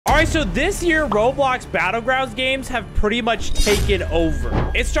right, so this year, Roblox Battlegrounds games have pretty much taken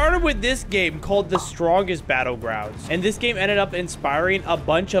over. It started with this game called The Strongest Battlegrounds, and this game ended up inspiring a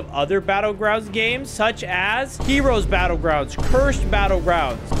bunch of other Battlegrounds games, such as Heroes Battlegrounds, Cursed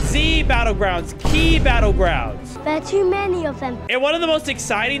Battlegrounds, Z Battlegrounds, Key Battlegrounds. There are too many of them. And one of the most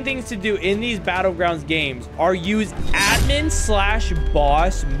exciting things to do in these Battlegrounds games are use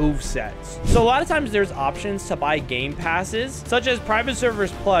admin/boss movesets. So a lot of times there's options to buy game passes, such as Private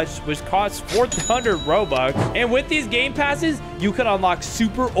Servers Plus, which costs 400 Robux. And with these game passes, you can unlock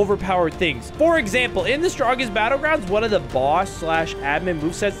super overpowered things. For example, in the Strongest Battlegrounds, one of the boss/admin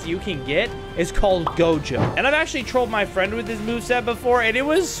movesets you can get is called Gojo. And I've actually trolled my friend with this moveset before, and it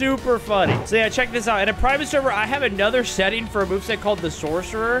was super funny. So yeah, check this out. In a private server, I have another setting for a moveset called the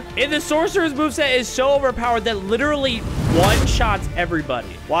Sorcerer. And the Sorcerer's moveset is so overpowered that literally one-shots everybody.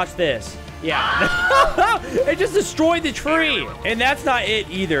 Watch this. Yeah. It just destroyed the tree. And that's not it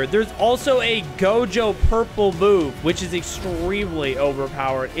either. There's also a Gojo purple move, which is extremely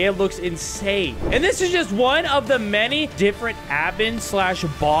overpowered. It looks insane. And this is just one of the many different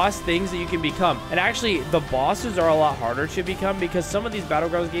admin/boss things that you can become. And actually, the bosses are a lot harder to become because some of these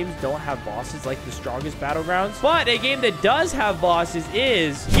Battlegrounds games don't have bosses like the Strongest Battlegrounds. But a game that does have bosses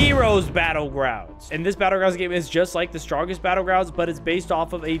is Heroes Battlegrounds. And this Battlegrounds game is just like the Strongest Battlegrounds, but it's based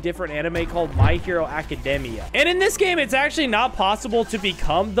off of a different anime called My Hero Academia. And in this game, it's actually not possible to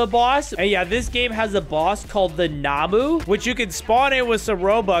become the boss. And yeah, this game has a boss called the Namu, which you can spawn in with some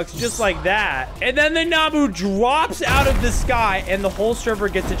Robux just like that. And then the Namu drops out of the sky and the whole server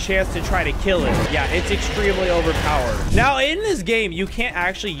gets a chance to try to kill it. Yeah, it's extremely overpowered. Now, in this game, you can't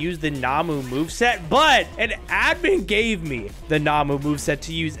actually use the Namu moveset, but an admin gave me the Namu moveset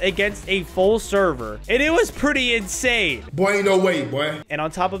to use against a full server. And it was pretty insane. Boy, ain't no way, boy. And on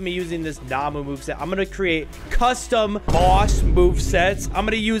top of me using this Namu moveset, I'm gonna create custom boss movesets. I'm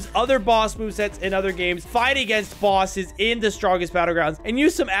gonna use other boss movesets in other games, fight against bosses in the Strongest Battlegrounds, and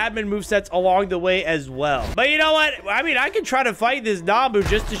use some admin movesets along the way as well. But you know what? I mean, I can try to fight this Namu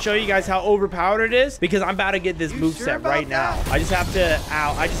just to show you guys how overpowered it is, because I'm about to get this moveset right now. I just have to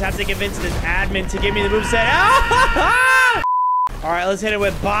convince this admin to give me the moveset. All right, let's hit it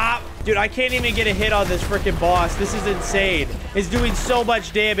with Bop. Dude, I can't even get a hit on this freaking boss. This is insane. It's doing so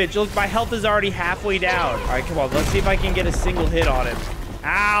much damage. Look, my health is already halfway down. All right, come on. Let's see if I can get a single hit on him.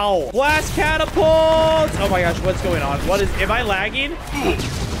 Ow. Blast catapults. Oh my gosh, what's going on? Am I lagging?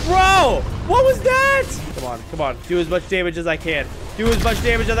 Bro, what was that? Come on. Do as much damage as I can.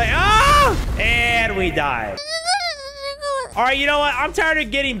 And we die. All right, you know what? I'm tired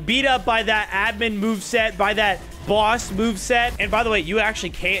of getting beat up by that admin moveset, by that boss moveset. And by the way, you actually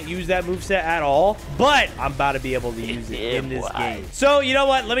can't use that moveset at all, but I'm about to be able to use it in this game. So you know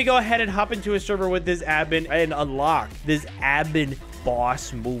what? Let me go ahead and hop into a server with this admin and unlock this admin boss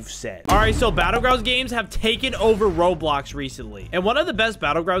moveset. All right, so Battlegrounds games have taken over Roblox recently. And one of the best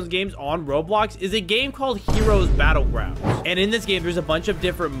Battlegrounds games on Roblox is a game called Heroes Battlegrounds. And in this game, there's a bunch of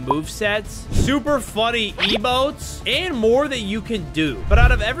different movesets, super funny emotes, and more that you can do. But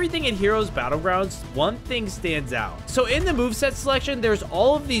out of everything in Heroes Battlegrounds, one thing stands out. So in the moveset selection, there's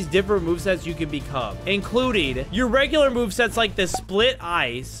all of these different movesets you can become, including your regular movesets like the Split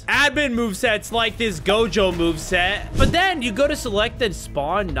Ice, admin movesets like this Gojo moveset. But then you go to select the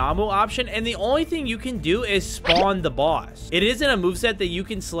spawn Namu option, and the only thing you can do is spawn the boss. It isn't a moveset that you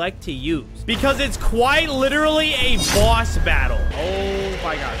can select to use because it's quite literally a boss battle. Oh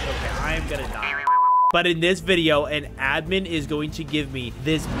my gosh. Okay, I am gonna die. But in this video, an admin is going to give me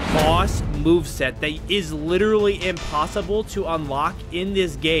this boss moveset that is literally impossible to unlock in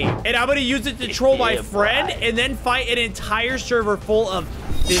this game. And I'm gonna use it to troll my friend and then fight an entire server full of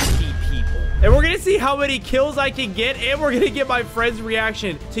 50 people. And we're gonna see how many kills I can get, and we're gonna get my friend's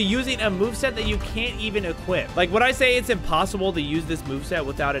reaction to using a moveset that you can't even equip. Like, when I say it's impossible to use this moveset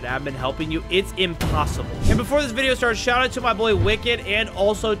without an admin helping you, it's impossible. And before this video starts, shout out to my boy Wicked and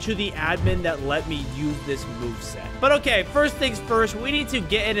also to the admin that let me use this moveset. But okay, first things first, we need to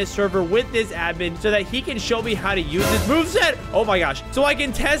get in a server with this admin so that he can show me how to use this moveset. Oh my gosh. So I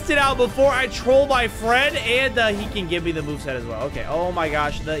can test it out before I troll my friend, and he can give me the moveset as well. Okay, oh my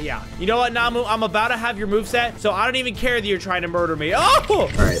gosh. Yeah. You know what, Namu? I'm about to have your moveset, so I don't even care that you're trying to murder me. Oh! All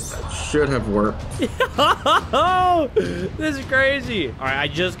right, that should have worked. Oh, this is crazy. All right, I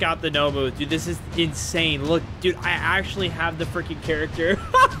just got the no move. Dude, this is insane. Look, dude, I actually have the freaking character.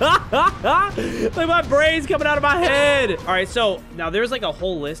 Like, my brain's coming out of my head. All right, so now there's like a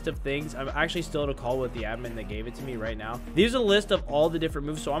whole list of things. I'm actually still in a call with the admin that gave it to me right now. These are a list of all the different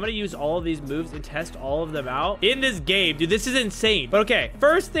moves, so I'm gonna use all of these moves and test all of them out in this game. Dude, this is insane. But okay,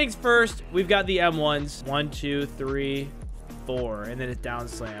 first things first, we've got the M1s. 1, 2, 3, 4, and then it's down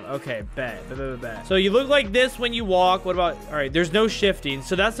slam. Okay, bet. So you look like this when you walk. What about, all right, there's no shifting.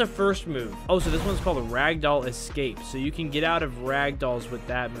 So that's the first move. Oh, so this one's called a ragdoll escape. So you can get out of ragdolls with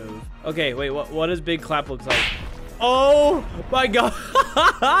that move. Okay, wait, what does big clap look like? Oh my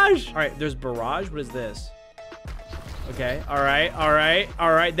gosh. All right, there's barrage. What is this? Okay, all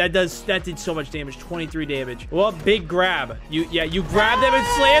right. That did so much damage, 23 damage. Well, big grab. You grab them and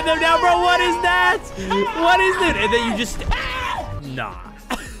slam them down, bro. What is that? What is it? And then you just, nah.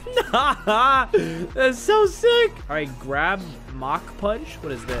 That's so sick. All right, grab mock punch.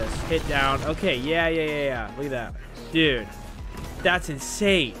 What is this? Hit down. Okay, yeah. Look at that, dude. That's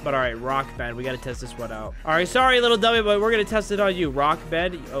insane. But all right, rock bend. We got to test this one out. All right, sorry, little dummy, but we're going to test it on you. Rock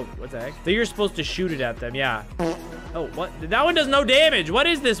bend. Oh, what the heck? So you're supposed to shoot it at them. Yeah. Oh, what? That one does no damage. What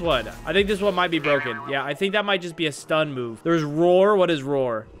is this one? I think this one might be broken. Yeah, I think that might just be a stun move. There's roar. What is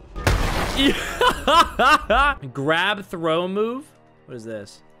roar? Grab throw move. What is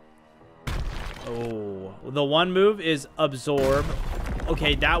this? Oh, the one move is absorb.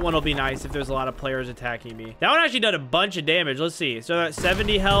 Okay, that one will be nice if there's a lot of players attacking me. That one actually did a bunch of damage. Let's see. So they're at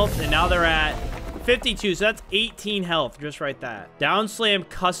 70 health, and now they're at 52. So that's 18 health. Just right that. Down slam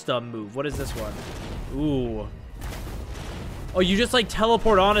custom move. What is this one? Ooh. Oh, you just like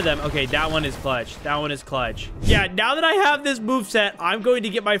teleport onto them. Okay, that one is clutch. That one is clutch. Yeah, now that I have this moveset, I'm going to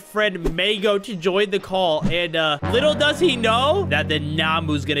get my friend Mango to join the call. And little does he know that the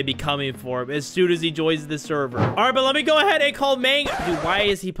Namu's going to be coming for him as soon as he joins the server. All right, but let me go ahead and call Mango. Dude, why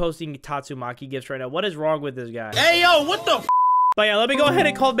is he posting Tatsumaki gifts right now? What is wrong with this guy? Hey, yo, what the f? But yeah, let me go ahead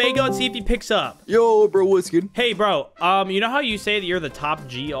and call Mango and see if he picks up. Yo, bro, what's good? Hey, bro, you know how you say that you're the top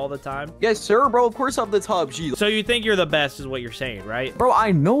G all the time? Yes, sir, bro. Of course I'm the top G. So you think you're the best is what you're saying, right? Bro,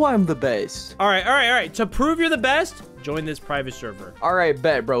 I know I'm the best. All right. To prove you're the best, join this private server. All right,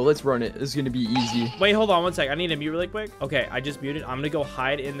 bet, bro. Let's run it. It's going to be easy. Wait, hold on one sec. I need to mute really quick. Okay, I just muted. I'm going to go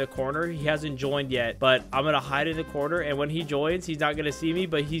hide in the corner. He hasn't joined yet, but I'm going to hide in the corner. And when he joins, he's not going to see me,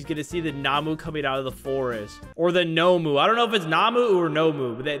 but he's going to see the Namu coming out of the forest. Or the Nomu. I don't know if it's Namu or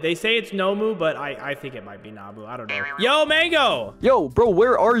Nomu. They say it's Nomu, but I think it might be Namu. I don't know. Yo, Mango! Yo, bro,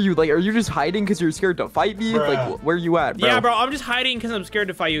 where are you? Like, are you just hiding because you're scared to fight me? Bruh. Like, where you at, bro? Yeah, bro, I'm just hiding because I'm scared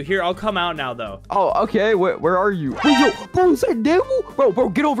to fight you. Here, I'll come out now, though. Oh, okay. Where are you? Wait, yo, bro, is that Neville? Bro,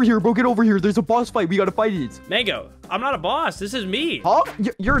 get over here, bro. Get over here. There's a boss fight. We got to fight it. Mango, I'm not a boss. This is me. Huh?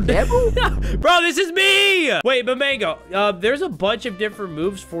 You're Neville? Bro, this is me. Wait, but Mango, there's a bunch of different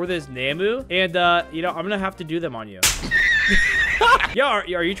moves for this Namu, and, you know, I'm going to have to do them on you. Yo, are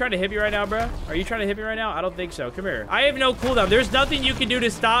you trying to hit me right now, bro? Are you trying to hit me right now? I don't think so. Come here. I have no cooldown. There's nothing you can do to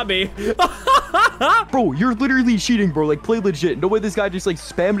stop me. Bro, you're literally cheating, bro. Like, play legit. No way this guy just, like,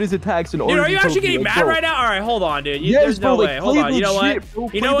 spammed his attacks and dude, are you actually getting mad right now? All right, hold on, dude. There's no way. Hold on. You know what?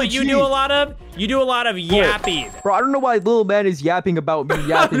 Bro, you know what you do a lot of? You do a lot of yapping. Bro, I don't know why little man is yapping about me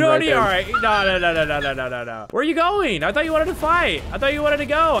yapping no, right there. All right. No. Where are you going? I thought you wanted to fight. I thought you wanted to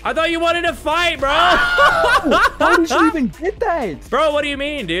go. I thought you wanted to fight, bro. How did you even get that? Bro, what do you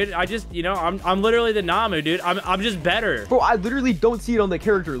mean, dude? I just, you know, I'm literally the Namu, dude. I'm just better. Bro, I literally don't see it on the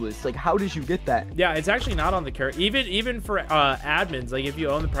character list. Like, how did you get that? Yeah, it's actually not on the character. Even for admins, like if you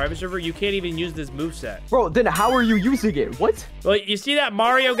own the private server, you can't even use this moveset. Bro, then how are you using it? What? Well, you see that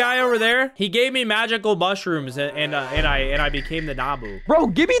Mario guy over there? He gave me magical mushrooms, and I became the Namu. Bro,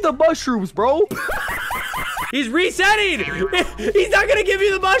 give me the mushrooms, bro. He's resetting. He's not gonna give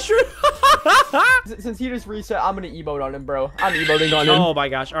you the mushroom. Since he just reset, I'm gonna emote on him, bro. I'm emoting on him. Oh my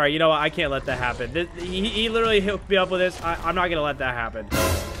gosh. All right, you know what? I can't let that happen. He literally hooked me up with this. I'm not gonna let that happen.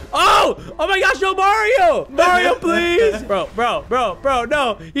 Oh my gosh, no, Mario, please. Bro,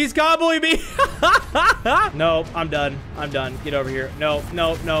 no, he's comboing me. No, I'm done. Get over here. No,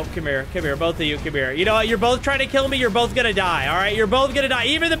 come here, both of you, come here. You know what? You're both trying to kill me. You're both gonna die, all right? You're both gonna die.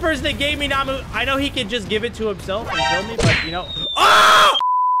 Even the person that gave me Namu, I know he can just give it to himself and kill me, but you know. Oh!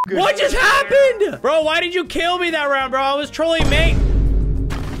 What just happened? Bro, why did you kill me that round, bro? I was trolling mate.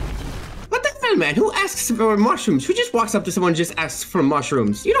 What the hell, man? Who asks for mushrooms? Who just walks up to someone and just asks for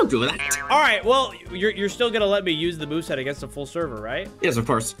mushrooms? You don't do that. All right, well, you're still gonna let me use the moveset against a full server, right? Yes, of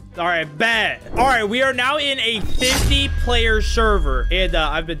course. All right, bet. All right, we are now in a 50-player server, and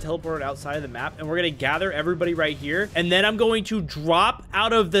I've been teleported outside of the map, and we're gonna gather everybody right here, and then I'm going to drop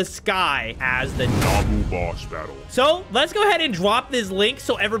out of the sky as the Namu boss battle. So let's go ahead and drop this link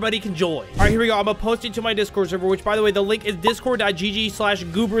so everybody can join. All right, here we go. I'm gonna post it to my Discord server, which, by the way, the link is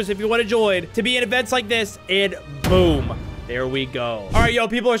discord.gg/goobers if you want to join to be in events like this, and boom. There we go. All right, yo,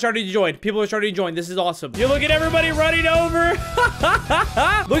 people are starting to join. People are starting to join. This is awesome. You look at everybody running over.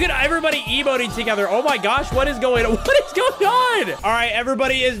 Look at everybody emoting together. Oh my gosh, what is going on? What is going on? All right,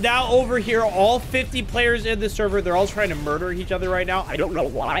 everybody is now over here. All 50 players in the server. They're all trying to murder each other right now. I don't know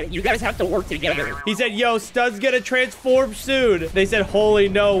why. You guys have to work together. He said, yo, Stud's gonna transform soon. They said, holy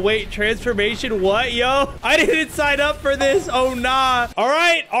no. Wait, transformation? What, yo? I didn't sign up for this. Oh, nah. All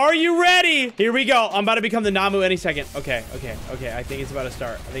right, are you ready? Here we go. I'm about to become the Namu any second. Okay. I think it's about to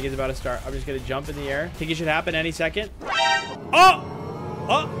start. I'm just gonna jump in the air. Think it should happen any second. Oh,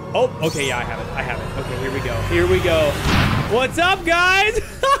 okay, yeah, I have it. Okay, here we go. What's up, guys?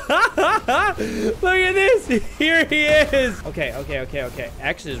 Look at this. Here he is. Okay.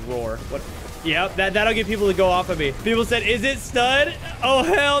 X is roar. What? Yep, that'll get people to go off of me. People said, is it Stud? Oh,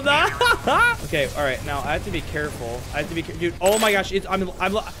 hell no. Okay, all right. Now, I have to be careful. Dude, oh my gosh.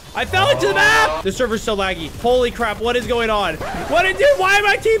 I fell into the map. The server's so laggy. Holy crap. What is going on? Dude, why am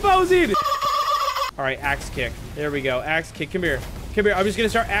I T-posing? All right, axe kick. There we go. Axe kick. Come here. I'm just gonna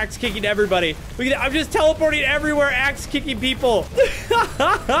start axe kicking everybody. I'm just teleporting everywhere, axe kicking people.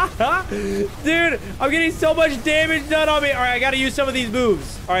 Dude, I'm getting so much damage done on me. All right, I gotta use some of these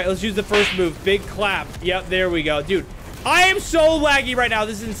moves. All right, let's use the first move. Big clap. Yep, there we go. Dude, I am so laggy right now.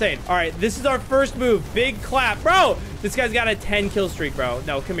 This is insane. All right, this is our first move. Big clap. Bro, this guy's got a 10 kill streak, bro.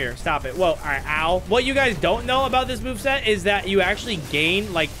 No, come here. Stop it. Whoa. All right, ow. What you guys don't know about this moveset is that you actually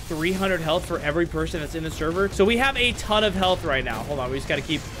gain like 300 health for every person that's in the server. So we have a ton of health right now. Hold on. We just got to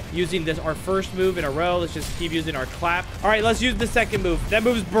keep using our first move in a row. Let's just keep using our clap. All right, let's use the second move. That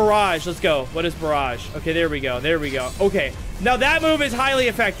move's barrage. Let's go. What is barrage? Okay, there we go. Okay. Now that move is highly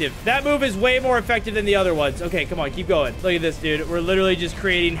effective. That move is way more effective than the other ones. Okay, come on. Keep going. Look at this, dude. We're literally just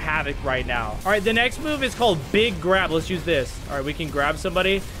creating havoc right now. All right, the next move is called big grab. Let's use this. All right, we can grab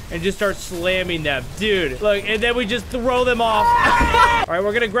somebody and just start slamming them. Dude, look, and then we just throw them off. All right,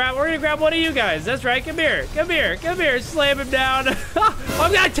 we're gonna grab one of you guys. That's right. Come here. Slam him down.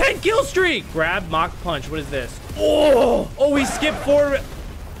 I've got a 10 kill streak. Grab, mock punch. What is this? Oh, we skipped forward.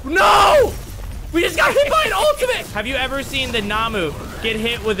 No! We just got hit by an ultimate. Have you ever seen the Namu get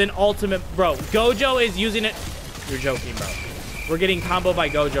hit with an ultimate? Bro, Gojo is using it. You're joking, bro. We're getting combo by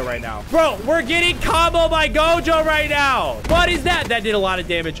Gojo right now. Bro, we're getting combo by Gojo right now. What is that? That did a lot of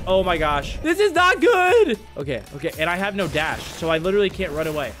damage. Oh my gosh. This is not good. Okay. And I have no dash, so I literally can't run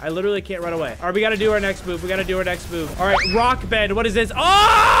away. All right, we got to do our next move. All right, rock bend. What is this?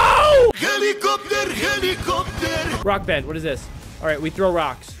 Oh! Helicopter. Rock bend. What is this? All right, we throw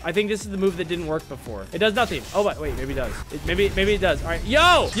rocks. I think this is the move that didn't work before. It does nothing. Oh, wait, maybe it does. Maybe it does. All right,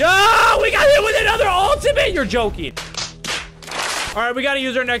 yo, we got hit with another ultimate. You're joking. All right, we got to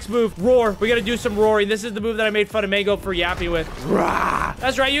use our next move. Roar. We got to do some roaring. This is the move that I made fun of Mango for yapping with. Rah.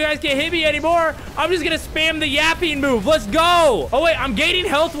 That's right. You guys can't hit me anymore. I'm just going to spam the yapping move. Let's go. Oh, wait. I'm gaining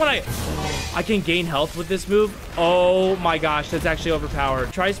health when I can gain health with this move. Oh, my gosh. That's actually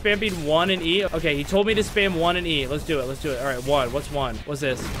overpowered. Try spamming 1 and E. Okay, he told me to spam 1 and E. Let's do it. All right, 1. What's 1? What's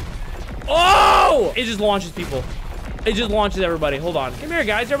this? Oh! It just launches people. It just launches everybody. Hold on. Come here,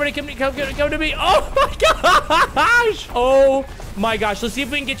 guys. Everybody come to me. Oh, my gosh. Oh, my gosh. Let's see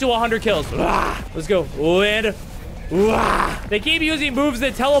if we can get to 100 kills. Let's go. And they keep using moves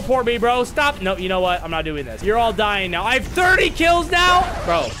that teleport me, bro. Stop. No, you know what? I'm not doing this. You're all dying now. I have 30 kills now.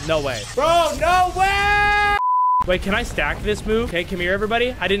 Bro, no way. Wait, can I stack this move? Okay, come here,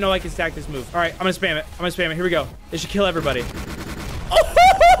 everybody. I didn't know I could stack this move. All right, I'm gonna spam it. Here we go. It should kill everybody.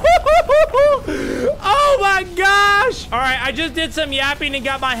 Oh my gosh. All right, I just did some yapping and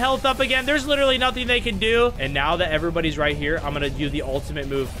got my health up again. There's literally nothing they can do. And now that everybody's right here, I'm gonna do the ultimate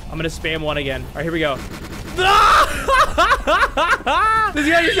move. I'm gonna spam 1 again. All right, here we go. This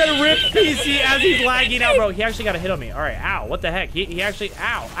guy just said rip PC as he's lagging out, bro. He actually got a hit on me. All right, ow. What the heck? He actually,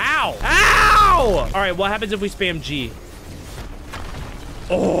 ow. All right, what happens if we spam G?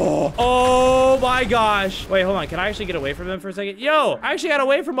 Oh my gosh. Wait, hold on. Can I actually get away from them for a second? Yo, I actually got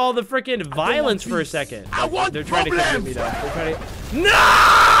away from all the freaking violence for a second. They're trying to come me down.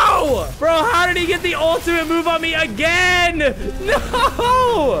 No! Bro, how did he get the ultimate move on me again? No!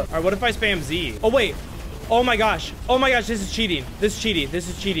 All right, what if I spam Z? Oh, wait. Oh my gosh. This is cheating. This is cheating.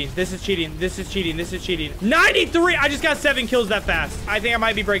 93. I just got 7 kills that fast. I think I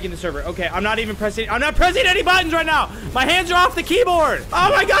might be breaking the server. Okay, I'm not pressing any buttons right now. My hands are off the keyboard.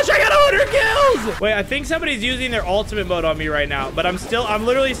 Oh my gosh, I got 100 kills. Wait, I think somebody's using their ultimate mode on me right now, but I'm still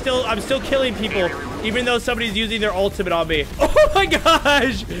killing people, even though somebody's using their ultimate on me. Oh my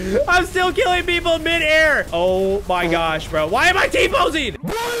gosh. I'm still killing people mid-air. Oh my gosh, bro. Why am I T-posing?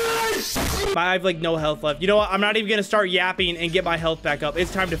 I have like no health left. You know what? I'm not even gonna start yapping and get my health back up.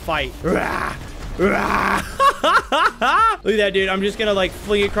 It's time to fight. Look at that, dude. I'm just gonna like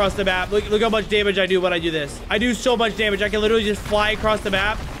fling across the map. Look how much damage I do when I do this. I do so much damage. I can literally just fly across the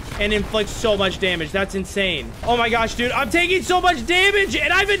map and inflict so much damage. That's insane. Oh my gosh, dude. I'm taking so much damage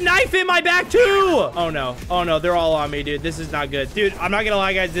and I have a knife in my back too. Oh no. Oh no. They're all on me, dude. This is not good. Dude, I'm not gonna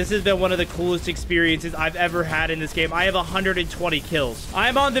lie, guys. This has been one of the coolest experiences I've ever had in this game. I have 120 kills.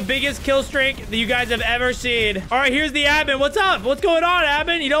 I'm on the biggest kill streak that you guys have ever seen. All right, here's the admin. What's up? What's going on,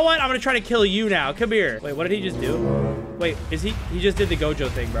 admin? You know what? I'm gonna try to kill you now. Come here. Wait, what did he just do? Wait, is he just did the Gojo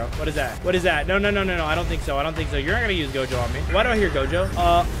thing, bro. What is that? What is that? No. I don't think so. I don't think so. You're not gonna use Gojo on me. Why do I hear Gojo?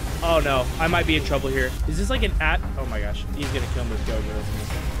 Oh no, I might be in trouble here. Is this like an oh my gosh, he's gonna kill me with Gojo, isn't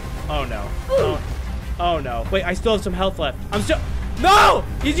he? Oh no. Oh no. Wait, I still have some health left. No!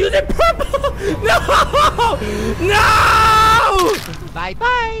 He's using purple! No! No!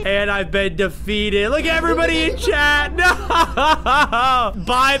 Bye-bye. And I've been defeated. Look at everybody in chat. No!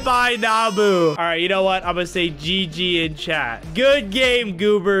 Bye-bye, Nabu. All right, you know what? I'm going to say GG in chat. Good game,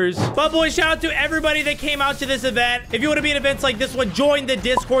 goobers. But boys, shout out to everybody that came out to this event. If you want to be at events like this one, join the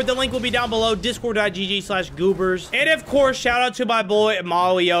Discord. The link will be down below, discord.gg/goobers. And of course, shout out to my boy,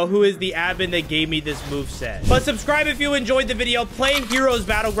 Mario, who is the admin that gave me this moveset. But subscribe if you enjoyed the video. Play Heroes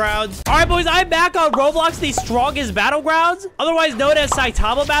Battlegrounds. All right, boys, I'm back on Roblox, the strongest Battlegrounds, otherwise known as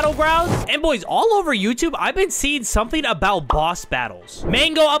Saitama Battlegrounds. And boys, all over YouTube, I've been seeing something about boss battles.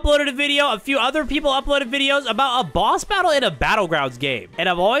 Mango uploaded a video, a few other people uploaded videos about a boss battle in a Battlegrounds game. And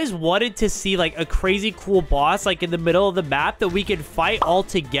I've always wanted to see like a crazy cool boss like in the middle of the map that we can fight all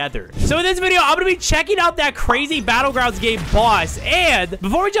together. So in this video, I'm gonna be checking out that crazy Battlegrounds game boss. And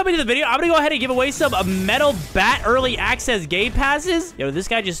before we jump into the video, I'm gonna go ahead and give away some Metal Bat early access game passes. Yo, this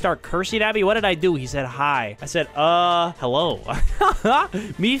guy just started cursing at me. What did I do? He said hi. I said, hello.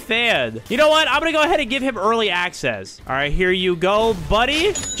 Me fan. You know what? I'm gonna go ahead and give him early access. All right, here you go,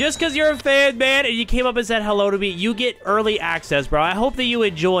 buddy. Just because you're a fan, man, and you came up and said hello to me, you get early access, bro. I hope that you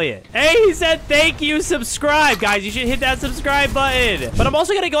enjoy it. Hey, he said thank you, subscribe. Guys, you should hit that subscribe button. But I'm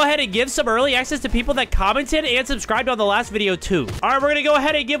also gonna go ahead and give some early access to people that commented and subscribed on the last video too. All right, we're gonna go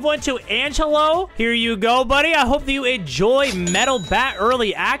ahead and give one to Angelo. Here you go, buddy. I hope that you enjoy Metal Bat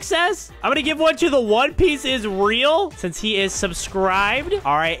early access. I'm gonna give one to the One Piece is Real since he is subscribed.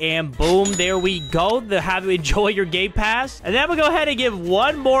 All right, and boom, there we go. Have enjoy your game pass. And then I'm gonna go ahead and give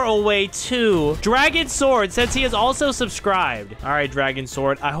one more away to Dragon Sword since he is also subscribed. All right, Dragon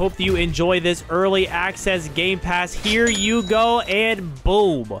Sword, I hope that you enjoy this early access game pass. Here you go, and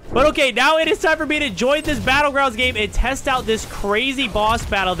boom. But okay, now it is time for me to join this Battlegrounds game and test out this crazy boss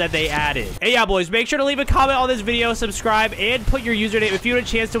battle that they added. And yeah, boys, make sure to leave a comment on this video, subscribe, and put your username if you want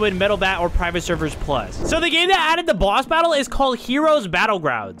a chance to win Metal Bat or Private Servers Plus. So the game that added the boss battle is called Heroes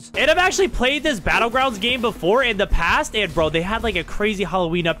Battlegrounds. And I've actually played this Battlegrounds game before in the past, and bro, they had like a crazy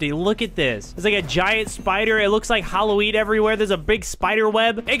Halloween update. Look at this. It's like a giant spider. It looks like Halloween everywhere. There's a big spider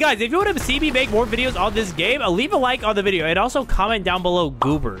web. Hey guys, if you want to see me make more videos on this game, leave a like on the video and also comment down below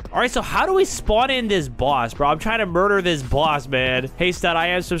Goober. All right, so how do we spawn in this boss, bro? I'm trying to murder this boss, man. Hey, stud, I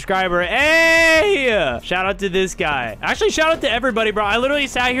am subscriber. Hey! Shout out to this guy. Actually, shout out to everybody, bro. I literally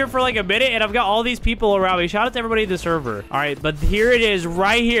sat here for like a minute and I've got all these people around me. Shout out to everybody in the server. All right, but here it is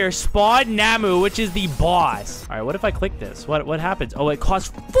right here. Spawn Namu, which is the boss. All right, what if I click this? What happens? Oh, it costs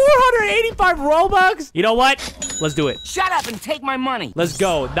 485 Robux? You know what? Let's do it. Shut up and take my money. Let's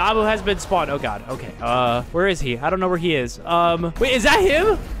go. Namu has been spawned. Oh, God. Okay. Where is he? I don't know where he is. Wait, is that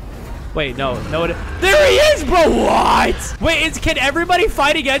him? Wait, no. There he is, bro. What? Wait, can everybody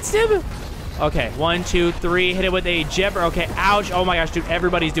fight against him? Okay, 1, 2, 3. Hit it with a jumper. Okay, ouch. Oh my gosh, dude,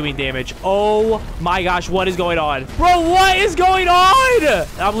 everybody's doing damage. Oh my gosh, what is going on? Bro, what is going on?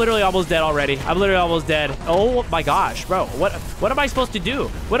 I'm literally almost dead already. I'm literally almost dead. Oh my gosh, bro. What am I supposed to do?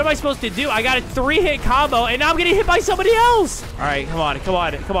 What am I supposed to do? I got a 3-hit combo, and now I'm getting hit by somebody else. All right, come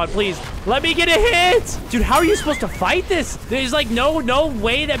on, please. Let me get a hit. Dude, how are you supposed to fight this? There's like no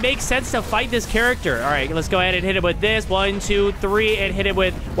way that makes sense to fight this character. All right, let's go ahead and hit it with this. 1, 2, 3, and hit it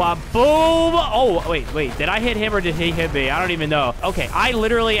with boom. Oh, wait. Did I hit him or did he hit me? I don't even know. Okay, I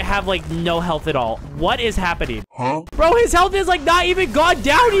literally have like no health at all. What is happening? Huh? Bro, his health is like not even gone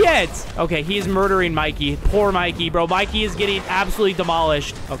down yet. Okay, he's murdering Mikey. Poor Mikey, bro. Mikey is getting absolutely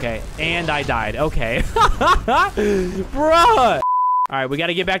demolished. Okay, and I died. Okay. Bro. All right, we got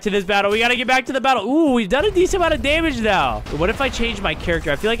to get back to this battle. We got to get back to the battle. Ooh, we've done a decent amount of damage now. What if I change my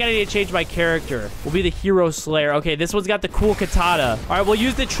character? I feel like I need to change my character. We'll be the Hero Slayer. Okay, this one's got the cool katana. All right, we'll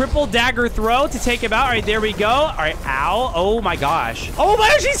use the triple dagger throw to take him out. All right, there we go. All right, ow. Oh, my gosh. Oh, my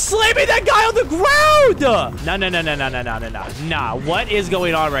gosh, he's slamming that guy on the ground. No. Nah, what is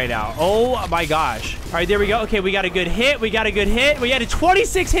going on right now? Oh, my gosh. All right, there we go. Okay, we got a good hit. We got a good hit. We had a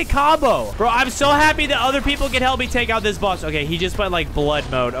 26-hit combo. Bro, I'm so happy that other people can help me take out this boss. Okay, he just went, like, blood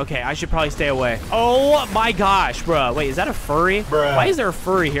mode. Okay, I should probably stay away. Oh, my gosh, bro. Wait, is that a furry? Bruh. Why is there a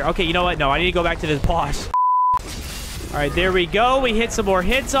furry here? Okay, you know what? No, I need to go back to this boss. All right, there we go. We hit some more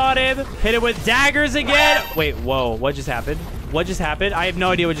hits on him. Hit it with daggers again. Wait, whoa. What just happened? What just happened? I have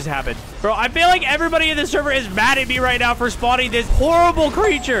no idea what just happened. Bro, I feel like everybody in the server is mad at me right now for spawning this horrible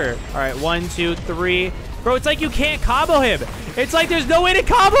creature. All right, 1, 2, 3. Bro, it's like you can't combo him. It's like there's no way to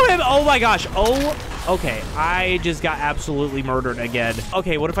combo him. Oh, my gosh. Oh, okay. I just got absolutely murdered again.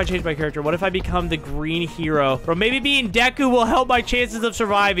 Okay, what if I change my character? What if I become the green hero? Bro, maybe being Deku will help my chances of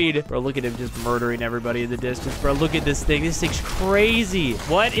surviving. Bro, look at him just murdering everybody in the distance. Bro, look at this thing. This thing's crazy.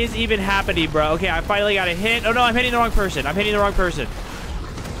 What is even happening, bro? Okay, I finally got a hit. Oh, no, I'm hitting the wrong person. I'm hitting the wrong person.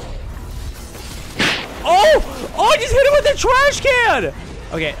 Oh! Oh, I just hit him with the trash can!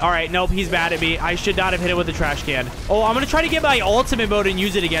 Okay, all right. Nope, he's mad at me. I should not have hit him with the trash can. Oh, I'm going to try to get my ultimate mode and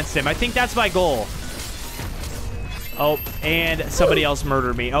use it against him. I think that's my goal. Oh, and somebody else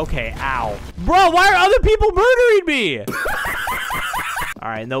murdered me. Okay, ow. Bro, why are other people murdering me? All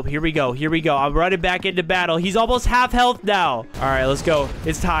right, nope, here we go. Here we go. I'm running back into battle. He's almost half health now. All right, let's go.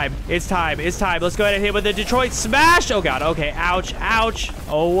 It's time. It's time. It's time. Let's go ahead and hit with the Detroit Smash. Oh, God. Okay, ouch. Ouch.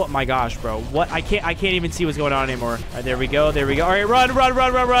 Oh, my gosh, bro. What? I can't even see what's going on anymore. All right, there we go. There we go. All right, run.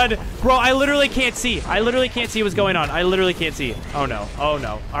 Bro, I literally can't see. I literally can't see what's going on. I literally can't see. Oh, no. Oh,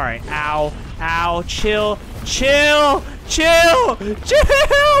 no. All right. Ow. Ow. Chill. Chill,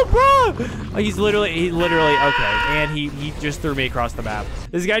 bro. He's literally, okay. And he just threw me across the map.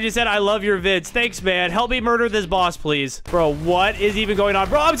 This guy just said, I love your vids. Thanks, man. Help me murder this boss, please. Bro, what is even going on?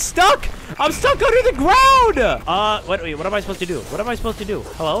 Bro, I'm stuck. I'm stuck under the ground. Wait, what am I supposed to do? What am I supposed to do?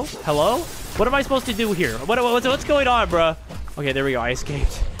 Hello? What am I supposed to do here? What's going on, bro? Okay, there we go. I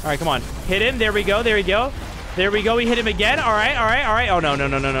escaped. All right, come on. Hit him. There we go. There we go. We hit him again. All right. Oh, no. No.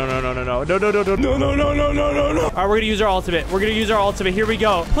 All right, we're gonna use our ultimate. Here we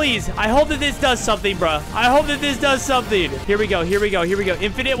go. Please, I hope that this does something, bro. I hope that this does something. Here we go.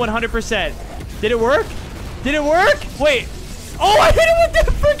 Infinite 100%. Did it work? Wait. Oh, I hit him with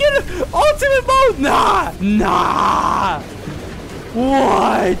the freaking ultimate mode. Nah.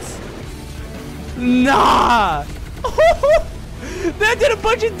 What? Nah. That did a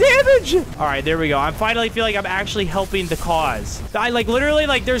bunch of damage. All right, there we go. I finally feel like I'm actually helping the cause. I literally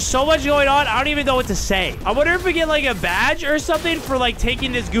there's so much going on. I don't even know what to say. I wonder if we get like a badge or something for like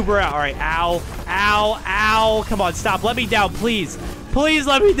taking this goober out. All right, ow. Come on, stop. Let me down, please. Please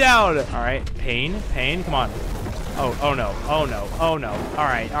let me down. All right, pain. Come on. Oh no.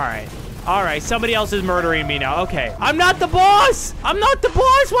 All right, somebody else is murdering me now. Okay, I'm not the boss.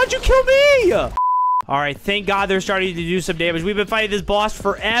 Why'd you kill me? All right, thank God they're starting to do some damage. We've been fighting this boss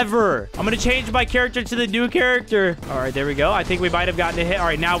forever. I'm going to change my character to the new character. All right, there we go. I think we might have gotten a hit. All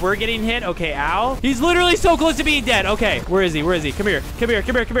right, now we're getting hit. Okay, ow. He's literally so close to being dead. Okay, where is he? Come here. Come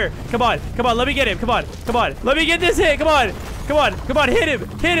on, let me get him. Come on. Let me get this hit. Come on. Hit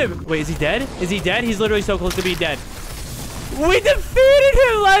him. Wait, is he dead? He's literally so close to being dead. We defeated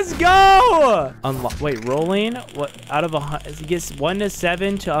him. Let's go. Wait, rolling. What? Out of he gets 1 to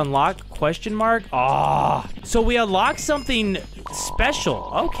 7 to unlock? ? So we unlocked something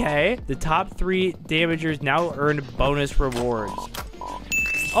special. Okay. The top 3 damagers now earn bonus rewards.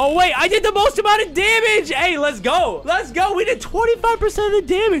 Oh, wait, I did the most amount of damage. Hey, let's go. We did 25% of the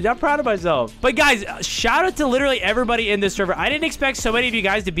damage. I'm proud of myself. But guys, shout out to literally everybody in this server. I didn't expect so many of you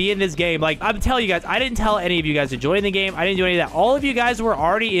guys to be in this game. Like, I'm telling you guys, I didn't tell any of you guys to join the game. I didn't do any of that. All of you guys were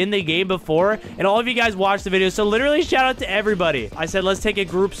already in the game before, and all of you guys watched the video. So literally shout out to everybody. I said, let's take a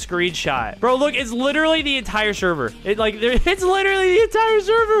group screenshot. Bro, look, it's literally the entire server. It's literally the entire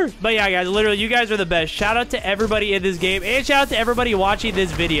server. But yeah, guys, literally, you guys are the best. Shout out to everybody in this game, and shout out to everybody watching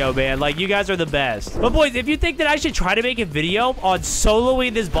this video, man. Like, you guys are the best. But boys, if you think that I should try to make a video on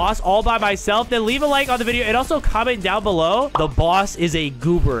soloing this boss all by myself, then leave a like on the video and also comment down below. The boss is a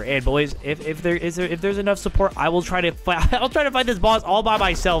goober, and boys, if there's enough support, I will try to fight this boss all by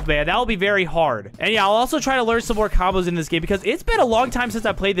myself, man. That will be very hard. And yeah, I'll also try to learn some more combos in this game because it's been a long time since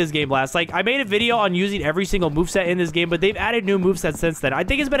I played this game last. Like, I made a video on using every single moveset in this game, but they've added new movesets since then. I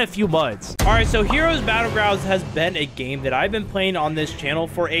think it's been a few months. All right, so Heroes Battlegrounds has been a game that I've been playing on this channel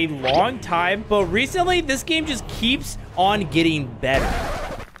for a long time, but recently this game just keeps on getting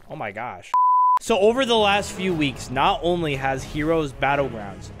better. Oh my gosh. So over the last few weeks, not only has Heroes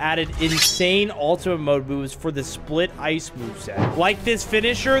Battlegrounds added insane ultimate mode moves for the split ice moveset, like this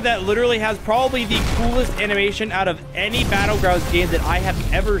finisher that literally has probably the coolest animation out of any Battlegrounds game that I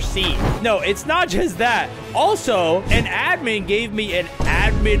have ever seen. No, it's not just that. Also, an admin gave me an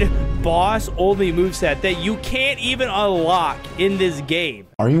admin boss only moveset that you can't even unlock in this game.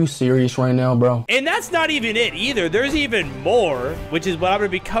 Are you serious right now, bro? And that's not even it either. There's even more, which is what I'm going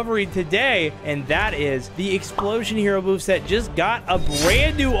to be covering today. And that is the Explosion Hero moveset just got a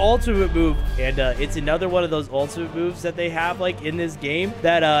brand new ultimate move. And it's another one of those ultimate moves that they have like in this game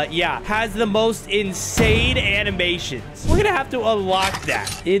that, yeah, has the most insane animations. We're going to have to unlock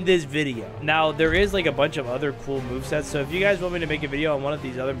that in this video. Now, there is like a bunch of other cool movesets. So if you guys want me to make a video on one of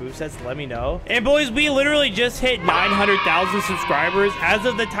these other movesets, let me know. And boys, we literally just hit 900,000 subscribers as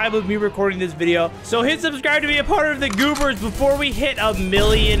of the time of me recording this video. So hit subscribe to be a part of the Goobers before we hit 1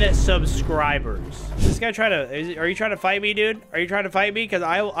 million subscribers. This guy are you trying to fight me, dude? Are you trying to fight me? Because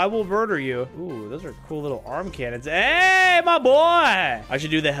I will murder you. Ooh, those are cool little arm cannons. Hey, my boy. I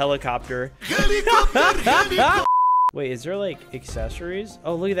should do the helicopter. Wait, is there like accessories?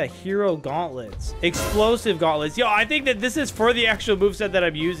 Oh, look at that. Hero gauntlets. Explosive gauntlets. Yo, I think that this is for the actual moveset that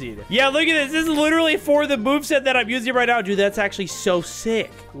I'm using. Yeah, look at this. This is literally for the moveset that I'm using right now. Dude, that's actually so sick.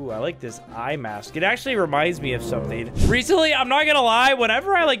 Ooh, I like this eye mask. It actually reminds me of something. Recently, I'm not gonna lie,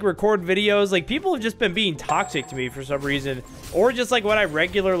 whenever I like record videos, like people have just been being toxic to me for some reason, or just like when I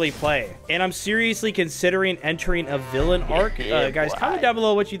regularly play. And I'm seriously considering entering a villain arc. Guys, comment down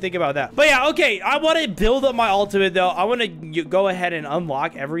below what you think about that. But yeah, okay, I want to build up my ultimate though. I want to go ahead and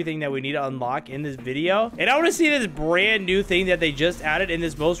unlock everything that we need to unlock in this video. And I want to see this brand new thing that they just added in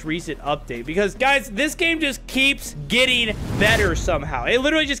this most recent update. Because guys, this game just keeps getting better somehow. It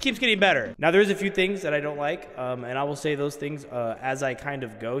literally just keeps getting better. Now, there's a few things that I don't like. And I will say those things as I kind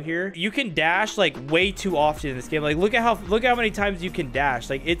of go here. You can dash like way too often in this game. Like look at how many times you can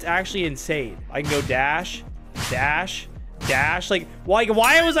dash. Like it's actually insane. I can go dash, dash, dash. Like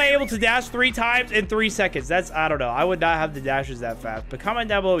why was I able to dash 3 times in 3 seconds? That's, I don't know. I would not have the dashes that fast. But comment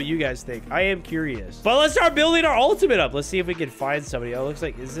down below what you guys think. I am curious. But let's start building our ultimate up. Let's see if we can find somebody. Oh, it looks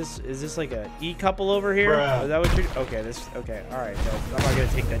like, is this like a couple over here? Is that what you're, okay, all right. No, I'm not gonna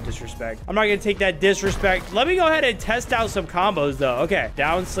take that disrespect. I'm not gonna take that disrespect. Let me go ahead and test out some combos though. Okay,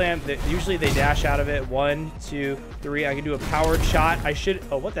 down slam. Usually they dash out of it. 1, 2, 3. I can do a powered shot. I should,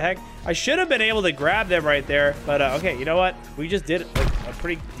 oh, what the heck? I should have been able to grab them right there. But okay, you know what? We just did like a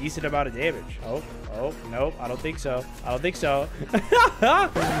pretty decent amount of damage. Oh, nope. I don't think so. Oh!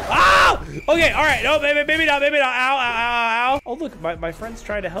 Okay, all right. No, maybe not. Ow. Oh, look, my friend's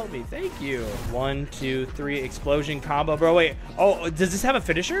trying to help me. Thank you. 1, 2, 3. Explosion combo, bro. Wait. Oh, does this have a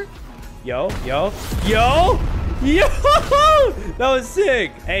finisher? Yo. That was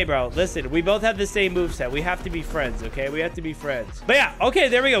sick. Hey, bro, listen, we both have the same moveset. We have to be friends, okay? We have to be friends. But yeah, okay,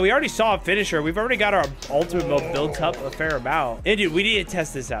 there we go. We already saw a finisher. We've already got our ultimate mode built up a fair amount. And dude, we need to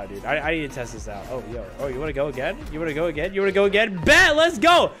test this out, dude. I need to test this out. Oh, yo. Oh, you want to go again? You want to go again? Bet, let's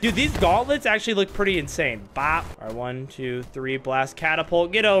go. Dude, these gauntlets actually look pretty insane. Bop. All right, 1, 2, 3, blast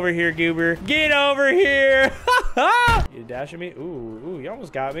catapult. Get over here, goober. Get over here. You dashing me? Ooh, you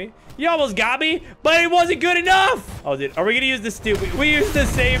almost got me. But it wasn't good enough. Oh, dude, are we gonna use this stupid? We use the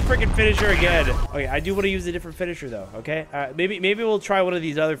same freaking finisher again. Okay, I do want to use a different finisher though. Okay, maybe we'll try one of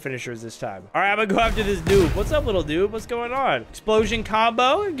these other finishers this time. All right, I'm gonna go after this dude. What's up, little dude? What's going on? Explosion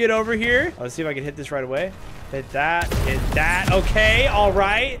combo. Get over here. Let's see if I can hit this right away. Hit that. Okay, all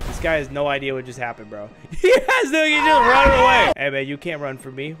right. This guy has no idea what just happened, bro. He just running away. Hey, man, you can't run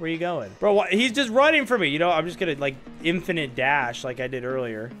from me. Where you going? Bro, what? He's just running from me. You know, I'm just gonna, like, infinite dash like I did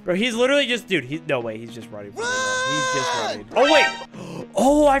earlier. Bro, he's literally just, dude, no way. He's just running from me, bro. He's just running. Oh, wait.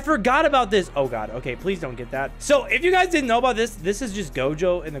 Oh, I forgot about this. Oh, God. Okay, please don't get that. So, if you guys didn't know about this, this is just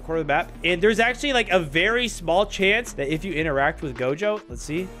Gojo in the corner of the map. And there's actually, like, a very small chance that if you interact with Gojo, let's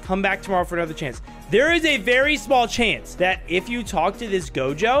see, come back tomorrow for another chance. There is a very small chance that if you talk to this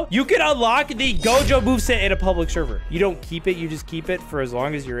Gojo, you can unlock the Gojo moveset in a public server. You don't keep it, you just keep it for as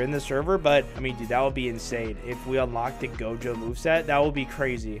long as you're in the server. But I mean, dude, that would be insane. If we unlock the Gojo moveset, that would be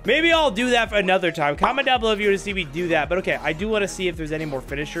crazy. Maybe I'll do that for another time. Comment down below if you want to see me do that. But okay, I do want to see if there's any more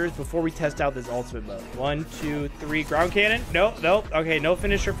finishers before we test out this ultimate mode. 1, 2, 3, ground cannon. Nope. Okay, no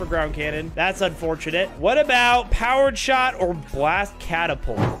finisher for ground cannon. That's unfortunate. What about powered shot or blast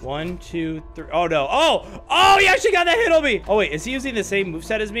catapult? 1, 2, 3. Oh no. Oh, he actually got that hit on me. Oh wait, is he using the same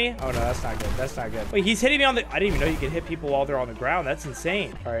moveset as me? Oh no, that's not good. Wait, he's hitting me on the, I didn't even know you could hit people while they're on the ground. That's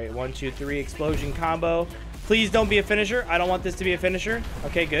insane. All right, 1, 2, 3, explosion combo. Please don't be a finisher. I don't want this to be a finisher.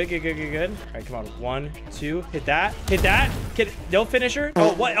 Okay, good, good, good, good, good. All right, come on. 1, 2, hit that. Hit that. No finisher.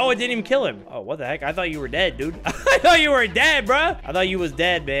 Oh, what? Oh, it didn't even kill him. Oh, what the heck? I thought you were dead, dude. I thought you were dead, bro. I thought you was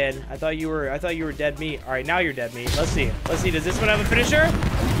dead, man. I thought you were dead meat. All right, now you're dead meat. Let's see. Let's see. Does this one have a finisher?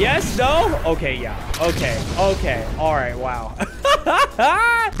 Yes? No? Okay, yeah. Okay. Okay. All right. Wow.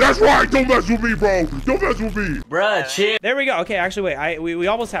 That's right. Don't mess with me, bro. Don't mess with me. Bruh, chill. There we go. Okay, actually, wait. We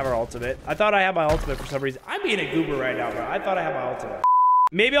almost have our ultimate. I thought I had my ultimate for some reason. I'm being a goober right now, bro. I thought I had my ultimate.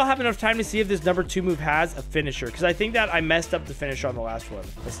 Maybe I'll have enough time to see if this number 2 move has a finisher, because I think that I messed up the finisher on the last one.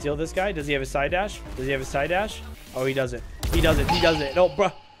 Let's steal this guy. Does he have a side dash? Does he have a side dash? Oh, he doesn't. He doesn't. He doesn't. No,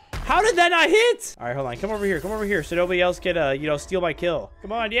 bro. How did that not hit? All right, hold on. Come over here. Come over here so nobody else can, you know, steal my kill.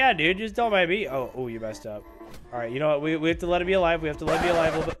 Come on. Yeah, dude. Just don't mind me. Oh, you messed up. All right, you know what? We have to let him be alive. We have to let him be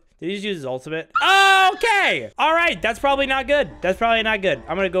alive a little bit. Did he just use his ultimate? Okay. All right. That's probably not good. That's probably not good.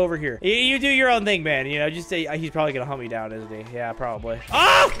 I'm going to go over here. You do your own thing, man. You know, just say he's probably going to hunt me down, isn't he? Yeah, probably.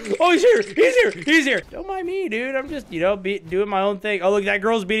 Oh, he's here. He's here. He's here. Don't mind me, dude. I'm just, you know, doing my own thing. Oh, look, that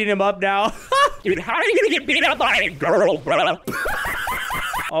girl's beating him up now. Dude, how are you gonna get beat up by a girl, bro?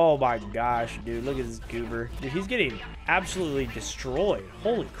 Oh my gosh, dude. Look at this goober. Dude, he's getting absolutely destroyed.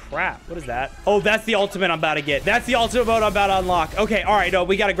 Holy crap. What is that? Oh, that's the ultimate I'm about to get. That's the ultimate mode I'm about to unlock. Okay, all right. No,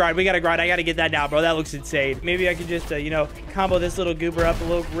 we gotta grind. We gotta grind. I gotta get that now, bro. That looks insane. Maybe I could just, you know, combo this little goober up a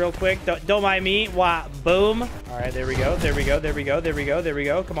little real quick. Don't mind me. Wow. Boom. All right, there we go. There we go. There we go. There we go. There we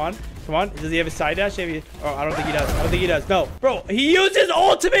go. Come on. Come on. Does he have a side dash? Maybe. Oh, I don't think he does. I don't think he does. No. Bro, he uses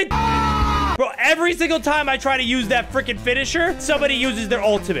ultimate. Bro, every single time I try to use that freaking finisher, somebody uses their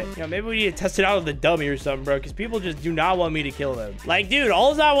ultimate. You know, maybe we need to test it out with the dummy or something, bro, because people just do not want me to kill them. Like, dude,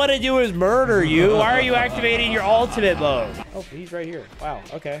 all I want to do is murder you. Why are you activating your ultimate mode? Oh, he's right here. Wow.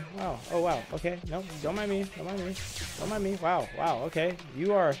 Okay. Wow. Oh, wow. Okay. No, don't mind me. Don't mind me. Don't mind me. Wow. Wow. Okay.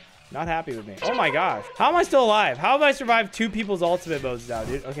 You are not happy with me. Oh my gosh. How am I still alive? How have I survived 2 people's ultimate modes now,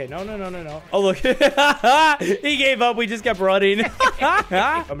 dude? Okay, no. Oh, look. He gave up. We just kept running.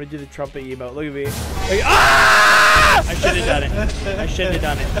 I'm gonna do the trumpet emote. Look at me. Like, ah! I shouldn't have done it. I shouldn't have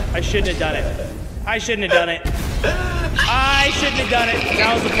done it. I shouldn't have done it. I shouldn't have done it. I shouldn't have done it.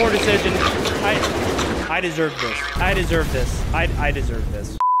 That was a poor decision. I deserve this. I deserve this. I deserve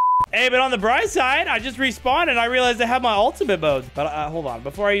this. Hey, but on the bright side, I just respawned and I realized I have my ultimate mode. But hold on,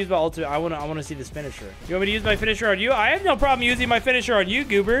 before I use my ultimate, I wanna see this finisher. You want me to use my finisher on you? I have no problem using my finisher on you,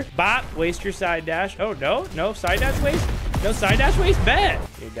 goober. Bop, waste your side dash. Oh no, side dash waste? No side dash waste? Bet.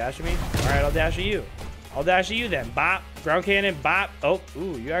 You dashing me? All right, I'll dash at you. I'll dash at you then. Bop, ground cannon, bop. Oh,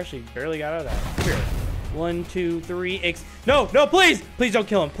 ooh, you actually barely got out of that. Come here. 1, 2, 3, no, please don't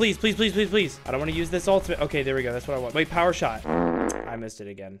kill him. Please. I don't want to use this ultimate. Okay, there we go. That's what I want. Wait, power shot. I missed it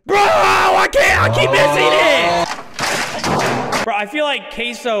again. Bro, I keep missing it. Bro, I feel like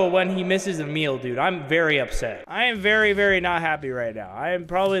Queso when he misses a meal, dude. I'm very upset. I am very, very not happy right now. I am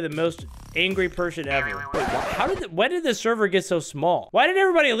probably the most angry person ever. Wait, when did the server get so small? Why did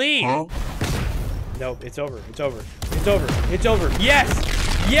everybody leave? Huh? Nope, it's over.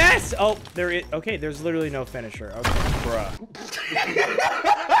 Yes! Oh, there is. Okay, there's literally no finisher. Okay, bruh.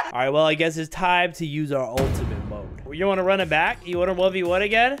 All right, well, I guess it's time to use our ultimate mode. You want to run it back? You want to 1v1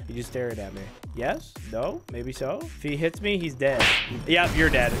 again? You just staring at me. Yes? No? Maybe so? If he hits me, he's dead. Yep, you're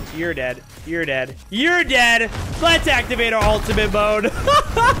dead. You're dead. Let's activate our ultimate mode.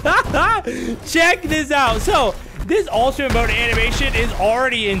 Check this out. So, this ultimate mode animation is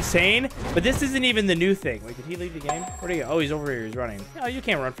already insane, but this isn't even the new thing. Wait, did he leave the game? Where'd he go? Oh, he's over here. He's running. Oh, you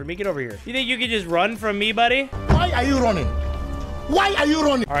can't run from me. Get over here. You think you could just run from me, buddy? Why are you running?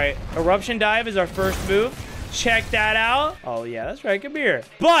 All right, eruption dive is our first move. Check that out. Oh, yeah, that's right. Come here.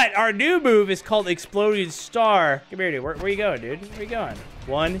 But our new move is called Exploding Star. Come here, dude. Where are you going, dude? Where are you going?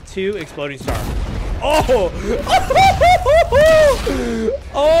 1, 2, Exploding Star. Oh!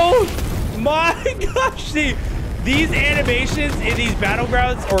 Oh my gosh. See, these animations in these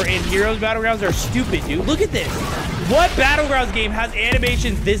Battlegrounds or in Heroes Battlegrounds are stupid, dude. Look at this. What Battlegrounds game has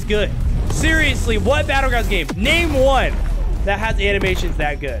animations this good? Seriously, what Battlegrounds game? Name one that has animations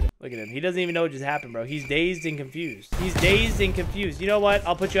that good. Look at him. He doesn't even know what just happened, bro. He's dazed and confused. You know what?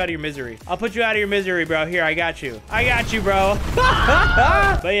 I'll put you out of your misery. Bro. Here, I got you. Bro.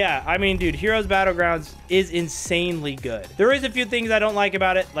 But yeah, I mean, dude, Heroes Battlegrounds is insanely good. There is a few things I don't like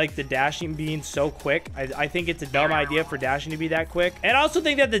about it, like the dashing being so quick. I think it's a dumb idea for dashing to be that quick. And I also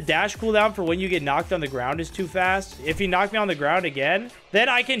think that the dash cooldown for when you get knocked on the ground is too fast. If he knocked me on the ground again, then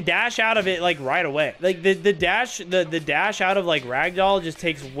I can dash out of it like right away. Like the dash out of like ragdoll just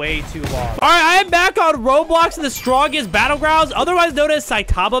takes way way too long. All right, I am back on Roblox, the strongest battlegrounds, otherwise known as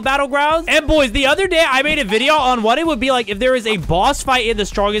Saitama Battlegrounds. And boys, the other day I made a video on what it would be like if there is a boss fight in the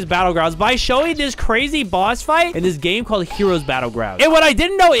strongest battlegrounds by showing this crazy boss fight in this game called Heroes Battlegrounds. And what I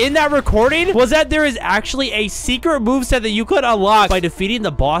didn't know in that recording was that there is actually a secret moveset that you could unlock by defeating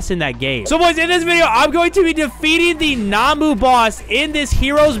the boss in that game. So boys, in this video, I'm going to be defeating the Namu boss in this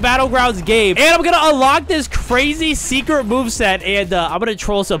Heroes Battlegrounds game. And I'm going to unlock this crazy secret moveset, and I'm going to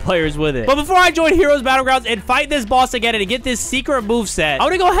troll some players with it. But before I join Heroes Battlegrounds and fight this boss again and get this secret moveset, I'm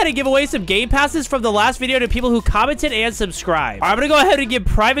going to go ahead and give away some game passes from the last video to people who commented and subscribed. I'm going to go ahead and give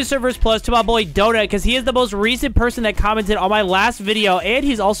private servers plus to my boy Donut because he is the most recent person that commented on my last video, and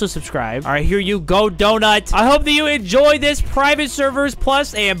he's also subscribed. All right, here you go, Donut. I hope that you enjoy this private servers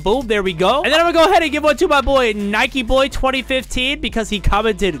plus, and boom, there we go. And then I'm going to go ahead and give one to my boy Nike Boy 2015 because he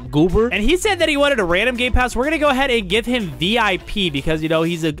commented Goober, and he said that he wanted a random game pass. We're going to go ahead and give him VIP because, you know,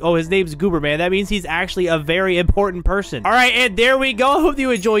 he's a, oh, his name's Goober, man. That means he's actually a very important person. All right, and there we go. I hope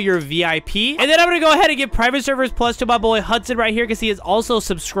you enjoy your VIP. And then I'm going to go ahead and give private servers plus to my boy Hudson right here because he is also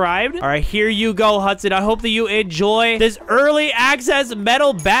subscribed. All right, here you go, Hudson. I hope that you enjoy this early access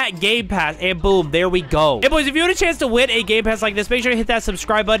Metal Bat game pass. And boom, there we go. And boys, if you want a chance to win a game pass like this, make sure to hit that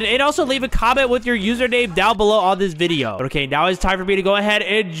subscribe button and also leave a comment with your username down below on this video. But okay, now it's time for me to go ahead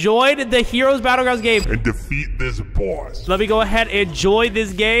and join the Heroes Battlegrounds game and defeat this boss. Let me go ahead and join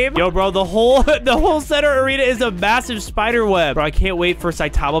this game. Yo, bro, the whole center arena is a massive spider web. Bro, I can't wait for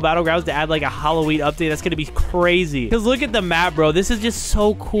Saitama Battlegrounds to add like a Halloween update. That's gonna be crazy. Because look at the map, bro. This is just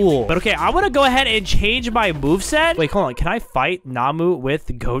so cool. But okay, I want to go ahead and change my moveset. Wait, hold on. Can I fight Namu with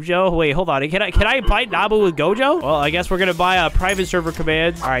Gojo? Wait, hold on. Can I fight Namu with Gojo? Well, I guess we're gonna buy a private server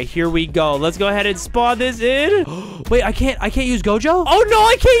commands. All right, here we go. Let's go ahead and spawn this in. Wait, I can't use Gojo? Oh no,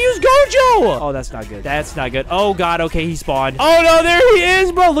 I can't use Gojo. Oh, that's not good. That's not good. Oh god, okay, he spawned. Oh no, there he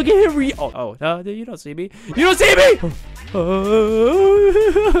is, bro. Look at him. Oh, no, you don't see me. You don't see me.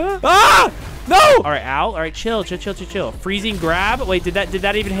 Ah! No! All right, ow. All right, chill. Freezing grab. Wait, did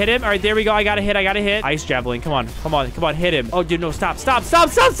that even hit him? All right, there we go. I got to hit. Ice javelin. Come on, hit him. Oh, dude, no, stop.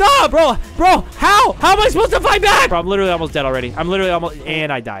 Bro, how am I supposed to fight back? Bro, I'm literally almost dead already.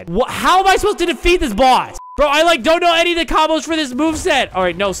 And I died. What? How am I supposed to defeat this boss? Bro, I like don't know any of the combos for this moveset. All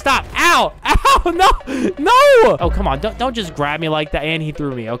right, no, stop. Ow, no. Oh, come on, don't just grab me like that. And he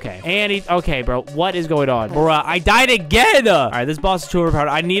threw me. Okay, okay, bro, what is going on? Bruh, I died again. All right, this boss is too overpowered.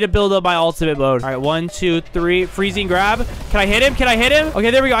 I need to build up my ultimate mode. All right, 1, 2, 3, freezing grab. Can I hit him?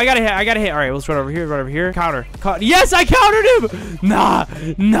 Okay, there we go. I gotta hit. All right, let's run over here. Counter. Yes, I countered him. Nah.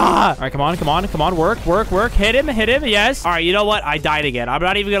 All right, come on. Work. Hit him. Yes. All right, you know what? I died again. I'm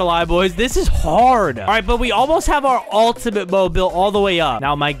not even gonna lie, boys. This is hard. All right, but we almost have our ultimate mode built all the way up.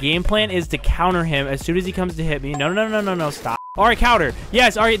 Now, my game plan is to counter him as soon as he comes to hit me. No, stop. All right, counter.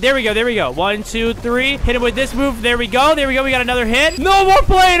 Yes, all right, there we go. 1, 2, 3. Hit him with this move. There we go. We got another hit. No more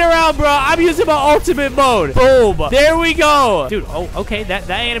playing around, bro. I'm using my ultimate mode. Boom. There we go. Dude, oh, okay. That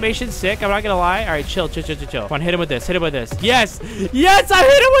animation's sick. I'm not gonna lie. All right, chill. Come on, hit him with this. Yes, I hit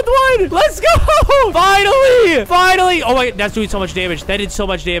him with one. Let's go. Finally. Oh my, that's doing so much damage. That did so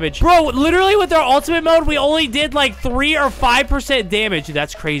much damage. Bro, literally with our ultimate mode, we only did like 3 or 5% damage. Dude,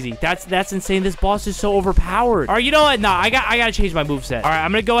 that's crazy. That's insane. This boss is so overpowered. All right, you know what? Nah, I gotta change my moveset. All right,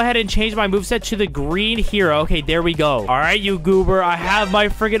 I'm gonna go ahead and change my moveset to the green hero. Okay, there we go. All right, you goober. I have my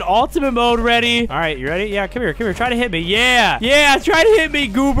friggin' ultimate mode ready. All right, you ready? Yeah, come here. Try to hit me. Yeah, try to hit me,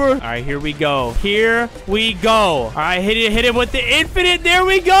 goober. All right, here we go. All right, hit him with the infinite. There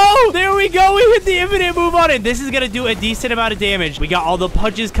we go. We hit the infinite move on it. This is gonna do a decent amount of damage. We got all the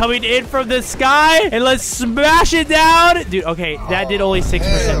punches coming in from the sky, and let's smash it down. Dude, okay, that did only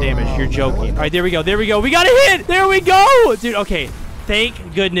 6% damage. You're joking. All right, there we go. We got a hit. There we go. Dude, okay.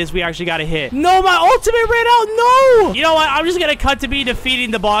 Thank goodness we actually got a hit. No, my ultimate ran out. No. You know what? I'm just going to cut to me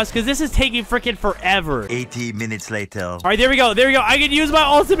defeating the boss because this is taking freaking forever. 80 minutes later. All right, there we go. I can use my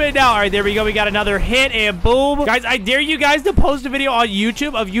ultimate now. All right, there we go. We got another hit and boom. Guys, I dare you guys to post a video on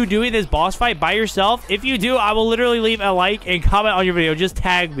YouTube of you doing this boss fight by yourself. If you do, I will literally leave a like and comment on your video. Just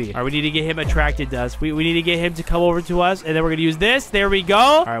tag me. All right, we need to get him attracted to us. We need to get him to come over to us, and then we're going to use this. There we go.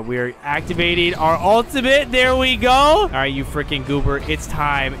 All right, we're activating our ultimate. There we go. All right, you freaking goober. It's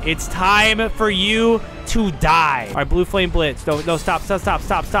time for you to die. All right, blue flame blitz. No, stop.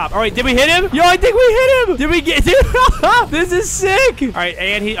 All right, did we hit him? Yo, I think we hit him. Did we get dude? This is sick. All right,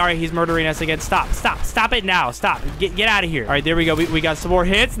 and he's murdering us again. Stop it now. Stop. Get out of here. All right, there we go. We got some more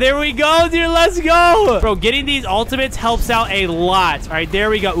hits. There we go, dude. Let's go. Bro, getting these ultimates helps out a lot. All right, there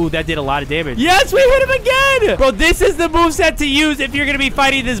we go. Ooh, that did a lot of damage. Yes, we hit him again. Bro, this is the moveset to use if you're going to be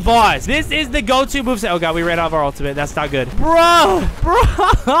fighting this boss. This is the go-to moveset. Oh, God, we ran out of our ultimate. That's not good. Bro.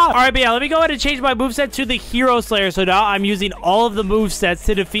 All right, but yeah, let me go ahead and change my moveset to the Hero Slayer. So now I'm using all of the movesets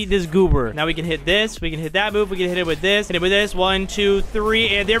to defeat this goober. Now we can hit this. We can hit that move. We can hit it with this. Hit it with this. 1, 2, 3.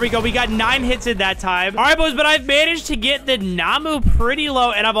 And there we go. We got 9 hits in that time. All right, boys, but I've managed to get the Namu pretty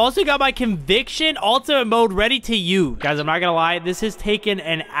low. And I've also got my Conviction Ultimate Mode ready to use. Guys, I'm not going to lie. This has taken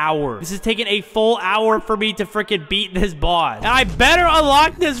an hour. This has taken a full hour for me to freaking beat this boss. And I better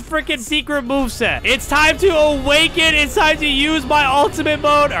unlock this freaking secret moveset. It's time to awaken. It's time to use my ultimate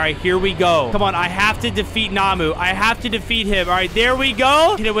mode. All right, here we go. Come on, I have to defeat Namu. I have to defeat him. All right, there we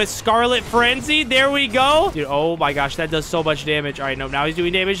go. Hit it with Scarlet Frenzy. There we go. Dude, oh my gosh, that does so much damage. All right, no, now he's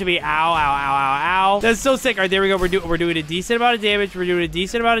doing damage to me. Ow, ow, ow, ow, ow. That's so sick. All right, there we go. We're doing a decent amount of damage. We're doing a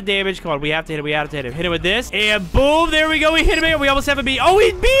decent amount of damage. Come on, we have to hit him. We have to hit him. Hit him with this. And boom, there we go. We hit him. We almost have a beat. Oh,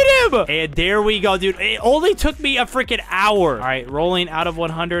 we beat him. And there we go, dude. It only took me a freaking hour. All right, rolling out of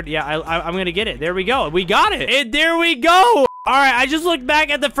 100. Yeah, I'm going to get it. There we go. We got it. And there we go. All right, I just looked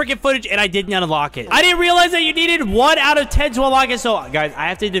back at the freaking footage and I didn't unlock it. I didn't realize that you needed 1 out of 10 to unlock it. So, guys, I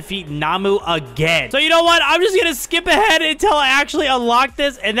have to defeat Namu again. So, you know what? I'm just going to skip ahead until I actually unlock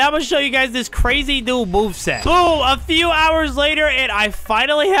this. And then I'm going to show you guys this crazy new moveset. Boom, a few hours later, and I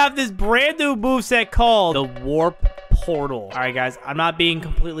finally have this brand new moveset called the Warp Portal. All right, guys, I'm not being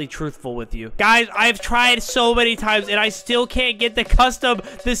completely truthful with you. Guys, I've tried so many times and I still can't get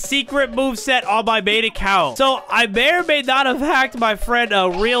the secret moveset on my main account. So I may or may not have hacked my friend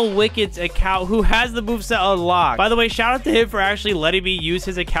Real Wicked's account who has the moveset unlocked. By the way, shout out to him for actually letting me use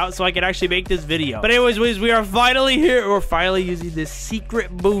his account so I can actually make this video. But anyways, we are finally here. We're finally using this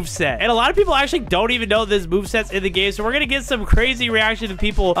secret moveset. And a lot of people actually don't even know this moveset's in the game. So we're going to get some crazy reaction to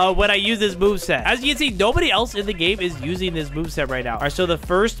people when I use this moveset. As you can see, nobody else in the game is using this moveset right now. All right, so the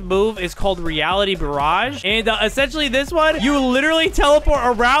first move is called Reality Barrage. And essentially this one, you literally teleport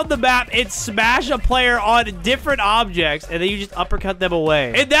around the map and smash a player on different objects. And then you just uppercut them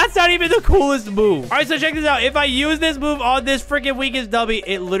away. And that's not even the coolest move. All right, so check this out. If I use this move on this freaking weakest dummy,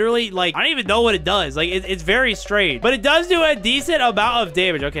 it literally, like, I don't even know what it does. Like, it's very strange. But it does do a decent amount of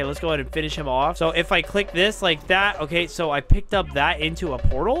damage. Okay, let's go ahead and finish him off. So if I click this like that, okay, so I picked up that into a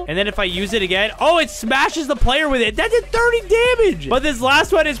portal. And then if I use it again, oh, it smashes the player with it. That did 30 damage. But this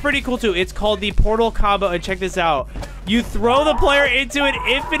last one is pretty cool too. It's called the Portal Combo. And check this out. You throw the player into an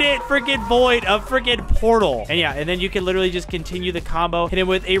infinite freaking void of freaking portal. And yeah, and then you can literally just continue the combo. Hit him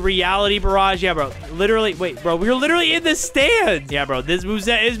with a Reality Barrage. Yeah, bro. Literally, wait, bro. We're literally in the stands. Yeah, bro. This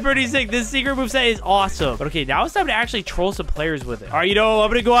moveset is pretty sick. This secret moveset is awesome. But okay, now it's time to actually troll some players with it. All right, you know, I'm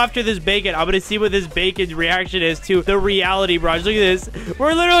going to go after this bacon. I'm going to see what this bacon's reaction is to the Reality Barrage. Look at this.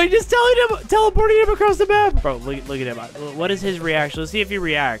 We're literally just teleporting him across the map. Bro, look at him. What is his reaction? Let's see if he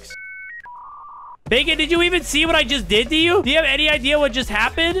reacts. Bacon, did you even see what I just did to you? Do you have any idea what just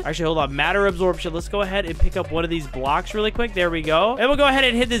happened? Actually, hold on. Matter absorption. Let's go ahead and pick up one of these blocks really quick. There we go. And we'll go ahead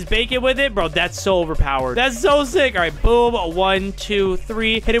and hit this bacon with it. Bro, that's so overpowered. That's so sick. All right, boom. 1, 2,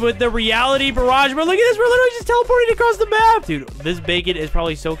 3. Hit it with the Reality Barrage. Bro, look at this. We're literally just teleporting across the map. Dude, this bacon is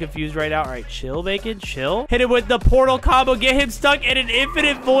probably so confused right now. All right, chill, bacon. Chill. Hit it with the Portal Combo. Get him stuck in an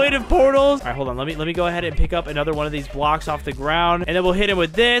infinite void of portals. All right, hold on. Let me go ahead and pick up another one of these blocks off the ground. And then we'll hit him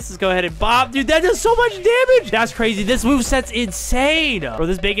with this. Let's go ahead and bop. Dude, that does so much damage. That's crazy. This moveset's insane. Bro,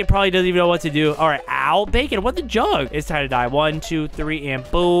 this bacon probably doesn't even know what to do. All right, ow. Bacon, what the jug? It's time to die. 1, 2, 3,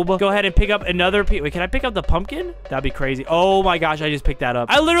 and boom. Go ahead and pick up another Wait, can I pick up the pumpkin? That'd be crazy. Oh my gosh, I just picked that up.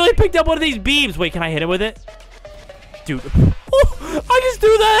 I literally picked up one of these beams. Wait, can I hit him with it? Dude. Oh, I just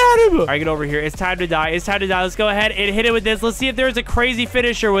threw that at him. All right, get over here. It's time to die. It's time to die. Let's go ahead and hit it with this. Let's see if there's a crazy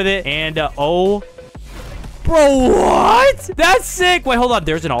finisher with it. And, oh... Bro, what? That's sick. Wait, hold on.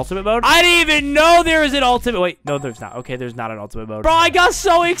 There's an ultimate mode? I didn't even know there was an ultimate. Wait, no, there's not. Okay, there's not an ultimate mode. Bro, I got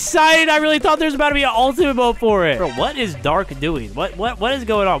so excited. I really thought there's about to be an ultimate mode for it. Bro, what is Dark doing? What is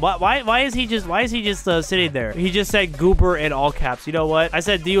going on? Why is he just sitting there? He just said goober in all caps. You know what? I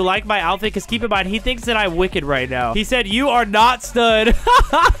said, do you like my outfit? Because keep in mind, he thinks that I'm wicked right now. He said, you are not stud.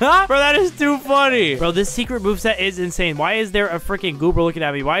 Bro, that is too funny. Bro, this secret moveset is insane. Why is there a freaking goober looking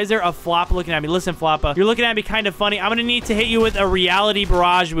at me? Why is there a flop looking at me? Listen, Floppa, you're looking at me be kind of funny. I'm gonna need to hit you with a reality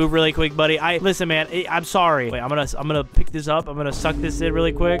barrage move really quick, buddy. Listen, man. I'm sorry. Wait, I'm gonna pick this up. I'm gonna suck this in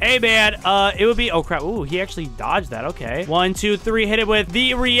really quick. Hey, man. It would be... Oh, crap. Ooh, he actually dodged that. Okay. 1, 2, 3. Hit it with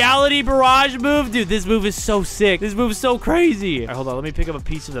the reality barrage move. Dude, this move is so sick. This move is so crazy. All right, hold on. Let me pick up a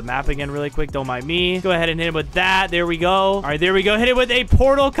piece of the map again really quick. Don't mind me. Go ahead and hit him with that. There we go. All right, there we go. Hit it with a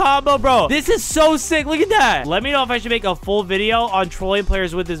portal combo, bro. This is so sick. Look at that. Let me know if I should make a full video on trolling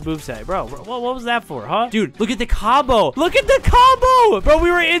players with this moveset. Bro, what was that for, huh? Dude, look at the combo. Look at the combo. Bro,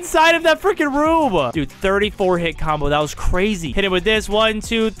 we were inside of that freaking room. Dude, 34 hit combo. That was crazy. Hit it with this. 1,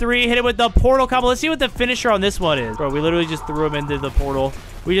 2, 3. Hit it with the portal combo. Let's see what the finisher on this one is. Bro, we literally just threw him into the portal.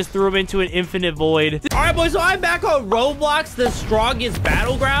 We just threw him into an infinite void. All right, boys, so I'm back on Roblox, the strongest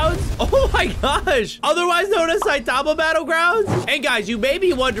Battlegrounds. Oh my gosh. Otherwise known as Saitama Battlegrounds. And guys, you may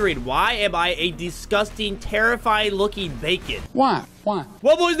be wondering, why am I a disgusting, terrifying looking bacon? Why? Why?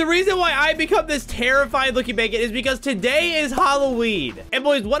 Well, boys, the reason why I become this terrifying looking bacon is because today is Halloween. And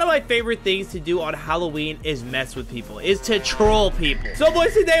boys, one of my favorite things to do on Halloween is mess with people, is to troll people. So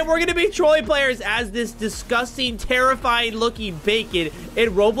boys, today we're gonna be trolling players as this disgusting, terrifying looking bacon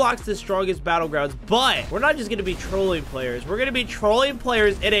in Roblox, the strongest Battlegrounds. But we're not just gonna be trolling players. We're gonna be trolling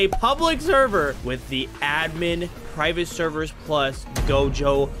players in a public server with the admin private servers plus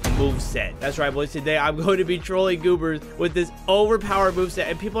Gojo moveset. That's right, boys. Today I'm going to be trolling goobers with this overpowered moveset,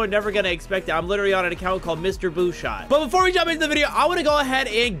 and people are never going to expect it. I'm literally on an account called Mr. Boo Shot. But before we jump into the video, I want to go ahead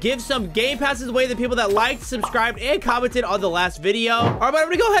and give some game passes away to the people that liked, subscribed, and commented on the last video. All right, but I'm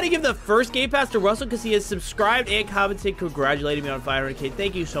going to go ahead and give the first game pass to Russell because he has subscribed and commented, congratulating me on 500K.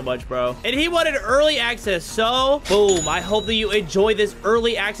 Thank you so much, bro. And he wanted early access, so boom. I hope that you enjoy this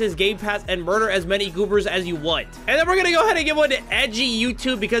early access game pass and murder as many goobers as you want. And then we're gonna go ahead and give one to Edgy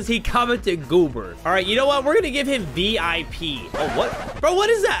YouTube because he commented goober. All right, you know what? We're gonna give him VIP. Oh, what? Bro,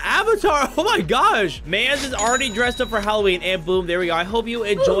 what is that avatar? Oh my gosh. Mans is already dressed up for Halloween, and boom, there we go. I hope you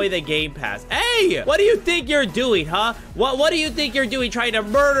enjoy the game pass. Hey, what do you think you're doing, huh? What do you think you're doing, trying to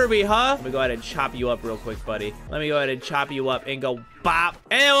murder me, huh? Let me go ahead and chop you up real quick, buddy. Let me go ahead and chop you up and go bop.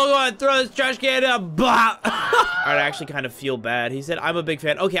 And then we'll go ahead and throw this trash can in, bop. All right, I actually kind of feel bad. He said, I'm a big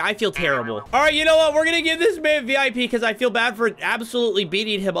fan. Okay, I feel terrible. All right, you know what? We're gonna give this man VIP because I feel bad for absolutely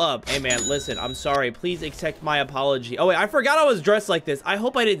beating him up. Hey, man, listen, I'm sorry. Please accept my apology. Oh, wait, I forgot I was dressed like this. I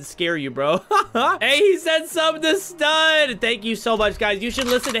hope I didn't scare you, bro. Hey, he said something to stud. Thank you so much, guys. You should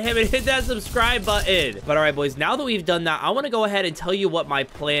listen to him and hit that subscribe button. But all right, boys, now that we've done that, I want to go ahead and tell you what my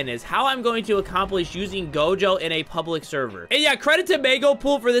plan is, how I'm going to accomplish using Gojo in a public server. And yeah, credit to Mango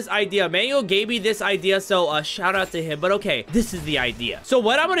Pool for this idea. Mango gave me this idea, so shout out to him. But okay, this is the idea. So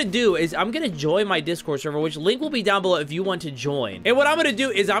what I'm gonna do is I'm gonna join my Discord server, which link will be down below if you want to join. And what I'm gonna do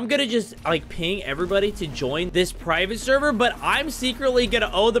is I'm gonna just like ping everybody to join this private server, but I'm secretly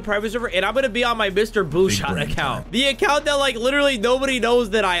gonna own the private server, and I'm gonna be on my Mr. Booshot account, the account that like literally nobody knows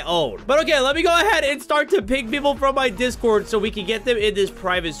that I own. But okay, let me go ahead and start to ping people from my Discord so we can get them in this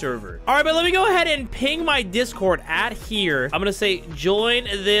private server. All right, but let me go ahead and ping my Discord at here. I'm gonna say join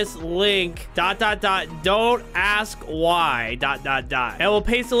this link ... don't ask why ... and we'll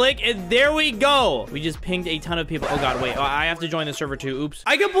paste the link, and there we go. We just pinged a ton of people. Oh god, wait, I have to join the server too. Oops,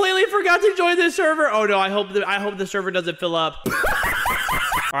 I completely forgot to join this server. Oh no, I hope the server doesn't fill up.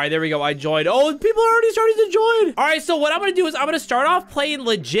 All right, there we go. I joined. Oh, people are already starting to join. All right, so what I'm going to do is I'm going to start off playing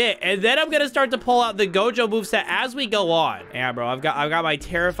legit, and then I'm going to start to pull out the Gojo moveset as we go on. Yeah, bro, I've got my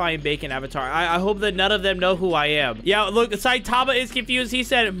terrifying bacon avatar. I hope that none of them know who I am. Yeah, look, Saitama is confused. He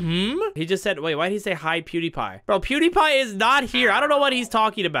said, He just said, wait, why did he say hi, PewDiePie? Bro, PewDiePie is not here. I don't know what he's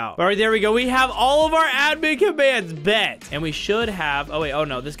talking about. All right, there we go. We have all of our admin commands, bet. And we should have, oh wait, oh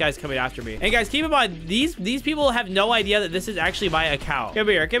no, this guy's coming after me. And guys, keep in mind, these people have no idea that this is actually my account. Come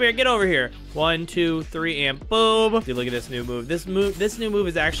here, get over here. 1, 2, 3, and boom. Dude, look at this new move. This new move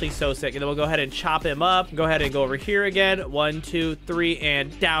is actually so sick. And then we'll go ahead and chop him up. Go ahead and go over here again. 1, 2, 3,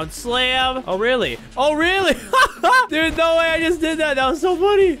 and down slam. Oh, really? Oh, really? Dude, no way I just did that. That was so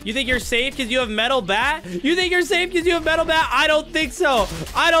funny. You think you're safe because you have metal bat? You think you're safe because you have metal bat? I don't think so.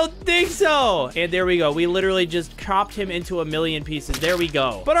 I don't think so. And there we go. We literally just chopped him into a million pieces. There we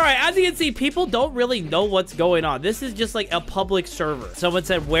go. But all right, as you can see, people don't really know what's going on. This is just like a public server. Someone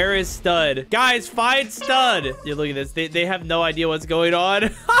said, where is Stud? Guys, find Stud. Dude, look at this. They have no idea what's going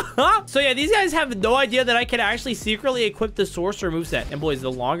on. So yeah, these guys have no idea that I can actually secretly equip the sorcerer moveset. And boys,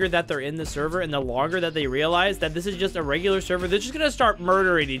 the longer that they're in the server and the longer that they realize that this is just a regular server, they're just gonna start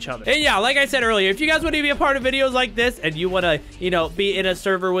murdering each other. And yeah, like I said earlier, if you guys want to be a part of videos like this and you want to, you know, be in a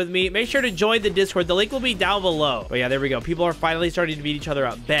server with me, make sure to join the Discord. The link will be down below. But yeah, there we go. People are finally starting to beat each other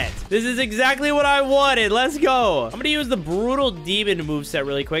up. Bet. This is exactly what I wanted. Let's go. I'm gonna use the brutal demon moveset moveset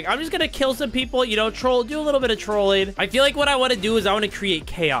really quick. I'm just gonna kill some people, you know, do a little bit of trolling. I feel like what I want to do is I want to create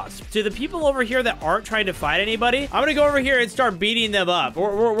chaos. To the people over here that aren't trying to fight anybody, I'm gonna go over here and start beating them up.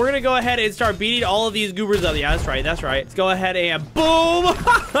 We're gonna go ahead and start beating all of these goobers up. Yeah, that's right, that's right. Let's go ahead and boom.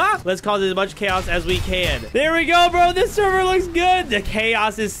 Let's cause as much chaos as we can. There we go, bro. This server looks good. The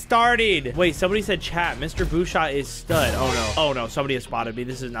chaos is starting. Wait, somebody said chat. Mr. Bushot is stud. Oh no. Oh no, somebody has spotted me.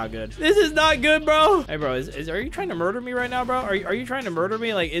 This is not good. This is not good, bro. Hey, bro, are you trying to murder me right now, bro? Are you trying to murder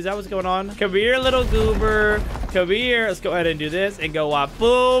me? Like, is that what's going on? Come here, little goober. Come here. Let's go ahead and do this and go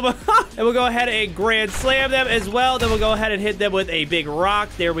boom. And we'll go ahead and grand slam them as well. Then we'll go ahead and hit them with a big rock.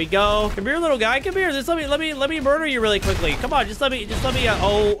 There we go. Come here, little guy. Come here. Just let me murder you really quickly. Come on, just let me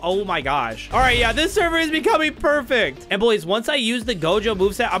oh my gosh. All right, yeah, this server is becoming perfect. And boys, once I use the Gojo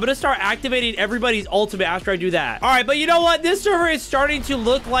moveset, I'm gonna start activating everybody's ultimate after I do that. All right, but you know what? This server is starting to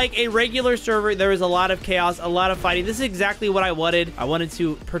look like a regular server. There is a lot of chaos, a lot of fighting. This is exactly what I wanted. I wanted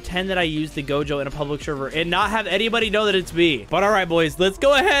to pretend that I used the Gojo in a public server and not have anybody know that it's me. But all right, boys, let's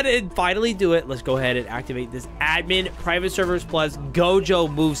go ahead and finally do it. Let's go ahead and activate this admin private servers plus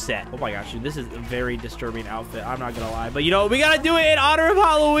Gojo moveset. Oh my gosh, dude, this is a very disturbing outfit. I'm not gonna lie, but you know, we gotta do it in honor of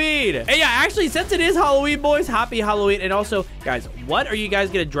Halloween. And yeah, actually, since it is Halloween, boys, happy Halloween. And also, guys, what are you guys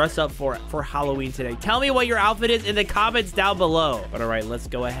gonna dress up for Halloween today? Tell me what your outfit is in the comments down below. But all right, let's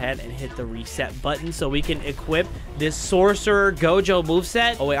go ahead and hit the reset button so we can equip this Sorcerer Gojo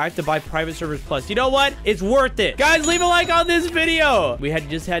moveset. Oh wait, I have to buy private servers plus. You know what? It's worth it. Guys, leave a like on this video. We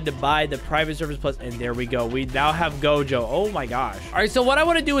just had to buy the private servers plus, and there we go. We now have Gojo. Oh my gosh. All right, so what I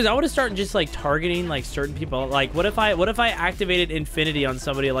want to do is I want to start just like targeting like certain people. Like, what if I activated Infinity on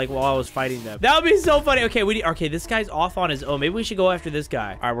somebody like while I was fighting them? That would be so funny. Okay, this guy's off on his own. Maybe we should go after this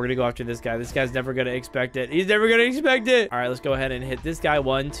guy. All right, we're gonna go after this guy. This guy's never gonna expect it. He's never gonna expect it. All right, let's go ahead and hit this guy.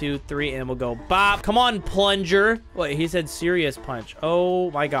 1, 2, 3, and we'll go bop. Come on, plunger. Wait, he said serious punch.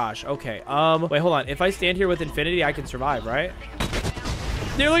 Oh my gosh. Okay. Wait, hold on. If I stand here with Infinity, I can survive, right?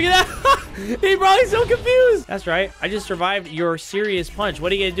 Dude, look at that. He's probably so confused. That's right. I just survived your serious punch.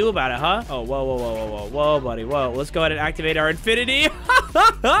 What are you gonna do about it, huh? Oh, whoa, buddy. Whoa. Let's go ahead and activate our Infinity.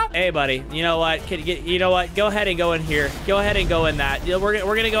 Hey, buddy. You know what? You know what? Go ahead and go in here. Go ahead and go in that.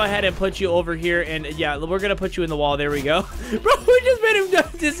 We're gonna go ahead and put you over here, and yeah, we're gonna put you in the wall. There we go. Bro, we just made him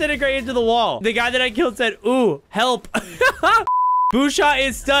disintegrate into the wall. The guy that I killed said, "Ooh, help." Busha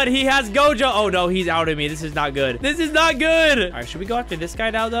is stud. He has Gojo. Oh no, he's outed me. This is not good. This is not good. All right, should we go after this guy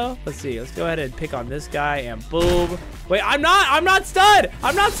now though? Let's see. Let's go ahead and pick on this guy and boom. Wait, I'm not stud.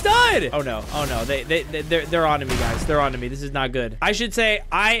 I'm not stud. Oh no. They're on to me, guys. They're on to me. This is not good. I should say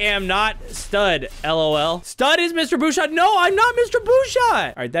I am not stud. LOL. Stud is Mr. Busha. No, I'm not Mr. Busha.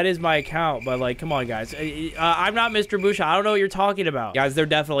 All right, that is my account, but like, come on, guys. I'm not Mr. Busha. I don't know what you're talking about. Guys, they're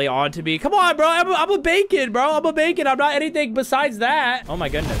definitely on to me. Come on, bro. I'm a bacon, bro. I'm a bacon. I'm not anything besides that. Oh my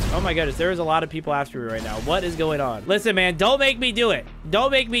goodness. There is a lot of people after me right now. What is going on? Listen, man, don't make me do it. Don't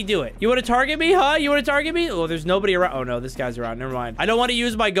make me do it. You want to target me, huh? You want to target me? Oh, there's nobody around. Oh no, this guy's around. Never mind. I don't want to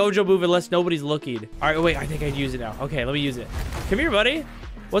use my Gojo move unless nobody's looking. All right, wait, I think I'd use it now. Okay, let me use it. Come here, buddy.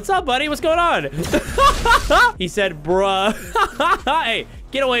 What's up, buddy? What's going on? He said, bruh. Hey,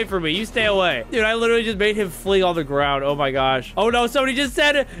 get away from me. You stay away. Dude, I literally just made him flee on the ground. Oh my gosh. Oh no, somebody just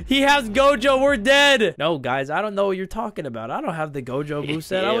said he has Gojo. We're dead. No, guys, I don't know what you're talking about. I don't have the Gojo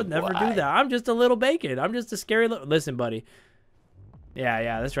moveset. I would never do that. I'm just a little bacon. I'm just a scary little... Listen, buddy.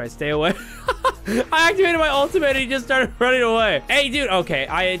 Yeah, that's right. Stay away. I activated my ultimate and he just started running away. Hey, dude. Okay,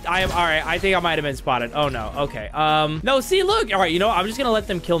 I am all right. I think I might have been spotted. Oh no. Okay. No. See, look. All right. You know, I'm just gonna let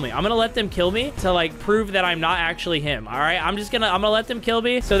them kill me. I'm gonna let them kill me to like prove that I'm not actually him. All right. I'm gonna let them kill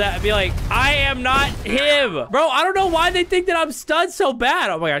me so that I'd be like, I am not him, bro. I don't know why they think that I'm stunned so bad.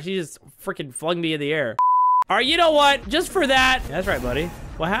 Oh my gosh, he just freaking flung me in the air. All right. You know what? Just for that. That's right, buddy.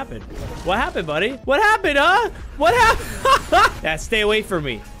 What happened? What happened, buddy? What happened, huh? What happened? Yeah, stay away from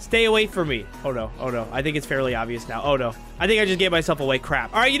me. Stay away from me. Oh no. I think it's fairly obvious now. Oh no. I think I just gave myself away.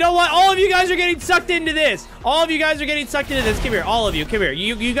 Crap. All right, you know what? All of you guys are getting sucked into this. All of you guys are getting sucked into this. Come here. All of you. Come here.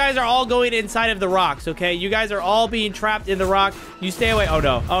 You guys are all going inside of the rocks, okay? You guys are all being trapped in the rock. You stay away. Oh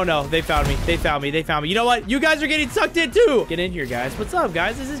no. Oh no. They found me. They found me. You know what? You guys are getting sucked in too. Get in here, guys. What's up,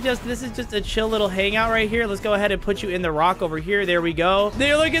 guys? This is just a chill little hangout right here. Let's go ahead and put you in the rock over here. There we go.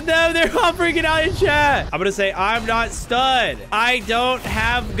 There, look at them. They're all freaking out in chat. I'm gonna say I'm not stud. I don't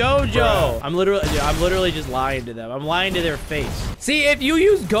have Gojo. I'm literally just lying to them. I'm lying to their face. See, if you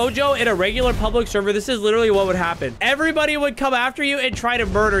use Gojo in a regular public server, this is literally what would happen. Everybody would come after you and try to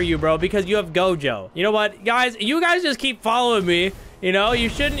murder you, bro, because you have Gojo. You know what, guys? You guys just keep following me. You know, you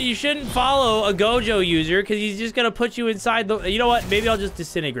shouldn't follow a Gojo user because he's just gonna put you inside the... You know what? Maybe I'll just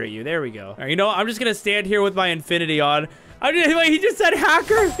disintegrate you. There we go. All right, you know what? I'm just gonna stand here with my Infinity on. Wait, he just said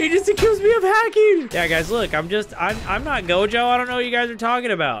hacker. He just accused me of hacking. Yeah, guys, look, I'm not Gojo. I don't know what you guys are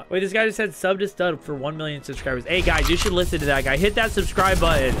talking about. Wait, this guy just said sub to stud for 1 million subscribers. Hey, guys, you should listen to that guy. Hit that subscribe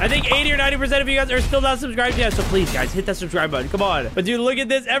button. I think 80 or 90% of you guys are still not subscribed yet. So please, guys, hit that subscribe button. Come on. But dude, look at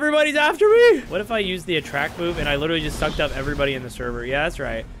this. Everybody's after me. What if I use the attract move and I literally just sucked up everybody in the server? Yeah, that's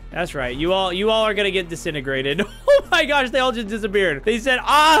right. That's right. You all are gonna get disintegrated. Oh my gosh, they all just disappeared. They said,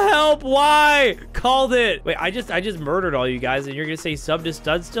 "Ah, help! Why?" Called it. Wait, I just murdered all you guys, and you're gonna say sub to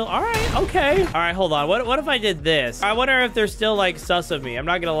stud still? All right, okay. All right, hold on. What if I did this? I wonder if they're still like sus of me. I'm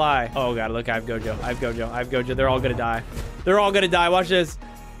not gonna lie. Oh god, look, I have Gojo. I have Gojo. I have Gojo. They're all gonna die. They're all gonna die. Watch this.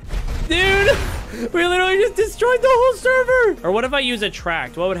 Dude, we literally just destroyed the whole server. Or what if I use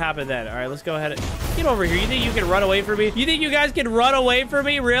attract? What would happen then? All right, let's go ahead and get over here. You think you can run away from me? You think you guys can run away from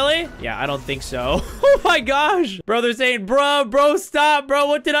me? Really? Yeah, I don't think so. Oh my gosh. Bro, they're saying, bro, stop, bro.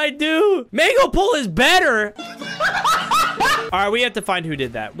 What did I do? Mango pull is better. All right, we have to find who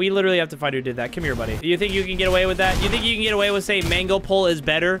did that. We literally have to find who did that. Come here, buddy. Do you think you can get away with that? You think you can get away with saying mango pull is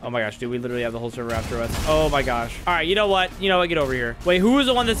better? Oh my gosh, dude, we literally have the whole server after us. Oh my gosh. All right, you know what? You know what? Get over here. Wait, who was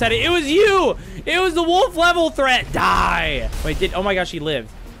the one that said it? It was you. It was the wolf level threat. Die. Wait, oh my gosh, he lived.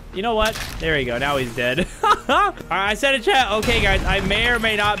 You know what? There you go. Now he's dead. All right, I said in chat. Okay, guys, I may or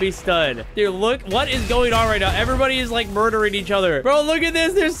may not be stud. Dude, look what is going on right now. Everybody is like murdering each other. Bro, look at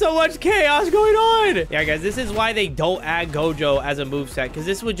this. There's so much chaos going on. Yeah, guys, this is why they don't add Gojo as a moveset, because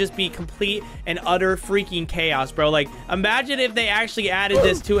this would just be complete and utter freaking chaos, bro. Like, imagine if they actually added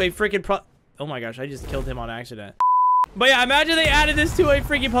this to a freaking oh my gosh, I just killed him on accident. But yeah, imagine they added this to a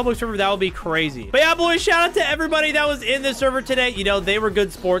freaking public server. That would be crazy. But yeah, boys, shout out to everybody that was in the server today. You know, they were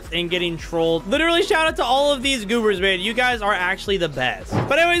good sports in getting trolled. Literally, shout out to all of these goobers, man. You guys are actually the best.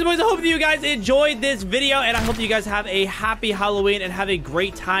 But anyways, boys, I hope that you guys enjoyed this video, and I hope that you guys have a happy Halloween and have a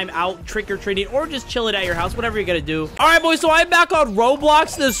great time out trick-or-treating or just chilling at your house, whatever you're gonna do. All right, boys, so I'm back on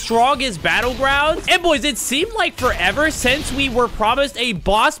Roblox, the strongest Battlegrounds. And boys, it seemed like forever since we were promised a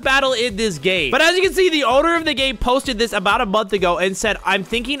boss battle in this game. But as you can see, the owner of the game posted this about a month ago and said, I'm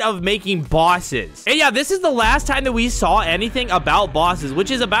thinking of making bosses. And yeah, this is the last time that we saw anything about bosses,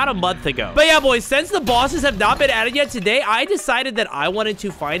 which is about a month ago. But yeah, boys, since the bosses have not been added yet today, I decided that I wanted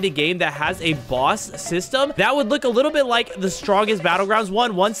to find a game that has a boss system that would look a little bit like the strongest Battlegrounds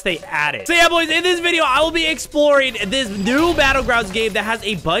one once they add it. So yeah, boys, in this video, I will be exploring this new Battlegrounds game that has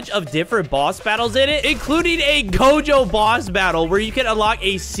a bunch of different boss battles in it, including a Gojo boss battle where you can unlock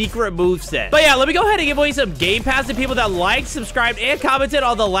a secret moveset. But yeah, let me go ahead and give away some Game Pass to people that liked, subscribed, and commented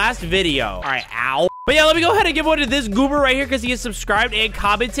on the last video. All right, ow. But yeah, let me go ahead and give one to this goober right here because he has subscribed and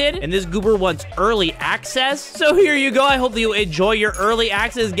commented. And this goober wants early access. So here you go. I hope that you enjoy your early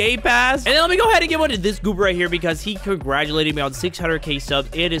access Game Pass. And then let me go ahead and give one to this goober right here because he congratulated me on 600k subs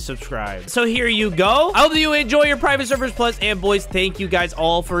and is subscribed. So here you go. I hope that you enjoy your private servers plus. And boys, thank you guys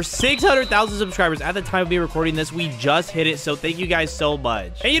all for 600,000 subscribers. At the time of me recording this, we just hit it. So thank you guys so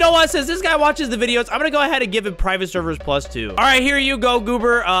much. And you know what? Since this guy watches the videos, I'm going to go ahead and give him private servers plus too. All right, here you go,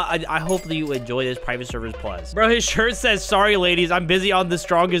 goober. I hope that you enjoy this private servers plus. Bro, his shirt says, sorry, ladies, I'm busy on the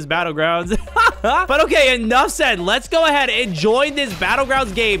strongest Battlegrounds. But okay, enough said. Let's go ahead and join this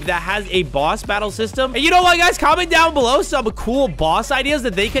Battlegrounds game that has a boss battle system. And you know what, guys? Comment down below some cool boss ideas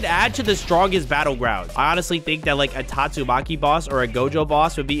that they could add to the strongest Battlegrounds. I honestly think that like a Tatsumaki boss or a Gojo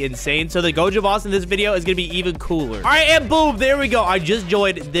boss would be insane. So the Gojo boss in this video is going to be even cooler. All right, and boom, there we go. I just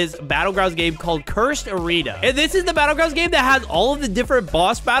joined this Battlegrounds game called Cursed Arena. And this is the Battlegrounds game that has all of the different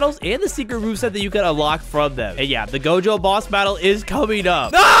boss battles and the secret moveset that you can unlock from them. And yeah, the Gojo boss battle is coming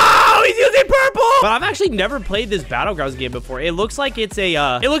up. No, he's using purple. But I've actually never played this Battlegrounds game before. It looks like it's a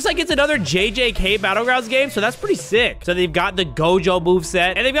another JJK Battlegrounds game, so that's pretty sick. So they've got the Gojo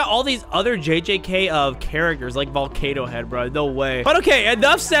moveset, and they've got all these other JJK of characters like Volcano Head, bro. No way. But okay,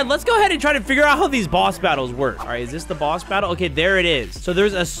 enough said. Let's go ahead and try to figure out how these boss battles work. All right, is this the boss battle? Okay, there it is. So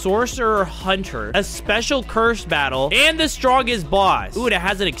there's a Sorcerer Hunter, a special curse battle, and the strongest boss. Ooh, it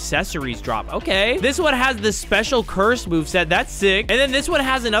has an accessories drop. Okay. This one has the special curse moveset. That's sick. And then this one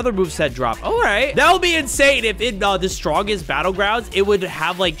has another moveset drop. All right. That would be insane if in the strongest Battlegrounds, it would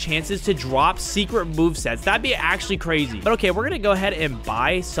have like chances to drop secret movesets. That'd be actually crazy. But okay, we're going to go ahead and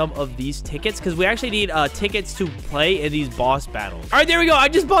buy some of these tickets because we actually need tickets to play in these boss battles. All right, there we go. I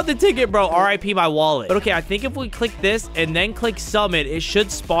just bought the ticket, bro. RIP my wallet. But okay, I think if we click this and then click summon, it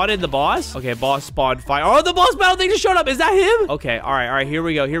should spawn in the boss. Okay, boss spawn fire. Oh, the boss battle thing just showed up. Is that him? Okay, all right. Here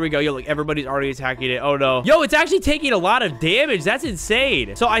we go. Yo, look, everybody's already attacking it. Oh no. Yo, it's actually taking a lot of damage. That's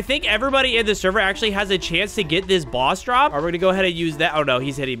insane. So I think everybody in the server actually has a chance to get this boss drop. All right, we're gonna go ahead and use that. Oh no,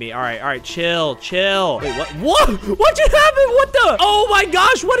 he's hitting me. All right, chill. Wait, what just happened? What the? Oh my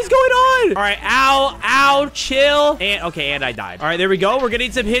gosh, what is going on? All right, ow, chill. And okay, and I died. All right, there we go. We're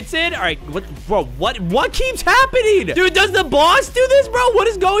getting some hits in. All right, what keeps happening? Dude, does the boss do this, bro? What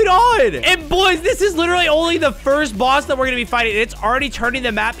is going on? And boys, this is literally only the first boss that we're gonna be fighting. It's already turning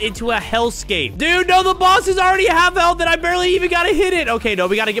the map into a hellscape. Dude, no, the boss is already half health and I barely even gotta hit it. Okay, no,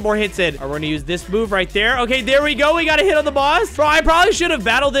 we gotta get more hits in. All right, we're gonna use this move right there. Okay, there we go. We got a hit on the boss. Bro, I probably should have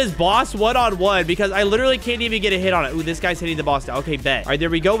battled this boss one-on-one because I literally can't even get a hit on it. Ooh, this guy's hitting the boss now. Okay, bet. All right, there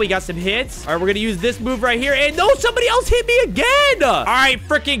we go. We got some hits. All right, we're gonna use this move right here. And no, somebody else hit me again. All right,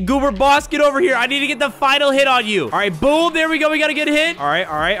 freaking goober boss, get over here. I need to get the final hit on you. All right, boom. There we go. We got a good hit. All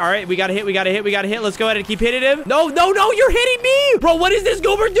right. We got a hit. Let's go ahead and keep hitting him. No, you're hitting me. Bro, what is this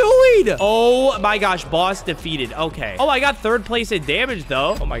goober doing? Oh my gosh, boss defeated. Okay. Oh, I got third place in damage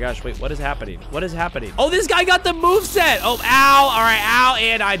though. Oh my gosh, wait, what is happening? Oh, this guy got the moveset. Oh, ow. All right, ow,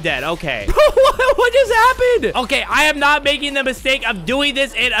 and I'm dead. Okay. What just happened? Okay, I am not making the mistake of doing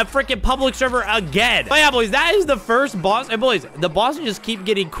this in a freaking public server again. But yeah, boys, that is the first boss. And boys, the bosses just keep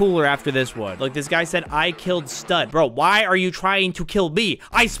getting cooler after this one. Like, this guy said, I killed Stud. Bro, why are you trying to kill me?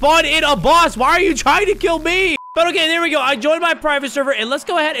 I spawned in a boss. Why are you trying to kill me? But okay, there we go. I joined my private server, and let's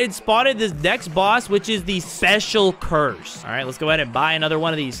go ahead and spawn in this next boss, which is the Special Curse. All right, let's go ahead and buy another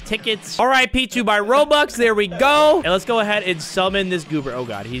one of these tickets. All right, P2 by Robux. There we go. And let's go ahead and summon this goober. Oh,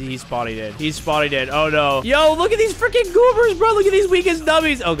 God, he's spawning in. He's spawning in. Oh, no. Yo, look at these freaking goobers, bro. Look at these weakest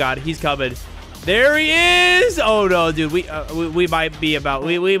dummies. Oh, God, he's coming. There he is. Oh no, dude. We might be about.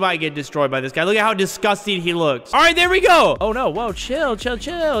 We might get destroyed by this guy. Look at how disgusting he looks. All right, there we go. Oh no. Whoa, chill.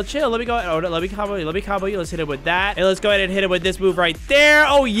 Let me go. Oh no, let me combo you. Let's hit him with that. And let's go ahead and hit him with this move right there.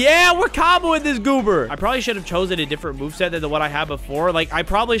 Oh yeah, we're comboing this goober. I probably should have chosen a different moveset than the one I had before. Like, I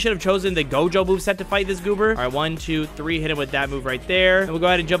probably should have chosen the Gojo moveset to fight this goober. All right, 1, 2, 3. Hit him with that move right there. And we'll go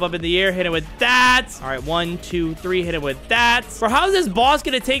ahead and jump up in the air. Hit him with that. All right, 1, 2, 3. Hit him with that. Bro, how is this boss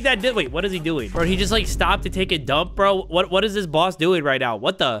gonna take that? Wait, what is he doing? Bro, he just like stopped to take a dump, bro. What is this boss doing right now?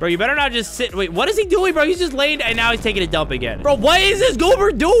 What the? Bro, you better not just sit. Wait, what is he doing, bro? He's just laying and now he's taking a dump again. Bro, what is this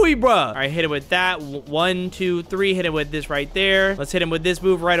goober doing, bro? All right, hit him with that. 1, 2, 3. Hit him with this right there. Let's hit him with this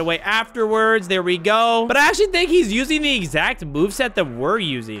move right away afterwards. There we go. But I actually think he's using the exact moveset that we're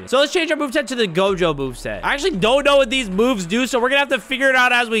using. So let's change our moveset to the Gojo moveset. I actually don't know what these moves do, so we're gonna have to figure it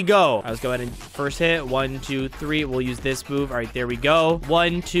out as we go. All right, let's go ahead and first hit. 1, 2, 3. We'll use this move. All right, there we go.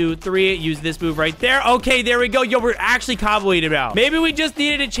 1, 2, 3. Use this move right there. Okay, there we go. Yo, we're actually comboing him out. Maybe we just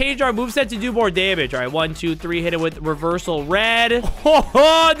needed to change our moveset to do more damage. All right, 1, 2, 3. Hit him with reversal red.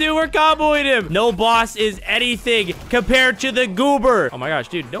 Oh, dude, we're comboing him. No boss is anything compared to the goober. Oh my gosh,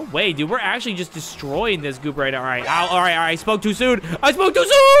 dude, no way, dude. We're actually just destroying this goober right now. All right, ow, all right. I spoke too soon.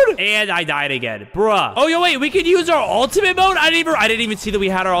 And I died again, bruh. Oh, yo, wait, we could use our ultimate mode. I didn't even see that we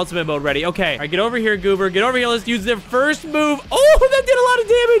had our ultimate mode ready. Okay, all right, get over here, goober. Get over here. Let's use the first move. Oh, that did a lot of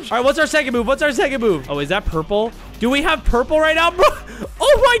damage. All right, what's our second move? Oh, is that purple? Do we have purple right now, bro?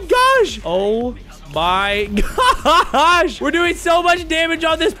 Oh my gosh. Oh my gosh. We're doing so much damage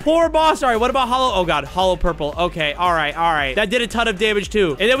on this poor boss. All right, what about hollow? Oh god, hollow purple. Okay, all right. That did a ton of damage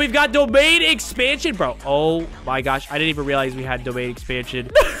too. And then we've got domain expansion, bro. Oh my gosh, I didn't even realize we had domain expansion.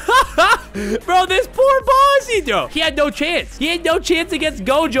 Bro, this poor boss, he had no chance. He had no chance against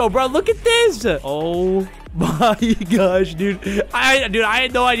Gojo, bro. Look at this. Oh my gosh, dude. I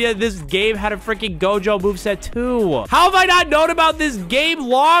had no idea this game had a freaking Gojo moveset too. How have I not known about this game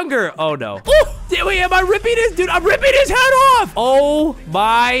longer? Oh no. Oh, wait, am I ripping his dude? I'm ripping his head off. Oh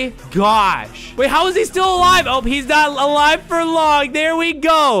my gosh. Wait, how is he still alive? Oh, he's not alive for long. There we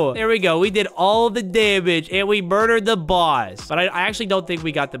go. We did all the damage and we murdered the boss. But I actually don't think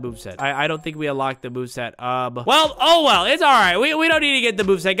we got the moveset. I don't think we unlocked the moveset. Well, it's all right. We don't need to get the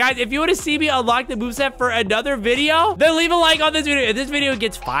moveset. Guys, if you want to see me unlock the moveset for another video, then leave a like on this video. If this video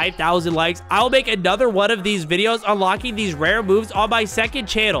gets 5,000 likes, I'll make another one of these videos unlocking these rare moves on my second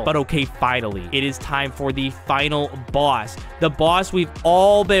channel. But okay, finally, it is time for the final boss. The boss we've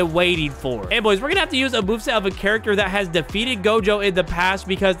all been waiting for. Hey, boys, we're gonna have to use a moveset of a character that has defeated Gojo in the past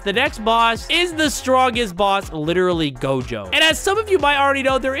because the next boss is the strongest boss, literally Gojo. And as some of you might already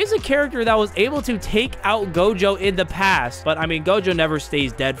know, there is a character that was able to take out Gojo in the past. But I mean, Gojo never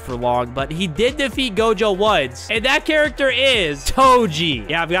stays dead for long, but he did defeat Gojo real ones. And that character is Toji.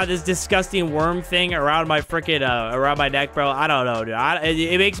 Yeah, I've got this disgusting worm thing around my freaking, around my neck, bro. I don't know, dude.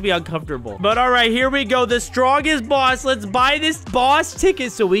 It makes me uncomfortable. But all right, here we go. The strongest boss. Let's buy this boss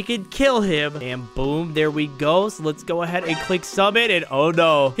ticket so we can kill him. And boom, there we go. So let's go ahead and click summon. And oh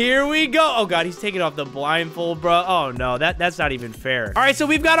no, here we go. Oh god, he's taking off the blindfold, bro. Oh no, that's not even fair. All right, so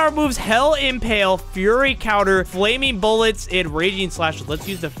we've got our moves: Hell Impale, Fury Counter, Flaming Bullets, and Raging Slash. Let's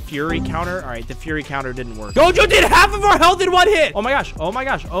use the Fury Counter. All right, the Fury Counter didn't work. Gojo did half of our health in one hit. Oh my gosh. Oh my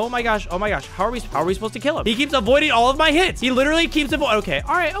gosh. Oh my gosh. Oh my gosh. How are we supposed to kill him? He keeps avoiding all of my hits. He literally keeps avoiding. Okay.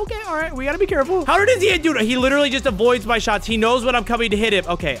 All right. Okay. All right. We gotta be careful. How does he do it? He literally just avoids my shots. He knows when I'm coming to hit him.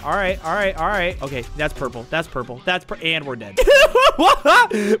 Okay. All right. All right. All right. Okay. That's purple. That's purple. And we're dead.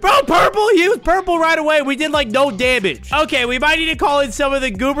 Bro, purple. He was purple right away. We did like no damage. Okay. We might need to call in some of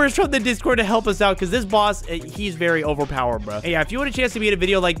the goobers from the Discord to help us out because this boss, he's very overpowered, bro. Hey, yeah, if you want a chance to be in a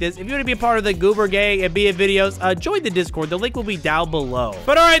video like this, if you want to be a part of the goober gang and be in videos, join the Discord. The link will be down below.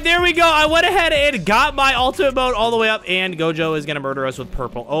 But all right, there we go. I went ahead and got my ultimate mode all the way up, and Gojo is gonna murder us with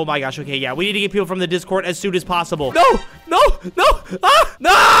purple. Oh my gosh. Okay, yeah, we need to get people from the Discord as soon as possible. No, no, no,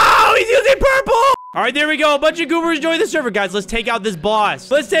 no, he's using purple. All right, there we go. A bunch of goobers join the server, guys. Let's take out this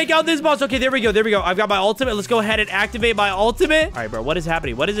boss. Let's take out this boss. Okay, there we go. There we go. I've got my ultimate. Let's go ahead and activate my ultimate. All right, bro. What is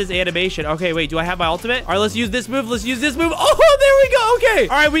happening? What is this animation? Okay, wait. Do I have my ultimate? All right, let's use this move. Let's use this move. Oh, there we go. Okay.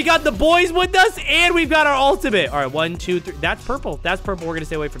 All right, we got the boys with us, and we've got our ultimate. All right, 1, 2, 3. That's purple. That's purple. We're going to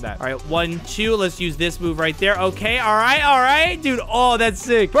stay away from that. All right, 1, 2. Let's use this move right there. Okay. All right. All right, dude. Oh, that's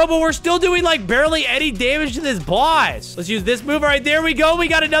sick. Bro, but we're still doing, like, barely any damage to this boss. Let's use this move. All right, there we go. We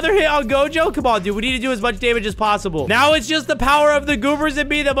got another hit on Gojo. Come on, dude. We need to do as much damage as possible. Now it's just the power of the goobers and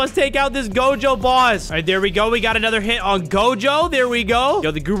me that must take out this Gojo boss. All right, there we go. We got another hit on Gojo. There we go.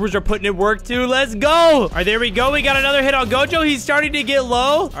 Yo, the goobers are putting in work too. Let's go. All right, there we go. We got another hit on Gojo. He's starting to get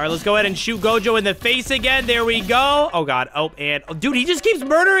low. All right, let's go ahead and shoot Gojo in the face again. There we go. Oh god. Oh, and oh, dude, he just keeps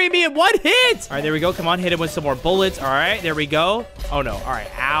murdering me in one hit. All right, there we go. Come on, hit him with some more bullets. All right, there we go. Oh no. All right,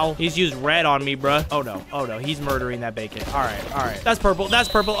 ow. He's used red on me, bruh. Oh no. Oh no. He's murdering that bacon. All right. All right. That's purple. That's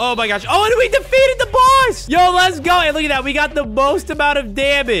purple. Oh my gosh. Oh, and we defeated the boss. Yo, let's go. And look at that. We got the most amount of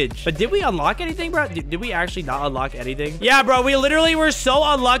damage. But did we unlock anything, bro? Did we actually not unlock anything? Yeah, bro. We literally were so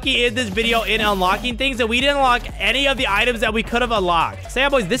unlucky in this video in unlocking things that we didn't unlock any of the items that we could have unlocked. So yeah,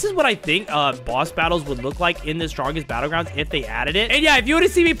 boys, this is what I think boss battles would look like in the strongest battlegrounds if they added it. And yeah, if you want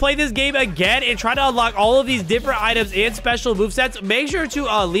to see me play this game again and try to unlock all of these different items and special movesets, make sure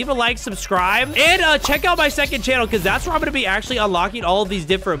to leave a like, subscribe, and check out my second channel because that's where I'm going to be actually unlocking all of these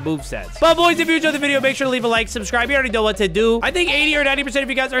different movesets. But boys, if you enjoyed the video, make sure to leave a like, subscribe. You already know what to do. I think 80 or 90% of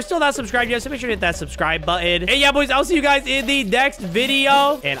you guys are still not subscribed yet, so make sure to hit that subscribe button. And yeah, boys, I'll see you guys in the next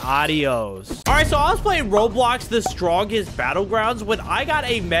video, and adios. All right, so I was playing Roblox, the strongest battlegrounds, when I got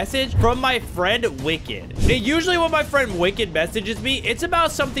a message from my friend Wicked. And usually when my friend Wicked messages me, it's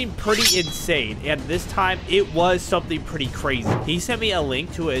about something pretty insane, and this time it was something pretty crazy. He sent me a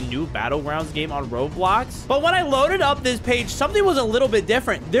link to a new battlegrounds game on Roblox, but when I loaded up this page, something was a little bit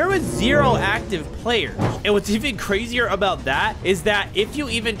different. There was 0 active players. And what's even crazier about that is that if you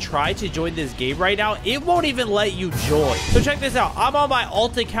even try to join this game right now, it won't even let you join. So check this out. I'm on my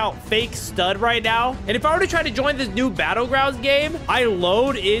alt account Fake Stud right now, and if I were to try to join this new battlegrounds game, I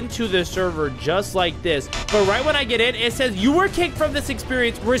load into the server just like this, but right when I get in, it says you were kicked from this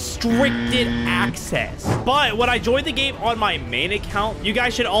experience, restricted access. But when I join the game on my main account, you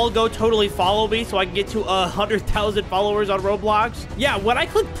guys should all go totally follow me so I can get to 100,000 followers on Roblox. Yeah, when I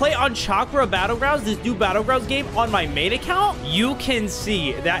click play on Chakra Battlegrounds, this new battlegrounds game on my main account, you can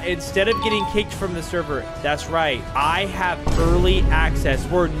see that instead of getting kicked from the server, that's right, I have early access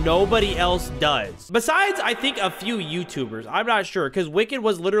where nobody else does. Besides, I think a few YouTubers. I'm not sure because Wicked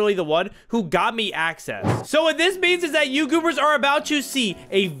was literally the one who got me access. So what this means is that you goobers are about to see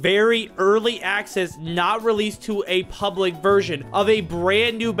a very early access, not released to a public version of a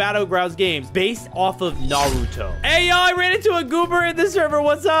brand new battlegrounds game based off of Naruto. Hey, yo, I ran into a goober in the server.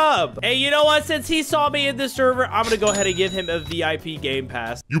 What's up? Hey, you know what? Since he saw me in the server, I'm gonna go ahead and give him a VIP game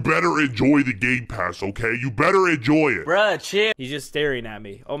pass. You better enjoy the game pass, okay? You better enjoy it. Bruh, chill. He's just staring at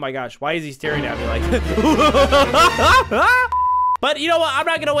me. Oh my gosh. Why is he staring at me like that? But you know what? I'm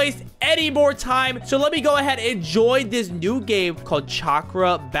not going to waste any more time. So let me go ahead and join this new game called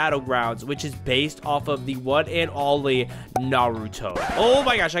Chakra Battlegrounds, which is based off of the one and only Naruto. Oh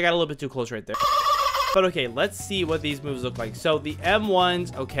my gosh. I got a little bit too close right there. But okay, let's see what these moves look like. So the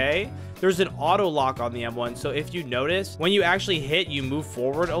M1s, okay. there's an auto lock on the M1. So if you notice, when you actually hit, you move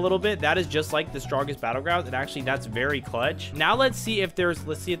forward a little bit. That is just like the strongest Battlegrounds. And actually, that's very clutch. Now let's see if there's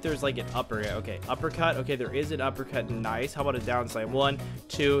like an uppercut. Okay, uppercut. Okay, there is an uppercut. Nice. How about a down slam? 1,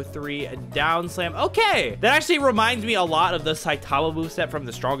 2, 3, a down slam. Okay, that actually reminds me a lot of the Saitama moveset from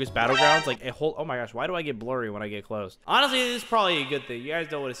the strongest Battlegrounds. Like a whole, oh my gosh, why do I get blurry when I get close? Honestly, this is probably a good thing. You guys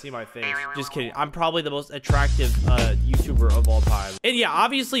don't want to see my face. Just kidding. I'm probably the most attractive YouTuber of all time. And yeah,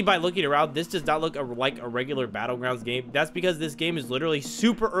 obviously by looking around, this does not look like a regular Battlegrounds game. That's because this game is literally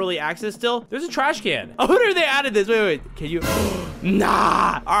super early access still. There's a trash can. I wonder if they added this. Wait. Can you?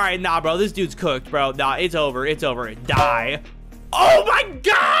 Nah. All right, nah, bro. This dude's cooked, bro. Nah, it's over. It's over. Die. Oh my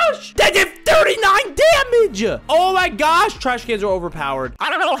gosh! That did 39 damage! Oh my gosh! Trash cans are overpowered. I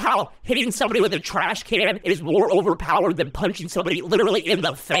don't know how hitting somebody with a trash can is more overpowered than punching somebody literally in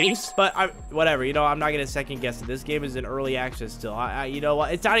the face. But whatever, you know, I'm not gonna second guess it. This game is in early access still. You know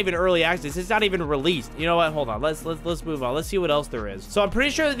what? It's not even early access. It's not even released. You know what? Hold on. Let's move on. Let's see what else there is. So I'm pretty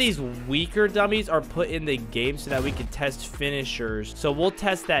sure that these weaker dummies are put in the game so that we can test finishers. So we'll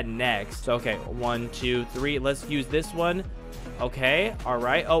test that next. So, okay, 1, 2, 3. Let's use this one. Okay, all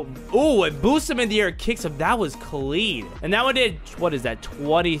right. Oh, it boosts him in the air, kicks him. That was clean. And that one did, what is that,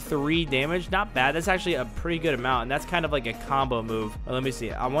 23 damage? Not bad. That's actually a pretty good amount. And that's kind of like a combo move. Let me see.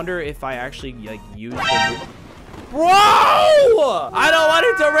 I wonder if I actually, like, use the move. Bro! I don't want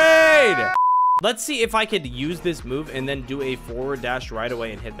it to raid! Let's see if I could use this move and then do a forward dash right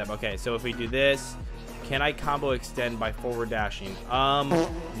away and hit them. Okay, so if we do this, can I combo extend by forward dashing?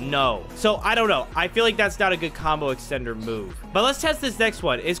 No. So I don't know. I feel like that's not a good combo extender move. But let's test this next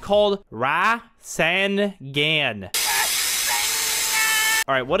one. It's called Rasengan.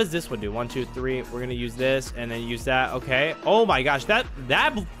 All right, what does this one do? 1, 2, 3. We're gonna use this and then use that. Okay. Oh my gosh, that.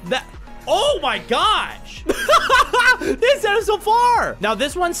 Oh my gosh! This is so far! Now,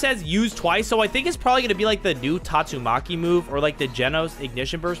 this one says use twice, so I think it's probably going to be like the new Tatsumaki move or like the Genos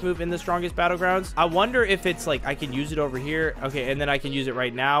Ignition Burst move in the strongest Battlegrounds. I wonder if it's like I can use it over here. Okay, and then I can use it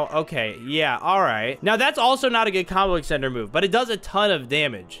right now. Okay, yeah, all right. Now, that's also not a good combo extender move, but it does a ton of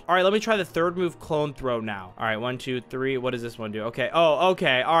damage. All right, let me try the third move, Clone Throw now. All right, 1, 2, 3. What does this one do? Okay, oh,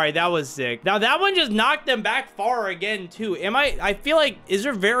 okay. All right, that was sick. Now, that one just knocked them back far again, too. I feel like, is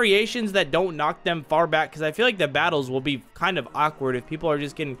there variations that don't knock them far back? Because I feel like the battles will be kind of awkward if people are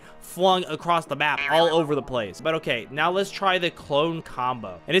just getting flung across the map all over the place. But okay, now let's try the clone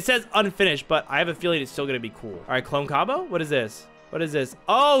combo. And it says unfinished, but I have a feeling it's still gonna be cool. All right, clone combo. What is this? What is this?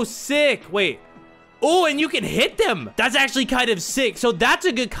 Oh, sick. Wait. Oh, and you can hit them. That's actually kind of sick. So that's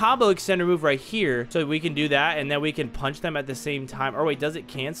a good combo extender move right here. So we can do that, and then we can punch them at the same time. Or wait, does it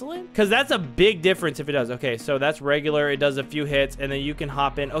cancel it? Because that's a big difference if it does. Okay, so that's regular. It does a few hits, and then you can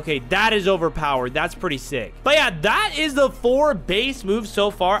hop in. Okay, that is overpowered. That's pretty sick. But yeah, that is the 4 base moves so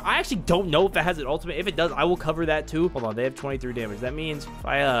far. I actually don't know if it has an ultimate. If it does, I will cover that too. Hold on, they have 23 damage. That means if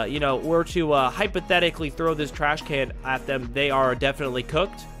I, you know, were to hypothetically throw this trash can at them, they are definitely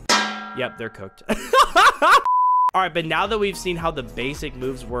cooked. Yep, they're cooked. All right, but now that we've seen how the basic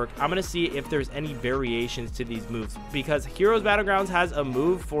moves work, I'm going to see if there's any variations to these moves, because Heroes Battlegrounds has a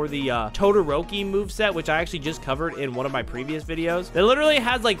move for the Todoroki moveset, which I actually just covered in one of my previous videos. That literally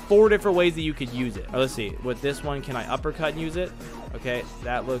has like 4 different ways that you could use it. Let's see. With this one, can I uppercut and use it? Okay,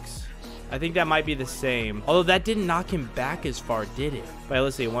 that looks... I think that might be the same. Although that didn't knock him back as far, did it? But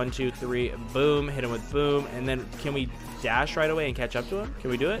let's see. 1, 2, 3. Boom. Hit him with boom. And then can we dash right away and catch up to him? Can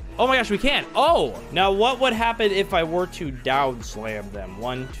we do it? Oh my gosh, we can. Oh, now what would happen if I were to down slam them?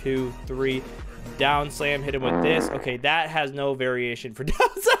 1, 2, 3. Down slam. Hit him with this. Okay, that has no variation for down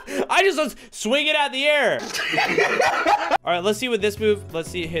slam. I just was swinging at the air. All right, let's see with this move. Let's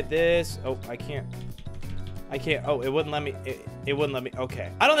see. Hit this. Oh, I can't. Oh, it wouldn't let me. It wouldn't let me.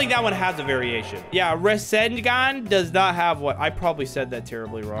 Okay. I don't think that one has a variation. Yeah, Rasengan does not have what. I probably said that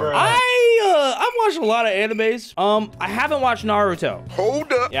terribly wrong. I've watched a lot of animes. I haven't watched Naruto.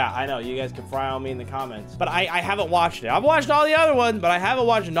 Hold up. Yeah, I know. You guys can fry on me in the comments. But I haven't watched it. I've watched all the other ones, but I haven't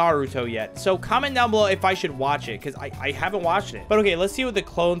watched Naruto yet. So comment down below if I should watch it, because I haven't watched it. But okay, let's see what the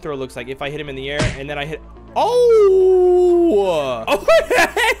clone throw looks like if I hit him in the air and then I hit... Oh! Oh,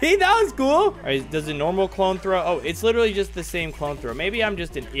 hey, that was cool. All right, does a normal clone throw? Oh, it's literally just the same clone throw. Maybe I'm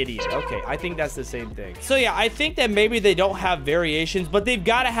just an idiot. Okay, I think that's the same thing. So yeah, I think that maybe they don't have variations, but they've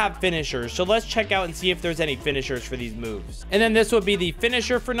got to have finishers. So let's check out and see if there's any finishers for these moves. And then this would be the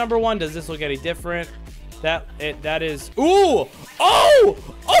finisher for number 1. Does this look any different? That is... Ooh! Oh!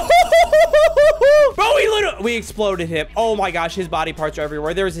 Oh! Bro, he literally... We exploded him. Oh my gosh, his body parts are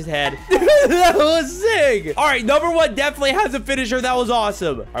everywhere. There's his head. That was sick. All right, number 1 definitely has a finisher. That was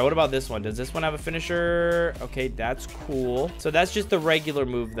awesome. All right, what about this one? Does this one have a finisher? Okay, that's cool. So that's just the regular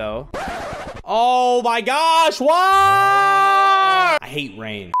move, though. Oh my gosh, why? I hate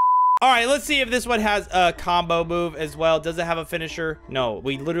rain. All right, let's see if this one has a combo move as well. Does it have a finisher? No,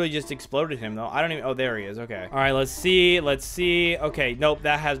 we literally just exploded him, though. I don't even... Oh, there he is. Okay. All right, let's see. Let's see. Okay, nope,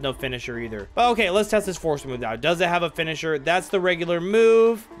 that has no finisher either. But okay, let's test this force move now. Does it have a finisher? That's the regular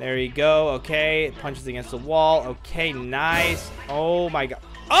move. There you go. Okay, it punches against the wall. Okay, nice. Oh, my God.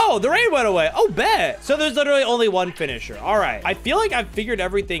 Oh, the rain went away. Oh, bet. So there's literally only one finisher. All right. I feel like I've figured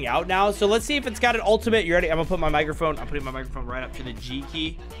everything out now. So let's see if it's got an ultimate. You ready? I'm going to put my microphone. I'm putting my microphone right up to the G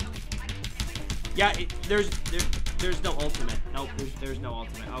key. Yeah, there's no ultimate. Nope, there's no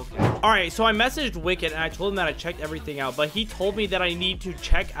ultimate. Okay. All right, so I messaged Wicked and I told him that I checked everything out, but he told me that I need to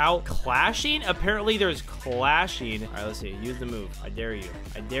check out clashing. Apparently, there's clashing. All right, let's see. Use the move. I dare you.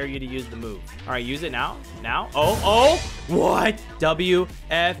 I dare you to use the move. All right, use it now. Now. Oh. What?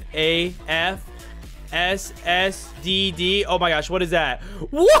 WFAF. SSDD. Oh my gosh, what is that?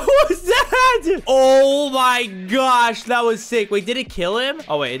 What was that? Oh my gosh, that was sick. Wait, did it kill him?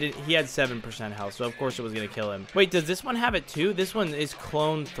 Oh wait, it didn't. He had 7% health, so of course it was gonna kill him. Wait, does this one have it too? This one is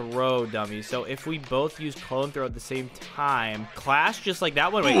clone throw, dummy. So if we both use clone throw at the same time, clash just like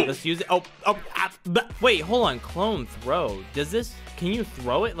that one. Wait, let's use it. Wait, hold on. Clone throw. Does this? Can you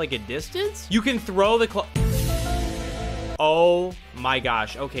throw it like a distance? You can throw the clone. Oh my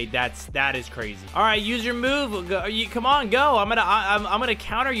gosh. Okay, that is crazy. All right, use your move. Come on, go. I'm gonna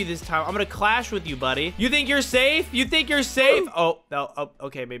counter you this time. I'm gonna clash with you, buddy. You think you're safe? You think you're safe? Oh, no. Oh,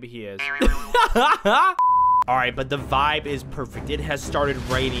 okay, maybe he is. All right, but the vibe is perfect. It has started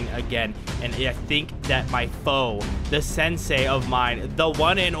raining again, and I think that my foe, the sensei of mine, the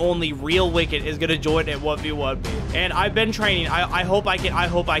one and only real Wicked, is gonna join in 1v1 me. And I've been training. I hope I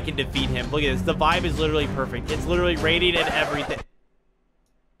can defeat him. Look at this. The vibe is literally perfect. It's literally raining and everything.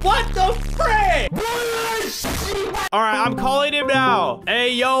 What the frick? All right, I'm calling him now.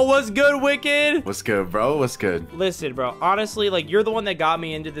 Hey, yo, what's good, Wicked? What's good, bro? What's good? Listen, bro, honestly, like, you're the one that got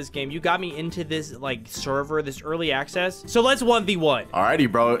me into this game. You got me into this, like, server, this early access. So let's 1v1. Alrighty,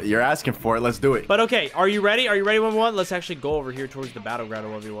 bro. You're asking for it. Let's do it. But okay, are you ready? Are you ready 1v1? Let's actually go over here towards the battleground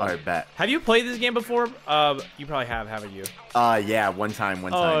of 1v1. All right, bet. Have you played this game before? You probably have, haven't you? Yeah, one time,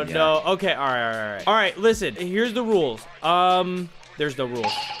 Oh, yeah. no. Okay, all right. All right, listen, here's the rules. There's no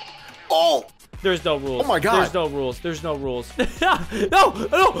rules. Oh! There's no rules. Oh my God. There's no rules. There's no rules. No.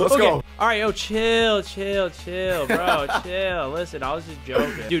 Let's go. All right, yo, chill, bro. Chill. Listen, I was just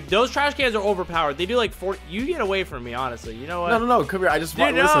joking. Dude, those trash cans are overpowered. They do like 40. You get away from me, honestly. You know what? No. Come here. I just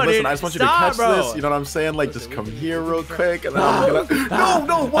want, listen. I just want you to catch this. You know what I'm saying? Like, just come here real quick. And then I'm gonna...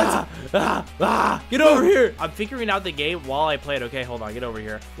 No, what? Get over here. I'm figuring out the game while I play it. Okay, hold on. Get over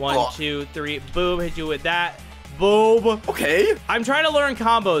here. 1, 2, 3. Boom. Hit you with that. Boom. Okay. I'm trying to learn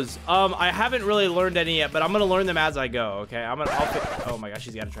combos. I haven't really learned any yet, but I'm gonna learn them as I go. Okay. Oh my gosh,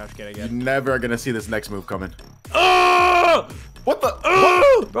 he's got a trash can again. You're never gonna see this next move coming. Oh! What the?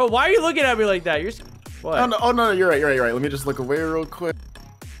 What? Bro, why are you looking at me like that? You're what? Oh no, you're right. Let me just look away real quick.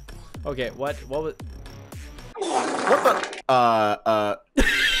 Okay. What was? What the?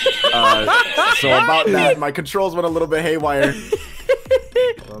 So about that, my controls went a little bit haywire.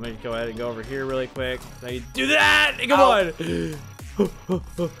 Let me go ahead and go over here really quick. Now you do that. Come on.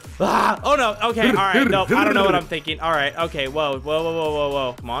 Oh no. Okay. All right. Nope. I don't know what I'm thinking. All right. Okay. Whoa.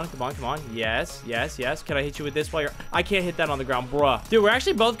 Come on. Yes. Can I hit you with this while you're... I can't hit that on the ground, bruh. Dude, we're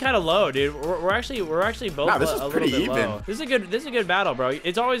actually both kind of low, dude. We're actually both nah, this is a pretty little bit even. low. This is a good battle, bro.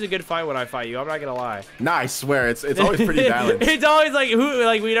 It's always a good fight when I fight you. I'm not gonna lie. Nah, I swear it's always pretty balanced. It's always like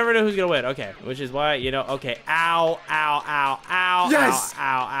we never know who's gonna win. Okay. Which is why, you know, okay. Ow. Yes.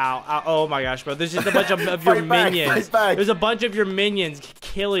 Ow. Oh my gosh, bro. There's just a bunch of your minions. Fight back. There's a bunch of your minions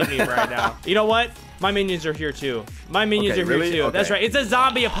killing me right now. You know what? My minions are here too. My minions are here too. Okay. That's right. It's a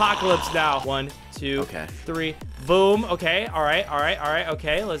zombie apocalypse now. 1, 2, 3. Boom. Okay. All right.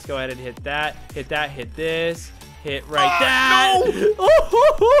 Okay. Let's go ahead and hit that. Hit this. Hit that. No!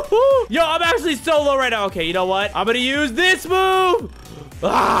 Yo, I'm actually so low right now. Okay, you know what? I'm gonna use this move.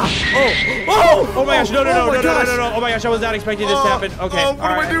 Oh my gosh, no. Oh my gosh, I was not expecting this to happen. Okay, what do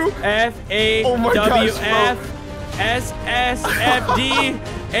I do? FAWF SSFD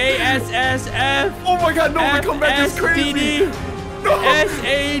ASSF. Oh my God, no, the comeback is crazy. No.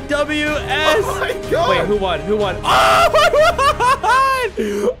 SAWS. Oh my God. Wait, who won? Oh, I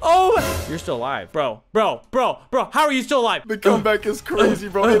won! Oh, you're still alive, bro. How are you still alive? The comeback is crazy,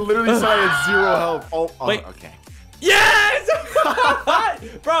 bro. It literally started at 0 health. Oh, wait. Okay. Yes!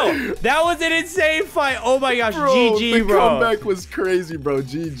 Bro, that was an insane fight. Oh my gosh, Bro, GG, the bro. comeback was crazy, bro.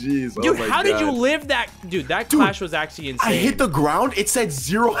 GG's. Dude, how did you live that? Dude, that clash was actually insane. I hit the ground. It said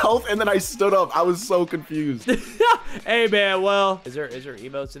 0 health, and then I stood up. I was so confused. Hey, man. Well, is there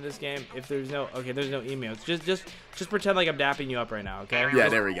emotes in this game? If there's no, okay, there's no emotes. Just pretend like I'm dapping you up right now, okay? Yeah,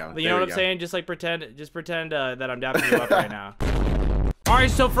 there we go. You know what I'm saying? Just pretend that I'm dapping you up right now.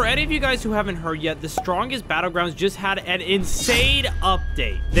 Alright, so for any of you guys who haven't heard yet, the Strongest Battlegrounds just had an insane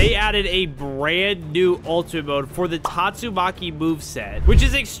update. They added a brand new ultimate mode for the Tatsumaki moveset, which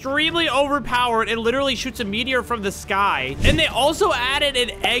is extremely overpowered and literally shoots a meteor from the sky. And they also added an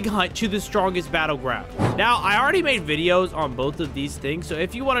egg hunt to the Strongest Battleground. Now, I already made videos on both of these things, so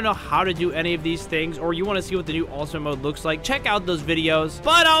if you want to know how to do any of these things, or you want to see what the new ultimate mode looks like, check out those videos.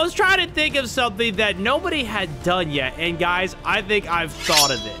 But I was trying to think of something that nobody had done yet, and guys, I think I've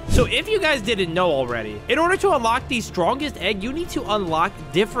thought of it. So if you guys didn't know already, in order to unlock the strongest egg, you need to unlock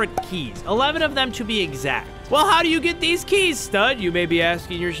different keys, 11 of them to be exact. Well, how do you get these keys, stud? You may be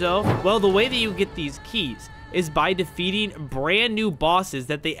asking yourself. Well, the way that you get these keys is by defeating brand new bosses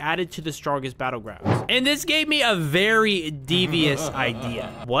that they added to the Strongest Battlegrounds. And this gave me a very devious idea.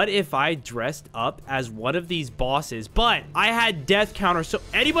 What if I dressed up as one of these bosses, but I had death counter, so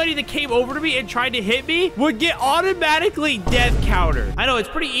anybody that came over to me and tried to hit me would get automatically death counter. I know, it's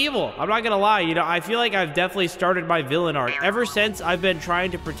pretty evil. I'm not gonna lie, you know, I feel like I've definitely started my villain arc. Ever since I've been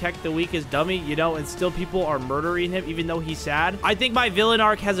trying to protect the weakest dummy, you know, and still people are murdering him even though he's sad. I think my villain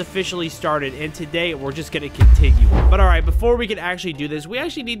arc has officially started, and today we're just gonna continue. But all right, before we can actually do this, we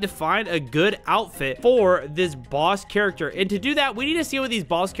actually need to find a good outfit for this boss character. And to do that, we need to see what these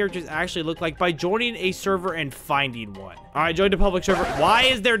boss characters actually look like by joining a server and finding one. All right, join the public server. Why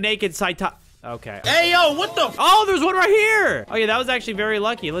is there naked side top? Okay. Hey, yo, what the? Oh, there's one right here. Okay, that was actually very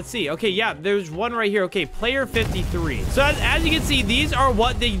lucky. Let's see. Okay, yeah, there's one right here. Okay, player 53. So as you can see, these are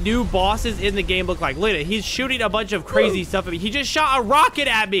what the new bosses in the game look like. Look at it. He's shooting a bunch of crazy stuff at me. He just shot a rocket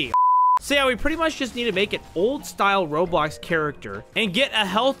at me. So yeah, we pretty much just need to make an old style Roblox character and get a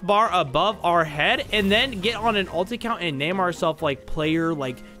health bar above our head, and then get on an alt account and name ourselves like player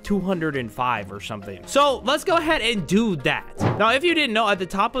like 205 or something. So let's go ahead and do that. Now, if you didn't know, at the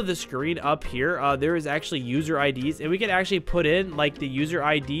top of the screen up here, there is actually user IDs, and we can actually put in like the user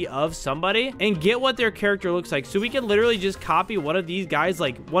ID of somebody and get what their character looks like. So we can literally just copy one of these guys,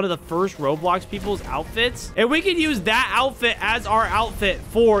 like one of the first Roblox people's outfits, and we can use that outfit as our outfit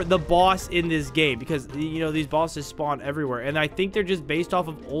for the boss in this game, because you know these bosses spawn everywhere, and I think they're just based off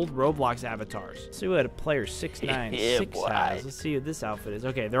of old Roblox avatars. Let's see what a player 696 has. Let's see what this outfit is.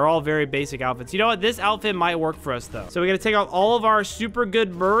 Okay, they're all very basic outfits. You know what? This outfit might work for us though. So we're gonna take out all of our super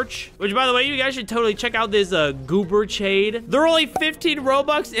good merch, which by the way, you guys should totally check out this goober shade. They're only 15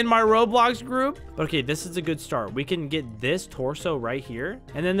 Robux in my Roblox group. But okay, this is a good start. We can get this torso right here,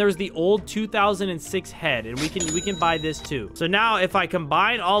 and then there's the old 2006 head, and we can buy this too. So now if I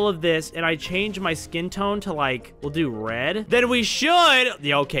combine all of this and I change my skin tone to like, we'll do red, then we should,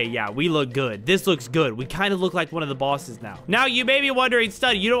 yeah, okay, yeah, we look good. This looks good. We kind of look like one of the bosses now. Now you may be wondering,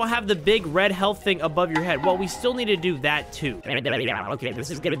 stud, you don't have the big red health thing above your head. Well, we still need to do that too. Okay, this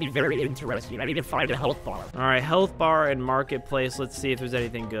is gonna be very interesting. I need to find a health bar. All right, health bar and marketplace. Let's see if there's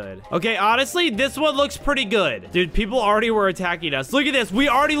anything good. Okay, honestly, this one looks pretty good. Dude, people already were attacking us. Look at this. We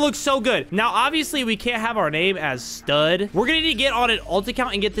already look so good. Now, obviously, we can't have our name as stud. We're gonna need to get on an alt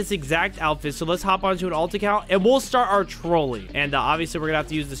account and get this exact outfit. So let's hop onto an alt account and we'll start our trolling. And obviously, we're gonna have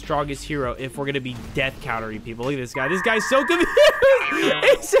to use the strongest hero if we're gonna be death countering people. Look at this guy. This guy's so confused.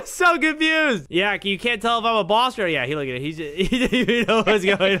 He's just so confused. Yeah, you can't tell if I'm a boss or yeah. He look at it. He doesn't even know what's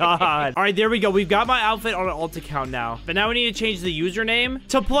going on. All right, there we go. We've got my outfit on an alt account now. But now we need to change the username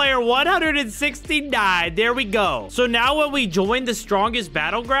to player 169. There we go. So now when we join the Strongest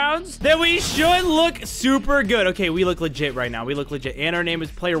Battlegrounds, then we should look super good. Okay, we look legit right now. We look legit. And our name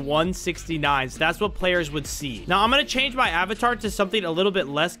is player 169. So that's what players would see. Now I'm going to change my avatar to something a little bit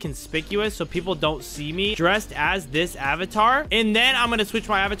less conspicuous so people don't see me dressed as this avatar. And then I'm going to switch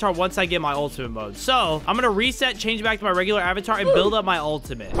my avatar once I get my ultimate mode. So I'm going to reset, change back to my regular avatar, and build up my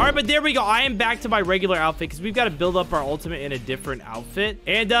ultimate. All right, but there we go. I am back to my regular outfit because we've got to build up our ultimate in a different outfit.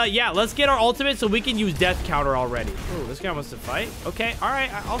 And yeah, let's get our ultimate so we can use death counter already. Oh, this guy wants to fight. Okay, all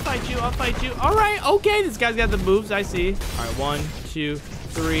right, I'll fight you. I'll fight you. All right, okay, this guy's got the moves. I see. All right, 1, 2,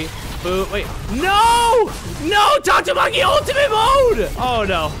 3. Boo. Wait. No! No! Tatsumaki ultimate mode! Oh,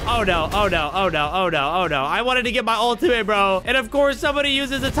 no. Oh, no. Oh, no. Oh, no. Oh, no. Oh, no. I wanted to get my ultimate, bro. And, of course, somebody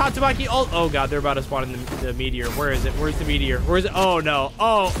uses the Tatsumaki ult. Oh, God. They're about to spawn in the meteor. Where is it? Where's the meteor? Where's it? Oh, no.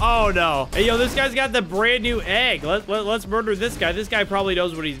 Oh, no. Hey, yo, this guy's got the brand new egg. Let's murder this guy. This guy probably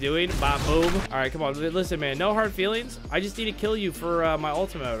knows what he's doing. Boom. All right, come on. Listen, man. No hard feelings. I just need to kill you for my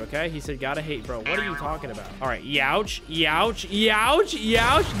ultimate mode, okay? He said, gotta hate, bro. What are you talking about? All right. Youch. Youch. Youch.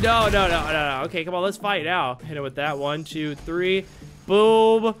 Youch. No. Okay, come on. Let's fight now. Hit him with that. 1, 2, 3.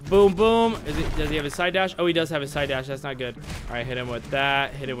 Boom. Boom, boom. Does he have a side dash? Oh, he does have a side dash. That's not good. All right, hit him with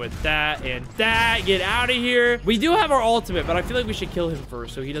that. Hit him with that and that. Get out of here. We do have our ultimate, but I feel like we should kill him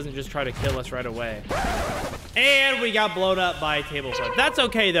first so he doesn't just try to kill us right away. And we got blown up by a table flip. That's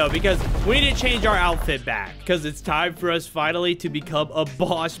okay, though, because we need to change our outfit back because it's time for us finally to become a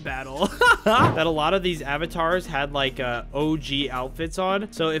boss battle. That a lot of these avatars had, like, OG outfits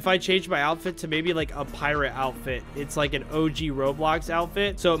on. So if I change my outfit to maybe, like, a pirate outfit, it's like an OG Roblox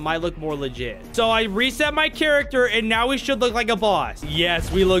outfit, so it might look more legit. So I reset my character, and now we should look like a boss.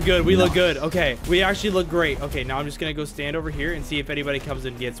 Yes, we look good. We look good. Okay, we actually look great. Okay, now I'm just gonna go stand over here and see if anybody comes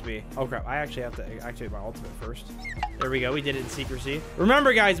and gets me. Oh, crap. I actually have to activate my ultimate first. There we go. We did it in secrecy.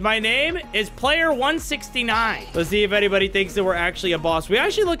 Remember, guys, my name is Player169. Let's see if anybody thinks that we're actually a boss. We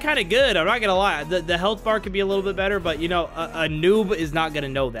actually look kind of good. I'm not gonna lie. The health bar could be a little bit better, but, you know, a noob is not gonna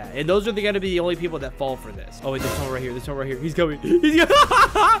know that. And those are gonna be the only people that fall for this. Oh, wait, there's someone right here. There's someone right here. He's coming. He's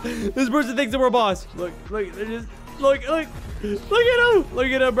coming. This person thinks that we're a boss. Look. They're just... Look at him. Look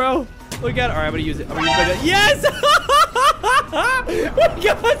at him, bro. Look at it. All right, I'm gonna use it. Yes! We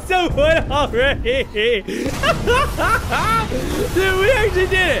got someone already. Dude, we actually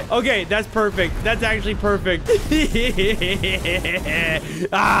did it. Okay, that's perfect. That's actually perfect.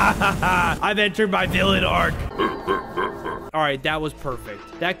 I've entered my villain arc. All right, that was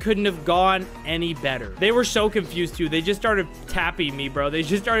perfect. That couldn't have gone any better. They were so confused, too. They just started tapping me, bro. They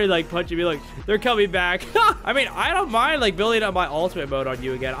just started, like, punching me. Like, they're coming back. I mean, I don't mind, like, building up my ultimate mode on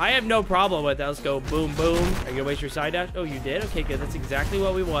you again. I have no problem with that. Let's go. Boom, boom. Are you gonna waste your side dash? Oh, you did? Okay, good. That's exactly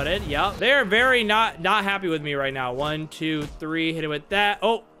what we wanted. Yep. They're very not happy with me right now. 1, 2, 3. Hit it with that.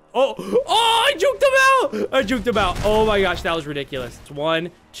 Oh, I juked him out. I juked him out. Oh, my gosh. That was ridiculous. It's 1,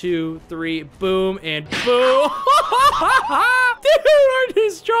 2, 3. Boom, and boom. Dude, we're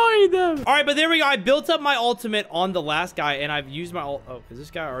destroying them. All right, but there we go. I built up my ultimate on the last guy, and I've used my ult. Oh, is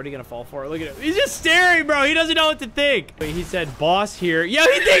this guy already gonna fall for it? Look at him. He's just staring, bro. He doesn't know what to think. Wait, he said boss here. Yeah,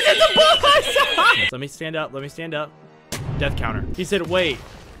 he thinks it's a boss. Let me stand up. Let me stand up. Death counter. He said, wait.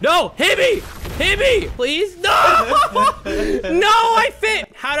 No, hit me! Hit me! Please? No! No, I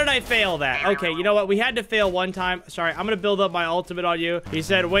fit! How did I fail that? Okay, you know what? We had to fail one time. Sorry, I'm gonna build up my ultimate on you. He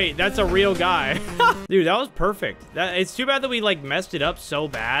said, wait, that's a real guy. Dude, that was perfect. It's too bad that we, like, messed it up so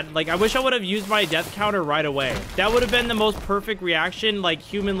bad. Like, I wish I would have used my death counter right away. That would have been the most perfect reaction, like,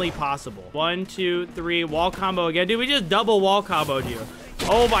 humanly possible. 1, 2, 3, wall combo again. Dude, we just double wall comboed you.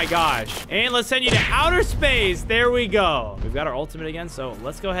 Oh my gosh. And let's send you to outer space. There we go. We've got our ultimate again, so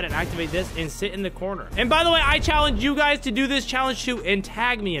let's go ahead and activate this and sit in the corner. And by the way, I challenge you guys to do this challenge too and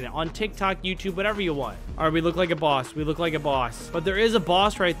tag me in it on TikTok, YouTube, whatever you want. All right, we look like a boss. We look like a boss. But there is a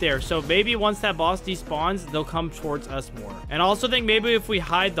boss right there, so maybe once that boss despawns, they'll come towards us more. And I also think maybe if we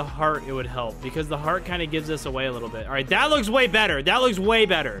hide the heart, it would help because the heart kind of gives us away a little bit. All right, that looks way better. That looks way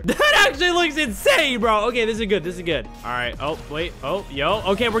better. That actually looks insane, bro. Okay, this is good. This is good. All right. Oh, wait. Oh, yo.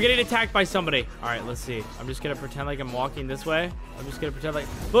 Okay, we're getting attacked by somebody. All right, let's see. I'm just gonna pretend like I'm walking this way. I'm just gonna pretend like,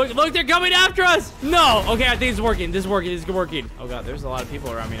 look, they're coming after us. No. Okay, I think it's working. This is working. This is working. Oh God, there's a lot of people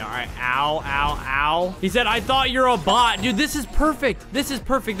around me now. All right. Ow, ow, ow. He said, I thought you're a bot. Dude, this is perfect. This is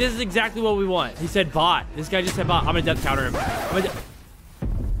perfect. This is exactly what we want. He said bot. This guy just said bot. I'm gonna death counter him.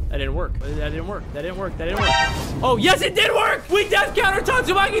 That didn't work. That didn't work. That didn't work. That didn't work. Oh, yes, it did work. We death countered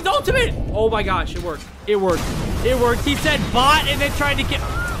Tatsumaki's ultimate. Oh my gosh, it worked. It worked. It worked. He said bot and then tried to get...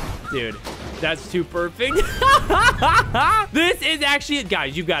 Dude, that's too perfect. This is actually...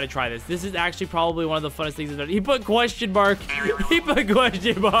 Guys, you've got to try this. This is actually probably one of the funnest things I've done. He put question mark. He put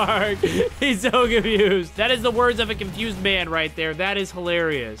question mark. He's so confused. That is the words of a confused man right there. That is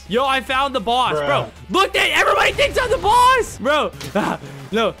hilarious. Yo, I found the boss. Bro, look, everybody thinks I'm the boss. Bro.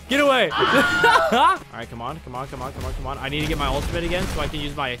 No, get away. All right, come on. I need to get my ultimate again so I can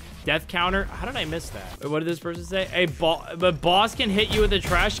use my death counter. How did I miss that? Wait, what did this person say? Hey, the boss can hit you with a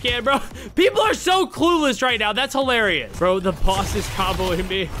trash can, bro. People are so clueless right now. That's hilarious. Bro, the boss is comboing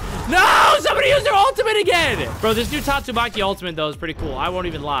me. No, somebody used their ultimate again. Bro, this new Tatsumaki ultimate, though, is pretty cool. I won't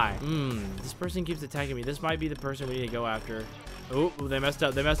even lie. This person keeps attacking me. This might be the person we need to go after. Oh, they messed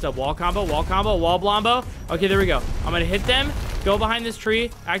up. They messed up. Wall combo, wall blombo. Okay, there we go. I'm going to hit them. Go behind this tree.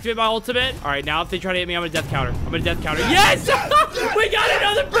 Activate my ultimate. All right, now if they try to hit me, I'm gonna death counter. I'm gonna death counter. Yes! We got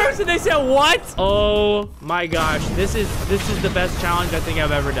another person. They said what? Oh my gosh. This is the best challenge I think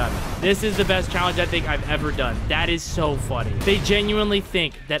I've ever done. This is the best challenge I think I've ever done. That is so funny. They genuinely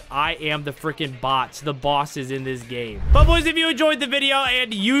think that I am the freaking bots, the bosses in this game. But boys, if you enjoyed the video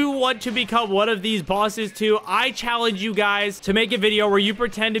and you want to become one of these bosses too, I challenge you guys to make a video where you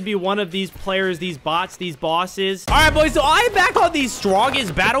pretend to be one of these players, these bots, these bosses. All right, boys, so I am back on the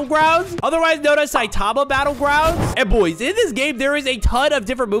strongest battlegrounds, otherwise known as Saitama Battlegrounds. And boys, in this game, there is a ton of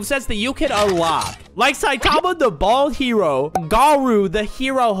different movesets that you can unlock. Like Saitama, the bald hero, Garu, the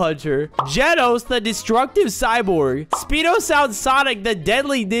hero hunter, Genos, the destructive cyborg, Speedo Sonic, the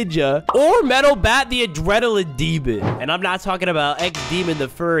deadly ninja, or Metal Bat, the adrenaline demon. And I'm not talking about X-Demon the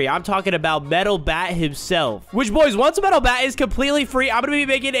furry. I'm talking about Metal Bat himself. Which, boys, once Metal Bat is completely free, I'm going to be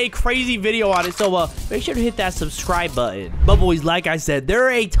making a crazy video on it. So, make sure to hit that subscribe button. But, boys, like I said, there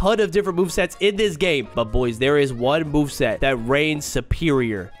are a ton of different movesets in this game. But, boys, there is one moveset that reigns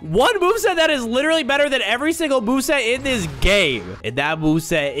superior. One moveset that is literally better than every single moveset in this game. And that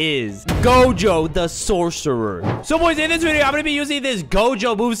moveset is Gojo the Sorcerer. So, boys, in this video, I'm going to be using this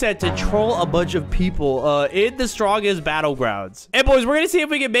Gojo moveset to troll a bunch of people in the strongest battlegrounds. And, boys, we're going to see if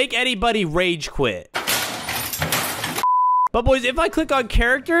we can make anybody rage quit. But, boys, if I click on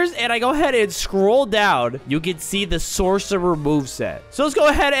characters and I go ahead and scroll down, you can see the Sorcerer moveset. So, let's go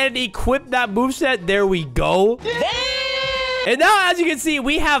ahead and equip that moveset. There we go. And now, as you can see,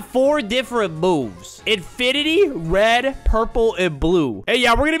 we have 4 different moves. Infinity, red, purple, and blue. And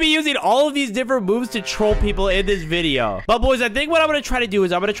yeah, we're going to be using all of these different moves to troll people in this video. But boys, I think what I'm going to try to do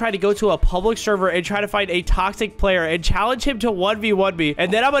is I'm going to try to go to a public server and try to find a toxic player and challenge him to 1v1 me.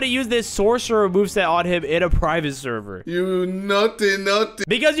 And then I'm going to use this Sorcerer moveset on him in a private server. You naughty.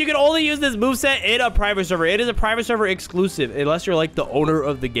 Because you can only use this moveset in a private server. It is a private server exclusive unless you're like the owner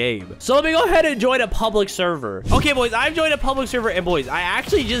of the game. So let me go ahead and join a public server. Okay, boys, I've joined a public server. And boys, I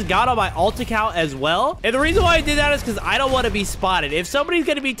actually just got on my alt account as well. And the reason why I did that is because I don't want to be spotted. If somebody's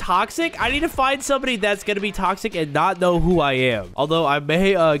going to be toxic, I need to find somebody that's going to be toxic and not know who I am. Although I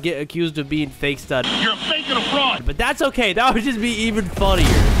may get accused of being fake stud. You're faking a fraud. But that's okay. That would just be even funnier.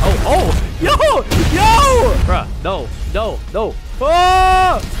 Yo! Bruh, no.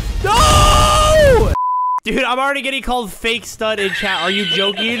 Oh! No! Dude, I'm already getting called fake stud in chat. Are you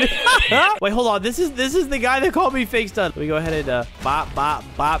joking? Wait, hold on. This is the guy that called me fake stud. Let me go ahead and bop, bop,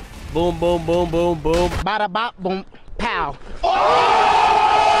 bop. Boom, boom, boom, boom, boom. Bada bop, boom, pow.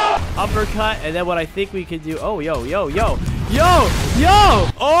 Uppercut, and then what I think we could do. Oh, yo. Oh,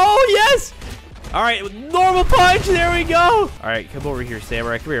 yes. All right, normal punch. There we go. All right, come over here,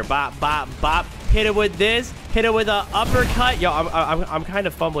 Samurai. Come here. Bop, bop, bop. Hit it with this. Hit it with an uppercut. Yo, I'm kind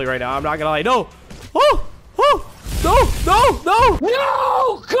of fumbling right now. I'm not gonna lie. No. Oh.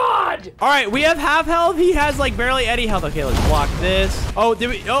 No, God! All right, we have half health. He has like barely any health. Okay, let's block this. Oh, did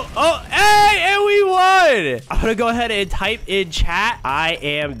we? Hey, and we won! I'm gonna go ahead and type in chat. I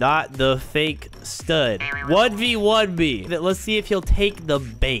am not the fake stud. 1v1 me. Let's see if he'll take the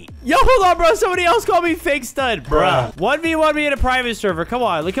bait. Yo, hold on, bro. Somebody else called me fake stud, bruh. 1v1 me in a private server. Come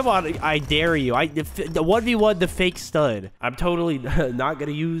on. I dare you. The 1v1 the fake stud. I'm totally not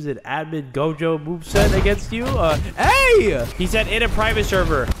gonna use an admin Gojo moveset against you. Hey! He said in a private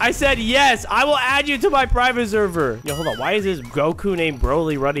server. I said yes. I will add you to my private server. Yo, hold on. Why is this Goku named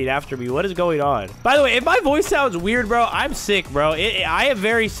Broly running after me? What is going on? By the way, if my voice sounds weird, bro, I'm sick, bro. I am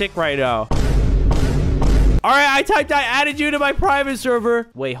very sick right now. All right, I added you to my private server.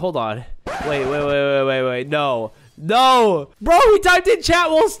 Wait, hold on. Wait. No. Bro, he typed in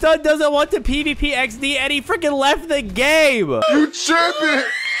chat while Stud doesn't want to PvP XD and he freaking left the game. You tripping.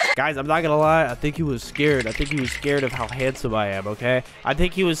 Guys, I'm not gonna lie. I think he was scared. I think he was scared of how handsome I am, okay? I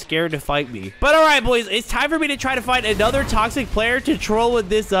think he was scared to fight me. But all right, boys, it's time for me to try to find another toxic player to troll with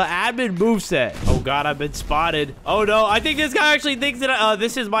this admin moveset. Oh, God, I've been spotted. Oh, no. I think this guy actually thinks that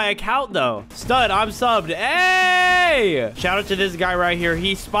this is my account, though. Stud, I'm subbed. Hey! Shout out to this guy right here.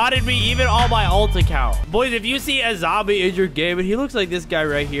 He spotted me even on my alt account. Boys, if you see a zombie in your game and he looks like this guy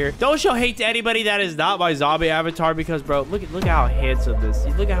right here, don't show hate to anybody that is not my zombie avatar because, bro, look at how handsome this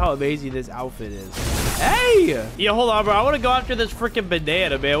is. Look at how amazing this outfit is. Hey! Yeah, hold on, bro. I want to go after this freaking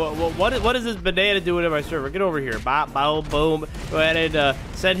banana, man. What is this banana doing in my server? Get over here. Bop, boom, boom. Go ahead and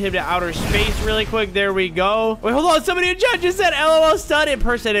send him to outer space really quick. There we go. Wait, hold on. Somebody in chat just said LOL stud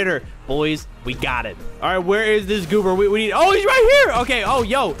impersonator. boys. We got it. All right, where is this goober? We need. Oh, he's right here. Okay. Oh,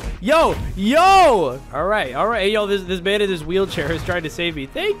 yo. All right. Hey, yo, this man in his wheelchair is trying to save me.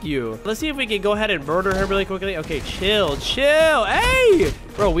 Thank you. Let's see if we can go ahead and murder him really quickly. Okay, chill. Hey,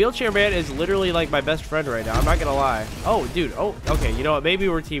 bro, wheelchair man is literally like my best friend right now. I'm not gonna lie. Oh, dude. Oh, okay. You know what? Maybe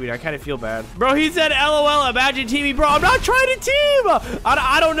we're teaming. I kind of feel bad. Bro, he said, LOL, imagine teaming. Bro, I'm not trying to team.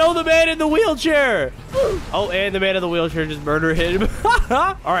 I don't know the man in the wheelchair. Oh, and the man in the wheelchair just murdered him.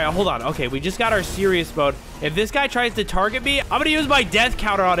 All right, hold on. Okay, we just got our serious mode. If this guy tries to target me, I'm gonna use my death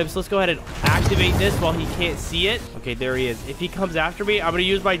counter on him. So let's go ahead and activate this while he can't see it. Okay, there he is. If he comes after me, I'm gonna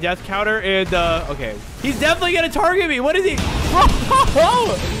use my death counter and okay. He's definitely gonna target me. What is he? Bro,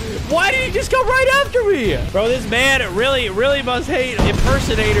 why did he just come right after me? Bro, this man really must hate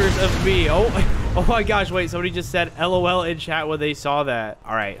impersonators of me. Oh my gosh, wait, somebody just said LOL in chat when they saw that.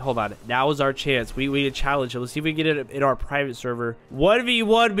 All right, hold on. Now is our chance. We need to challenge him. Let's see if we can get it in our private server.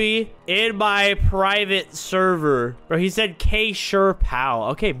 1v1 me in my private server. Bro, he said K sure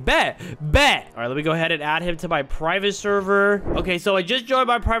pal. Okay, bet. All right, let me go ahead and add him to my private server. Okay, so I just joined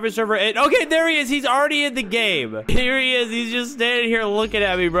my private server. And okay, there he is. He's already in the game. Here he is. He's just standing here looking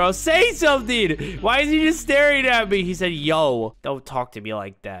at me, bro. Say something. Why is he just staring at me? He said, yo, don't talk to me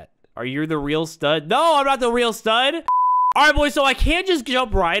like that. Are you the real stud? No, I'm not the real stud. All right, boys, so I can't just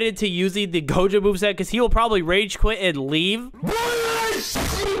jump right into using the Gojo moveset because he will probably rage quit and leave.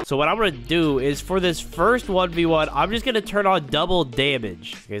 So what I'm going to do is for this first 1v1, I'm just going to turn on double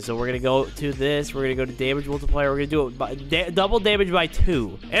damage. Okay, so we're going to go to this. We're going to go to damage multiplier. We're going to do it by double damage by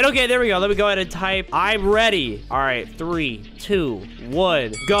 2. And okay, there we go. Let me go ahead and type, I'm ready. All right, 3, 2,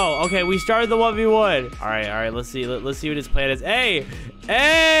 1, go. Okay, we started the 1v1. All right, let's see what his plan is.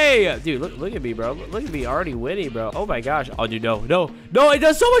 Hey, dude, look at me, bro. Look at me already winning, bro. Oh my gosh. Oh, dude, no, it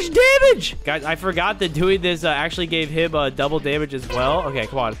does so much damage. Guys, I forgot that doing this actually gave him double damage as well. Okay,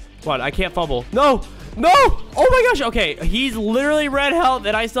 come on, I can't fumble. No, oh my gosh. Okay, he's literally red health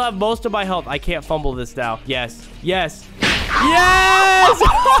and I still have most of my health. I can't fumble this now. Yes.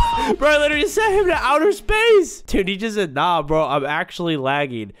 Bro, I literally just sent him to outer space. Dude, he just said, nah, bro, I'm actually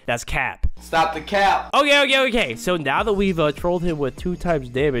lagging. That's cap. Stop the cap. Okay. So now that we've trolled him with 2 times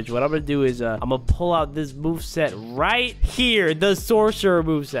damage, what I'm gonna do is I'm gonna pull out this moveset right here, the sorcerer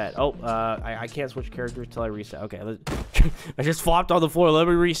moveset. Oh, I can't switch characters till I reset. Okay, I just flopped on the floor. Let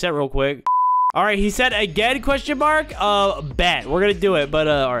me reset real quick. All right, he said again, question mark, bet. We're gonna do it, but,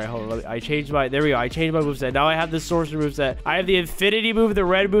 all right, hold on. I changed my, there we go. I changed my moveset. Now I have the sorcerer moveset. I have the infinity move, the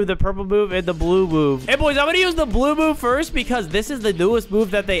red move, the purple move, and the blue move. Hey, boys, I'm gonna use the blue move first because this is the newest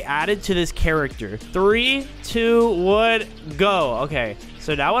move that they added to this character. 3, 2, 1, go. Okay,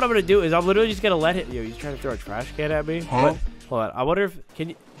 so now what I'm gonna do is I'm literally just gonna let him, yo, he's trying to throw a trash can at me. Huh? What? Hold on, I wonder if, can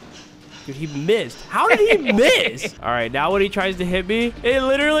you... Dude, he missed. How did he miss? All right, now when he tries to hit me, it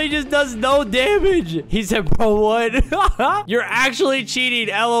literally just does no damage. He said, bro, what? You're actually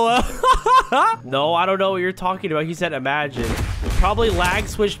cheating, LOL. No, I don't know what you're talking about. He said, imagine. Probably lag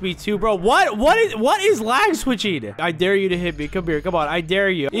switched me too, bro. What is lag switching? I dare you to hit me. Come here. Come on. I dare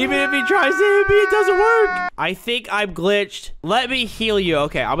you. Even if he tries to hit me, it doesn't work. I think I'm glitched. Let me heal you.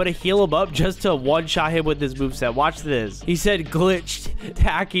 Okay, I'm gonna heal him up just to one-shot him with this moveset. Watch this. He said glitched,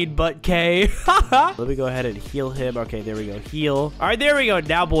 hacking butt K. Let me go ahead and heal him. Okay, there we go. Heal. All right, there we go.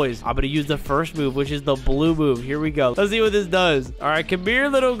 Now, boys, I'm gonna use the first move, which is the blue move. Here we go. Let's see what this does. All right, come here,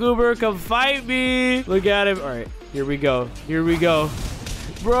 little goober. Come fight me. Look at him. All right. Here we go.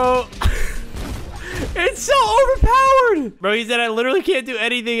 Bro. It's so overpowered. Bro, he said I literally can't do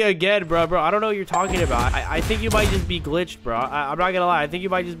anything again, bro. I don't know what you're talking about. I think you might just be glitched, bro. I'm not gonna lie. I think you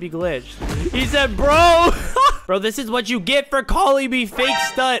might just be glitched. He said, bro. Bro, this is what you get for calling me fake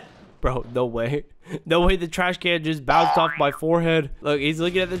stud. Bro, no way. No way the trash can just bounced off my forehead. Look, he's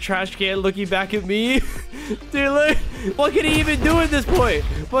looking at the trash can, looking back at me. Dude, look. What can he even do at this point?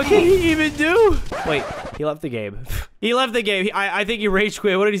 What can he even do? Wait, he left the game. He left the game. I think he rage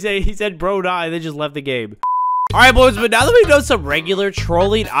quit. What did he say? He said, bro, nah, and then just left the game. All right, boys, but now that we've done some regular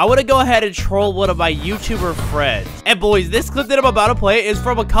trolling, I want to go ahead and troll one of my YouTuber friends. And boys, this clip that I'm about to play is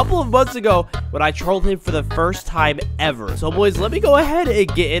from a couple of months ago when I trolled him for the first time ever. So, boys, let me go ahead and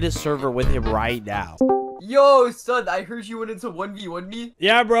get in a server with him right now. Yo, son, I heard you went into 1v1 me.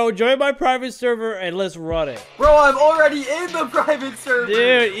 Yeah, bro, join my private server and let's run it. Bro, I'm already in the private server.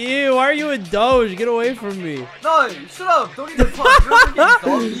 Dude, ew, why are you in Doge? Get away from me. No, shut up. Don't even talk. You're freaking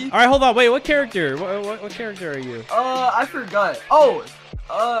doggy. All right, hold on. Wait, what character? What character are you? I forgot. Oh,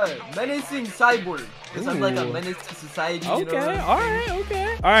 menacing cyborg. Because I'm like a menace to society. Okay, you know all right,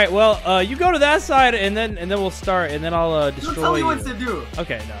 okay. All right, well, you go to that side, and then we'll start, and then I'll destroy you. Tell me what to do.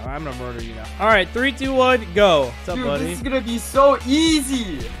 Okay, no, I'm gonna murder you now. All right, 3, 2, 1, go. What's up, Dude, buddy? this is gonna be so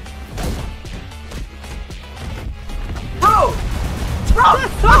easy.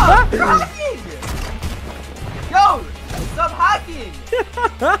 Stop hacking! Yo, stop hacking!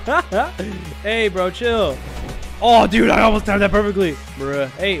 Hey, bro, chill. Oh, dude, I almost timed that perfectly. Bruh.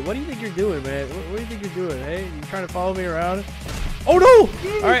 Hey, what do you think you're doing, man? What do you think you're doing? Hey, you trying to follow me around? Oh, no!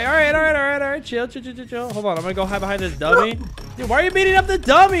 All right. Chill. Hold on, I'm gonna go hide behind this dummy. Dude, why are you beating up the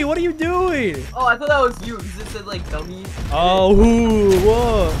dummy? What are you doing? Oh, I thought that was you, because it said, like, dummy. Oh, ooh,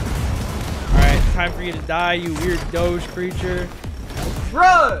 whoa. All right, time for you to die, you weird doge creature.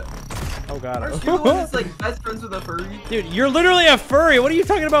 Bruh! Oh, God. Aren't you the one that's, like, best friends with a furry? Dude, you're literally a furry. What are you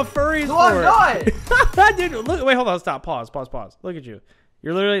talking about furries No, for? I'm not! Dude, look, wait, hold on, stop, pause. Look at you.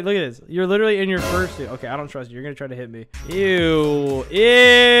 You're literally, look at this. You're literally in your fursuit. Okay, I don't trust you. You're gonna try to hit me. Ew.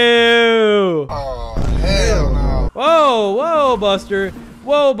 Oh, hell no. Whoa,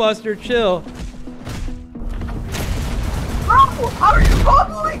 Buster. Chill. Bro, how are you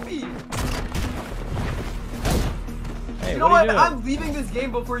comboing me? Hey, You know what are you doing? I'm leaving this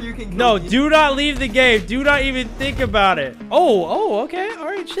game before you can kill No, me. do not leave the game. Do not even think about it. Oh, okay. All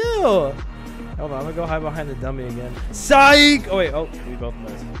right, chill. Hold on, I'm gonna go hide behind the dummy again. Psych! Oh, wait. Oh, we both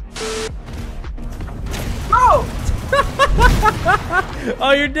missed. Bro!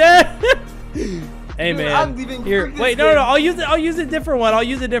 Oh, you're dead. Hey, Dude, man. I'm leaving Here, this wait, no. game. I'll use a different one. I'll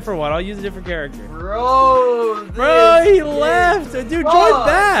use a different character. Bro, Bro, he this left. is Dude, fucked. join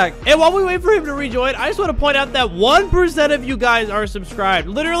back. And while we wait for him to rejoin, I just want to point out that 1% of you guys are subscribed.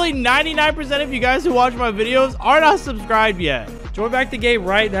 Literally 99% of you guys who watch my videos are not subscribed yet. Join back the game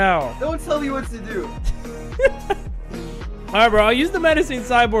right now. Don't tell me what to do. All right, bro. I'll use the menacing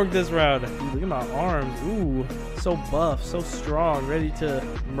cyborg this round. Dude, look at my arms. Ooh, so buff, so strong, ready to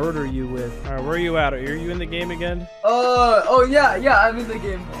murder you with. All right, where are you at? Are you in the game again? Oh yeah, I'm in the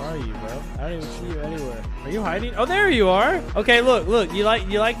game. Where are you, bro? I don't even see you anywhere. Are you hiding? Oh, there you are. Okay, look. You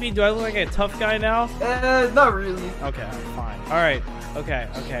like me? Do I look like a tough guy now? Not really. Okay, fine. All right. Okay.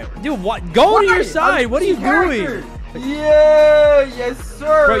 Dude, what? Go to your side. What are you doing? Yeah, yes,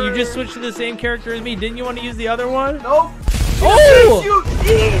 sir. Bro, you just switched to the same character as me. Didn't you want to use the other one? Nope. Oh! You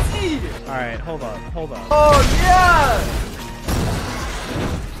easy. All right, hold on. Oh yeah.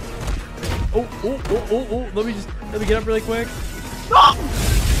 Oh. Let me get up really quick.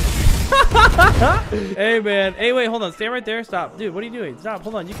 Hey, man. Hey, wait, hold on. Stay right there. Stop. Dude, what are you doing? Stop.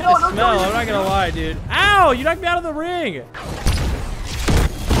 Hold on. You kind of smell. I'm not going to lie, dude. Ow! You knocked me out of the ring.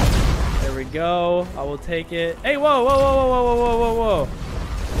 There we go. I will take it. Hey, whoa.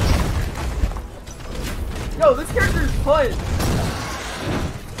 Yo, this character is fun.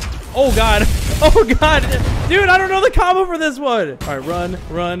 Oh, God. Dude, I don't know the combo for this one. All right,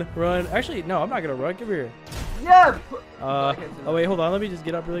 run. Actually, no, I'm not going to run. Come here. Yeah. Oh, wait, hold on. Let me just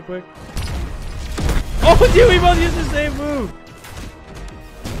get up really quick. Oh, dude, we both used the same move.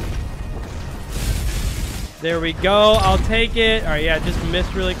 There we go. I'll take it. All right, yeah, just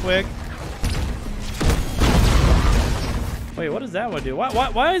missed really quick. Wait, what does that one do?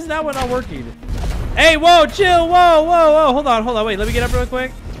 Why is that one not working? Hey, whoa, chill. Whoa. Hold on. Wait, let me get up real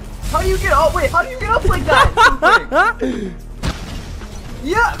quick. How do you get up? Wait, how do you get up like that?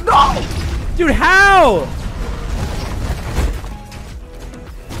 Yeah, no. Dude, how?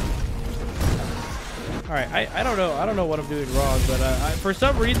 All right, I don't know. I don't know what I'm doing wrong, but for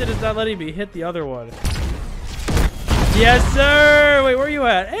some reason it's not letting me hit the other one. Yes, sir. Wait, where are you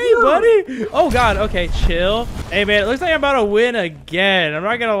at? Hey, buddy. Oh, God. Okay, chill. Hey, man, it looks like I'm about to win again. I'm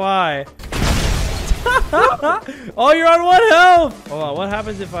not going to lie. Oh, you're on 1 health. Hold on. What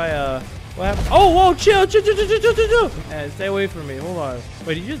happens if I, what happens? Oh, whoa, chill. And stay away from me. Hold on.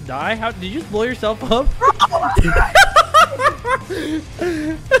 Wait, did you just die? How did you just blow yourself up?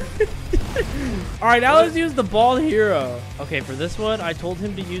 All right, now let's use the bald hero. Okay, for this one, I told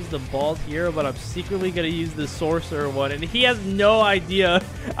him to use the bald hero, but I'm secretly gonna use the sorcerer one, and he has no idea.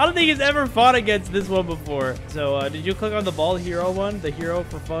 I don't think he's ever fought against this one before. So, did you click on the bald hero one, the hero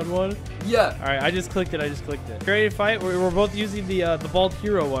for fun one? Yeah. All right, I just clicked it. Ready to fight? We're both using the bald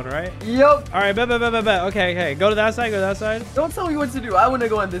hero one, right? Yep. All right, bet. Okay. Go to that side. Don't tell me what to do. I want to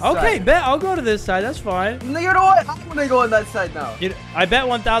go on this side. Okay, bet. I'll go to this side. That's fine. No, you know what? I want to go on that side now. I bet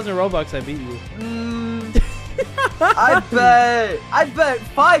 1,000 Robux I beat you. I bet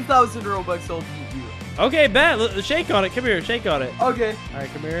 5,000 Robux I'll beat you. Okay, bet. Shake on it. Come here. Shake on it. Okay. All right,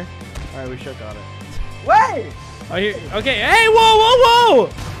 come here. All right, we shook on it. Wait. Oh, here. Okay. Hey, whoa.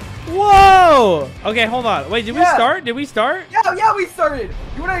 Okay, hold on. Wait, did we start? Yeah, we started.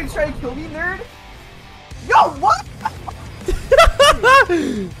 You want to try to kill me, nerd? Yo, what?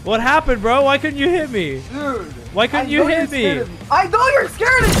 What happened, bro? Why couldn't you hit me? Dude. Why couldn't you hit me? I know you're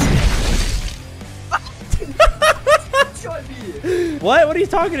scared of me. me? What? What are you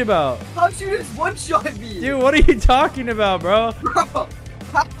talking about? How'd you just one-shot me? Dude, what are you talking about, bro?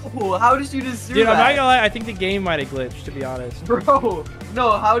 Bro, how did you just do Dude, that? I'm not gonna lie. I think the game might have glitched, to be honest. Bro,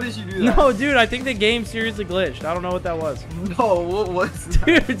 no, how did you do that? No, dude, I think the game seriously glitched. I don't know what that was. No, what was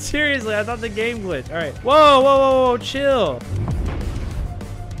that? Dude, seriously, I thought the game glitched. All right. Whoa, whoa, whoa, whoa, chill.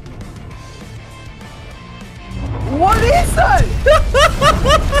 What is that?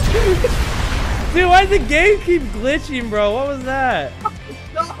 Dude, why did the game keep glitching, bro? What was that?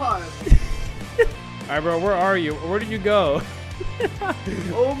 God. All right, bro, where are you? Where did you go?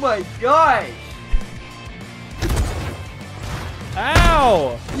 Oh my gosh.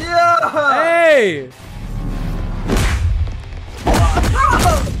 Ow! Yeah. Hey!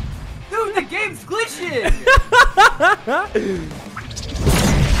 Bro, dude, the game's glitching.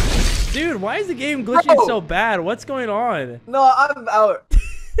 Dude, why is the game glitching Bro. so bad? What's going on? No, I'm out.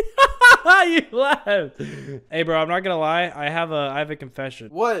 You left. Hey, bro, I'm not gonna lie. I have a confession.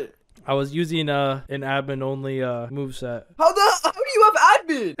 What? I was using an admin only moveset. How do you have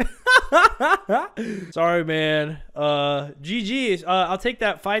admin? Sorry, man. GG. I'll take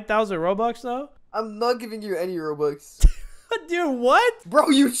that 5,000 Robux though. I'm not giving you any Robux. Dude, what? Bro,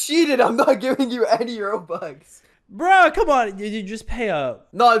 you cheated. I'm not giving you any Robux. Bro, come on. You just pay up.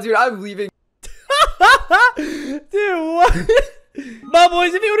 No, dude, I'm leaving. Dude, what? But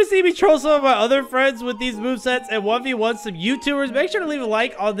boys, if you want to see me troll some of my other friends with these movesets and 1v1 some YouTubers, make sure to leave a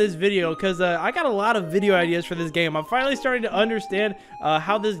like on this video because I got a lot of video ideas for this game. I'm finally starting to understand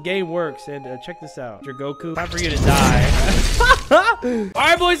how this game works. And check this out. Mr. Goku, time for you to die.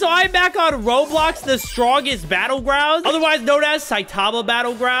 Alright boys, so I'm back on Roblox, the strongest Battlegrounds, otherwise known as Saitama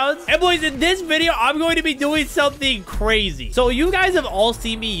Battlegrounds. And boys, in this video, I'm going to be doing something crazy. So you guys have all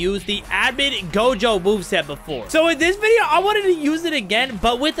seen me use the admin Gojo moveset before. So in this video, I wanted to use it again,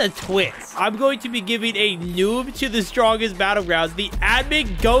 but with a twist. I'm going to be giving a noob to the strongest Battlegrounds, the admin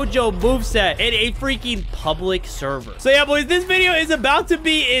Gojo moveset in a freaking public server. So yeah, boys, this video is about to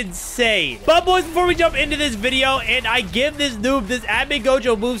be insane. But boys, before we jump into this video and I give this noob this admin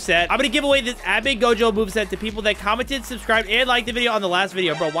Gojo moveset, I'm gonna give away this admin Gojo moveset to people that commented, subscribed, and liked the video on the last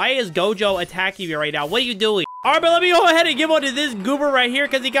video. Bro, why is Gojo attacking me right now? What are you doing? All right, but let me go ahead and give one to this goober right here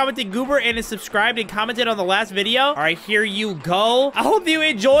because he commented goober and is subscribed and commented on the last video. All right, here you go. I hope you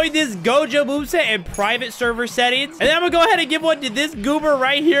enjoyed this Gojo moveset in private server settings. And then I'm gonna go ahead and give one to this goober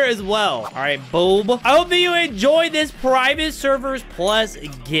right here as well. All right, boom. I hope that you enjoyed this private servers plus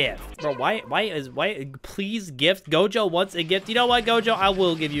gift. Bro, why please gift? Gojo wants a gift. You know what, Gojo? I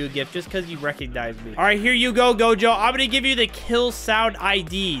will give you a gift just because you recognize me. All right, here you go, Gojo. I'm going to give you the kill sound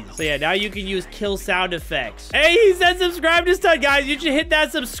IDs. So yeah, now you can use kill sound effects. Hey, he said subscribe to stud, guys. You should hit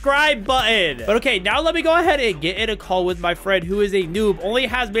that subscribe button. But okay, now let me go ahead and get in a call with my friend who is a noob. Only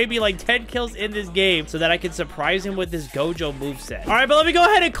has maybe like 10 kills in this game so that I can surprise him with this Gojo moveset. All right, but let me go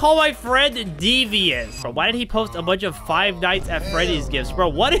ahead and call my friend Devious. Bro, why did he post a bunch of Five Nights at Freddy's gifts? Bro,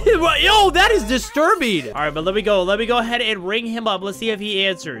 what is... Yo, that is disturbing. All right, but let me go ahead and ring him up. Let's see if he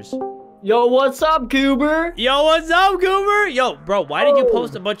answers. Yo, what's up, Goober? Yo, what's up, Goober? Yo, bro, why did you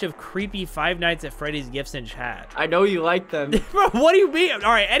post a bunch of creepy Five Nights at Freddy's gifts in chat? I know you like them. Bro, what do you mean?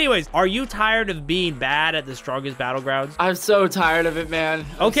 All right, anyways, are you tired of being bad at the strongest Battlegrounds? I'm so tired of it, man.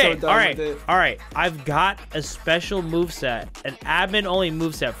 Okay, all right. I've got a special moveset, an admin-only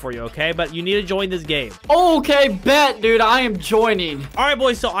moveset for you, okay? But you need to join this game. Okay, bet, dude. I am joining. All right,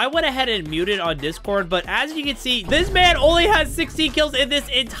 boys, so I went ahead and muted on Discord, but as you can see, this man only has 16 kills in this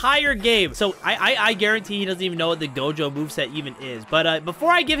entire game. So I guarantee he doesn't even know what the Gojo moveset even is. But before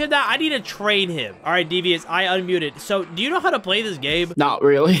I give him that, I need to train him. All right, Devious, I unmuted. So do you know how to play this game? Not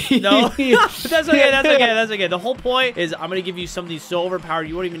really. No? That's okay. The whole point is I'm going to give you something so overpowered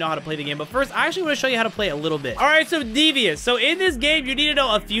you won't even know how to play the game. But first, I actually want to show you how to play it a little bit. All right, so Devious. So in this game, you need to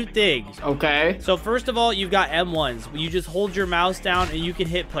know a few things. Okay. So first of all, you've got M1s. You just hold your mouse down and you can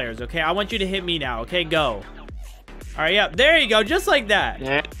hit players, okay? I want you to hit me now, okay? Go. All right, yeah, there you go, just like that.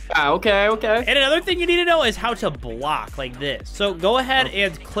 Yeah, okay. And another thing you need to know is how to block like this. So go ahead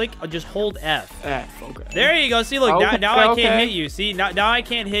and click, just hold F. F, okay. There you go. See, look, okay, now I can't hit you. See, now I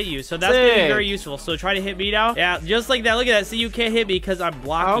can't hit you. So that's going to be very useful. So try to hit me now. Yeah, just like that. Look at that. See, you can't hit me because I'm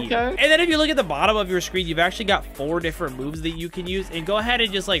blocking. Okay. And then if you look at the bottom of your screen, you've actually got 4 different moves that you can use. And go ahead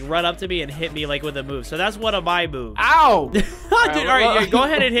and just like run up to me and hit me like with a move. So that's one of my moves. Ow! Dude, all right, yeah, go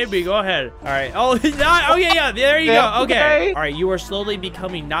ahead and hit me. Go ahead. All right. Oh, yeah, there you go. Okay. All right, you are slowly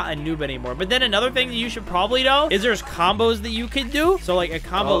becoming not not a noob anymore. But then another thing that you should probably know is there's combos that you can do. So like a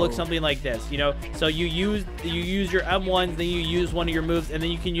combo looks something like this, you know? So you use your M1s, then you use one of your moves, and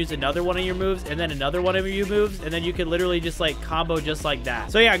then you can use another one of your moves, and then another one of your moves, and then you can literally just like combo just like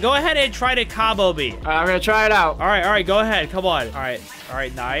that. So yeah, go ahead and try to combo me. I'm gonna try it out. All right, go ahead. Come on. All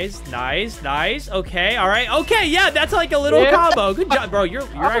right, nice. Okay, all right. Okay, yeah, that's like a little combo. Good job, bro. You're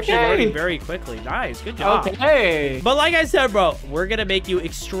actually learning very quickly. Nice, good job. Okay. But like I said, bro, we're gonna make you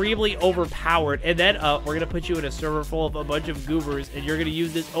extremely overpowered, and then we're gonna put you in a server full of a bunch of goobers, and you're gonna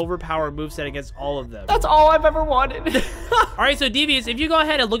use this overpowered moveset against all of them. That's all I've ever wanted. All right, so Devious, if you go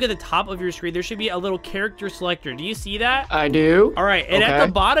ahead and look at the top of your screen, there should be a little character selector. Do you see that? I do. All right, and at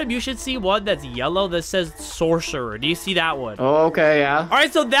the bottom, you should see one that's yellow that says Sorcerer. Do you see that one? Oh, okay, yeah. All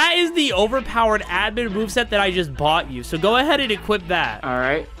right, so that is the overpowered admin moveset that I just bought you. So go ahead and equip that. All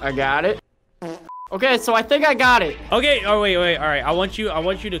right, I got it. Okay, so I think I got it. Okay. Oh, wait. All right. I want you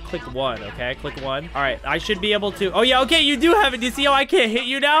to click one, okay? Click one. All right. I should be able to. Oh, yeah. Okay, you do have it. Do you see how I can't hit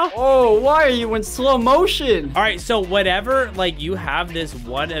you now? Oh, why are you in slow motion? All right. So whenever, like, you have this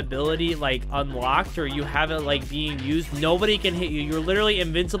one ability, like, unlocked or you have it, like, being used, nobody can hit you. You're literally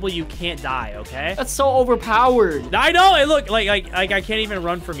invincible. You can't die, okay? That's so overpowered. I know. And look, like I can't even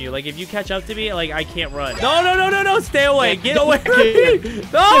run from you. Like, if you catch up to me, like, I can't run. No. Stay away. Get away from me.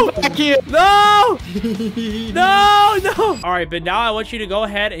 No. No. No. All right, but now I want you to go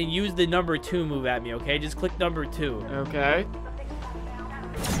ahead and use the number 2 move at me, okay? Just click number 2. Okay.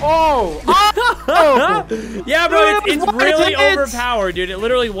 Oh! Yeah, bro, it's really overpowered, dude. It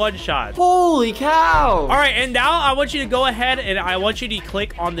literally one-shot. Holy cow! All right, and now I want you to go ahead and I want you to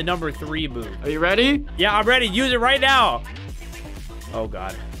click on the number 3 move. Are you ready? Yeah, I'm ready. Use it right now. Oh,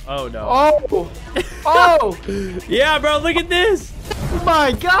 God. Oh, no. Oh! Yeah, bro, look at this. Oh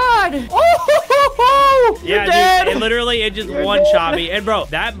my God! Oh! Yeah, dead. Dude, it just one-shot me. And bro,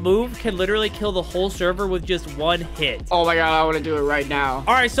 that move can literally kill the whole server with just one hit. Oh my God, I want to do it right now.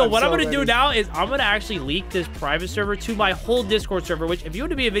 All right, so what I'm going to do now is I'm going to actually leak this private server to my whole Discord server, which if you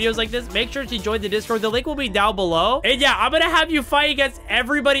want to be in videos like this, make sure to join the Discord. The link will be down below. And yeah, I'm going to have you fight against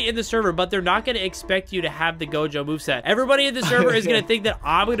everybody in the server, but they're not going to expect you to have the Gojo moveset. Everybody in the server is going to think that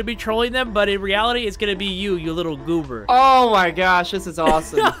I'm going to be trolling them, but in reality, it's going to be you little goober. Oh my gosh, this is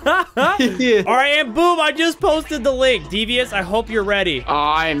awesome. All right, and boom, I just posted the link. Devious, I hope you're ready. Oh,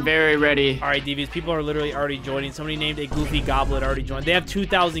 I am very ready. All right, Devious, people are literally already joining. Somebody named a Goofy Goblin already joined. They have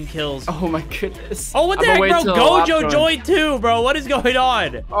 2,000 kills. Oh my goodness. Oh, what the heck, bro? Gojo joined too, bro. What is going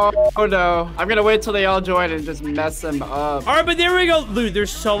on? Oh no. I'm gonna wait till they all join and just mess them up. All right, but there we go. Dude,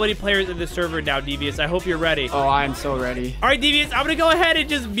 there's so many players in the server now, Devious. I hope you're ready. Oh, I am so ready. All right, Devious, I'm gonna go ahead and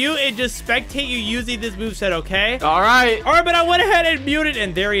just mute and just spectate you using this moveset, okay? All right. All right, but I went ahead and muted,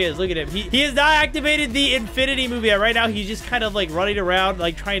 and there he is. Look at him. He has not activated the infinity move yet. Right now, he's just kind of like running around,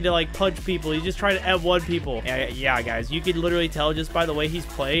 like trying to like punch people. He's just trying to M1 people. Yeah, guys, you can literally tell just by the way he's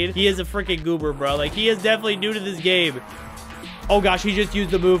played. He is a freaking goober, bro. Like, he is definitely new to this game. Oh gosh, he just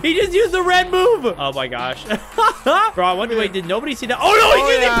used the move. He just used the red move. Oh my gosh. Bro, I wonder, wait, did nobody see that? Oh no,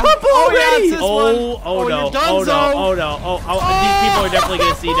 he's using purple already. Yeah, oh no. These people are definitely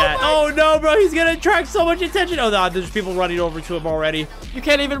gonna see that. Oh no, bro, he's gonna attract so much attention. Oh no, there's people running over to him already. You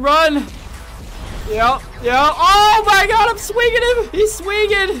can't even run. Yep. Oh my God, I'm swinging him. He's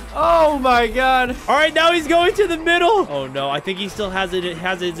swinging. Oh my God. All right, now he's going to the middle. Oh no, I think he still has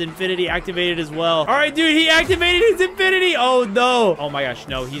his infinity activated as well. All right, dude, he activated his infinity. Oh no. Oh my gosh,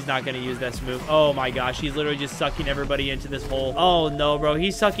 no, he's not gonna use this move. Oh my gosh, he's literally just sucking everybody into this hole. Oh no, bro,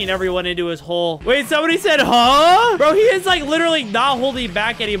 he's sucking everyone into his hole. Wait, somebody said, huh? Bro, he is like literally not holding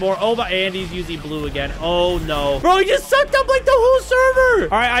back anymore. Oh my, and he's using blue again. Oh no. Bro, he just sucked up like the whole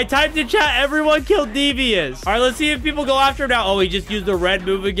server. All right, I typed in chat, everyone killed Devious. All right, let's see if people go after him now. Oh, he just used the red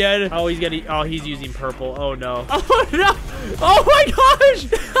move again. Oh, he's using purple. Oh no. Oh no. Oh my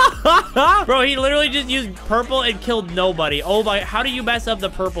gosh. Bro, he literally just used purple and killed nobody. Oh my, how do you mess up the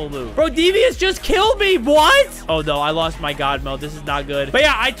purple move? Bro, Devious just killed me. What? Oh no, I lost my god mode. This is not good. But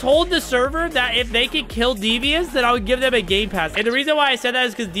yeah, I told the server that if they could kill Devious, then I would give them a game pass. And the reason why I said that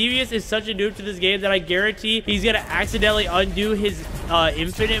is because Devious is such a noob to this game that I guarantee he's gonna accidentally undo his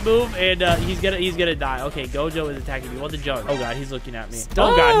infinite move, and he's gonna die. Okay, Gojo is attacking me. What the junk? Oh god, he's looking at me.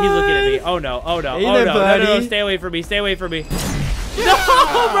 Oh god, he's looking at me. Oh no. Oh no. Hey Oh there, no. buddy. No. Stay away from me. Stay away from me. No!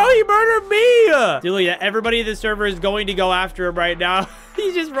 No, bro, he murdered me. Dude, look at that. Everybody in the server is going to go after him right now.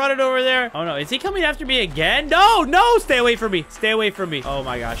 He's just running over there. Oh, no. Is he coming after me again? No, no. Stay away from me. Stay away from me. Oh,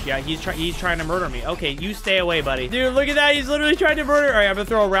 my gosh. Yeah, he's trying to murder me. Okay, you stay away, buddy. Dude, look at that. He's literally trying to murder. All right, I'm going to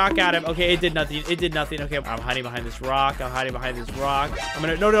throw a rock at him. Okay, it did nothing. It did nothing. Okay, I'm hiding behind this rock. I'm hiding behind this rock. I'm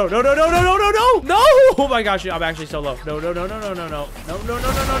going to... No, no, no, no, no, no, no, no, no. No. Oh, my gosh. I'm actually so low. No, no, no, no, no, no, no. No, no,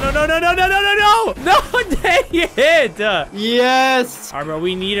 no, no, no, no, no, no, no, no, no, no. No, dang it. Yes. All right, bro.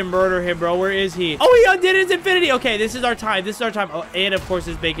 We need to murder him, bro. Where is he? Oh, he undid his infinity. Okay, this is our time. This is our time. Oh, and of course,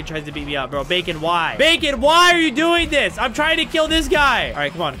 this bacon tries to beat me up, bro. Bacon, why? Bacon, why are you doing this? I'm trying to kill this guy. All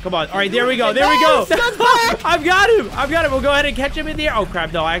right, come on, come on. All right, there we go. There we go. I've got him. I've got him. We'll go ahead and catch him in the air. Oh,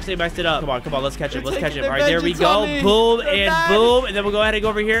 crap. No, I actually messed it up. Come on, come on. Let's catch him. Let's catch him. All right, there we go. Boom and boom. And then we'll go ahead and go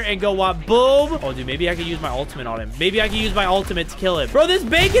over here and go what? Boom. Oh, dude, maybe I can use my ultimate on him. Maybe I can use my ultimate to kill him. Bro, this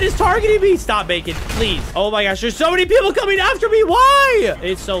bacon is targeting me. Stop, bacon, please. Oh, my gosh. There's so many people coming after me. Why?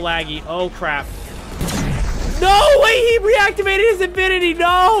 It's so laggy. Oh, crap. No, wait, he reactivated his infinity.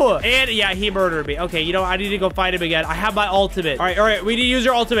 No. And yeah, he murdered me. Okay, you know, I need to go fight him again. I have my ultimate. All right, we need to use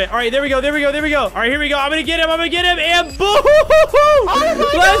your ultimate. All right, there we go, there we go, there we go. All right, here we go. I'm gonna get him, and boom.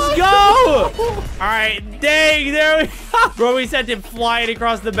 Oh, let's go. All right, dang, there we go. Bro, we sent him flying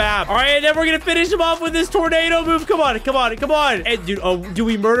across the map. All right, and then we're gonna finish him off with this tornado move. Come on, come on, come on. And dude, oh, dude,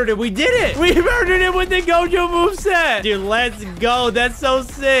 we murdered him. We did it. We murdered him with the Gojo moveset. Dude, let's go. That's so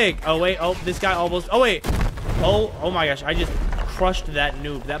sick. Oh, wait, oh, this guy almost, oh, wait. Oh my gosh, I just crushed that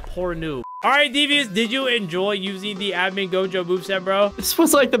noob, that poor noob. All right, Devious, did you enjoy using the admin Gojo moveset, bro? This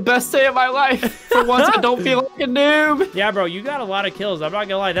was like the best day of my life. For once, I don't feel like a noob. Yeah, bro, you got a lot of kills. I'm not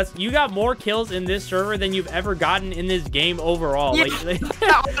gonna lie. You got more kills in this server than you've ever gotten in this game overall. Yeah,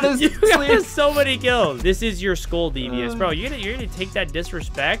 you got so many kills. This is your skull, Devious. Bro, you're gonna take that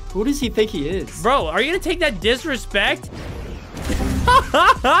disrespect? Who does he think he is? Bro, are you gonna take that disrespect?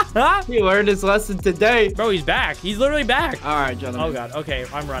 He learned his lesson today. Bro, he's back. He's literally back. All right, gentlemen. Oh, God. Okay,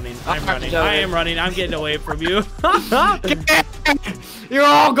 I'm running. I'm running. I am running. I'm getting away from you. You're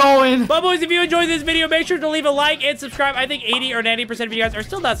all going. But, boys, if you enjoyed this video, make sure to leave a like and subscribe. I think 80 or 90% of you guys are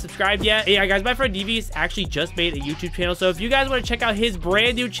still not subscribed yet. Yeah, guys, my friend Devious actually just made a YouTube channel. So, if you guys want to check out his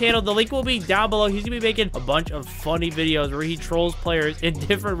brand new channel, the link will be down below. He's going to be making a bunch of funny videos where he trolls players in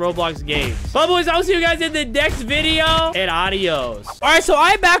different Roblox games. But, boys, I'll see you guys in the next video. And adios. All right, so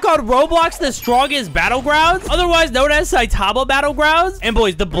I'm back on Roblox, the strongest Battlegrounds, otherwise known as Saitama Battlegrounds. And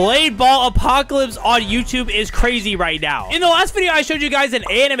boys, the Blade Ball Apocalypse on YouTube is crazy right now. In the last video, I showed you guys an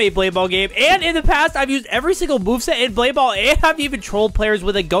anime Blade Ball game, and in the past, I've used every single moveset in Blade Ball, and I've even trolled players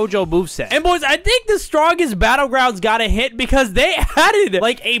with a Gojo moveset. And boys, I think the strongest Battlegrounds got a hit because they added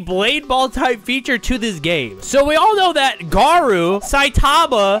like a Blade Ball type feature to this game. So we all know that Garu,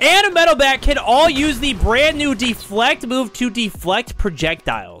 Saitama, and a Metal Bat can all use the brand new Deflect move to deflect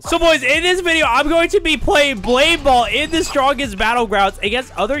projectiles. So boys, in this video, I'm going to be playing Blade Ball in the strongest Battlegrounds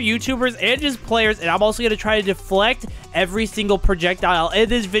against other YouTubers and just players, and I'm also going to try to deflect every single projectile in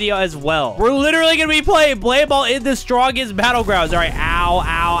this video as well. We're literally going to be playing Blade Ball in the strongest Battlegrounds. All right, ow,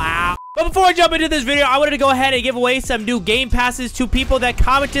 ow, ow. But before I jump into this video, I wanted to go ahead and give away some new game passes to people that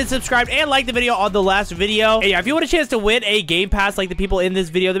commented, subscribed, and liked the video on the last video. And yeah, if you want a chance to win a game pass like the people in this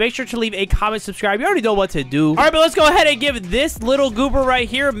video, then make sure to leave a comment, subscribe. You already know what to do. All right, but let's go ahead and give this little goober right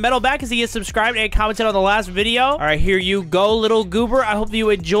here Metal Bat because he is subscribed and commented on the last video. All right, here you go, little goober. I hope you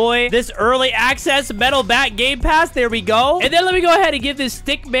enjoy this early access Metal Bat game pass. There we go. And then let me go ahead and give this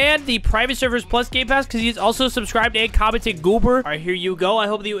Stick Man the Private Servers Plus game pass because he's also subscribed and commented goober. All right, here you go. I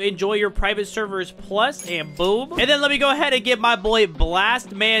hope that you enjoy your Private Servers Plus, and boom. And then let me go ahead and give my boy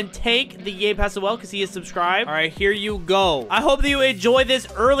Blast Man Take the game pass as well because he is subscribed. All right, here you go. I hope that you enjoy this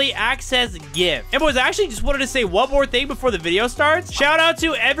early access gift. And boys, I actually just wanted to say one more thing before the video starts. Shout out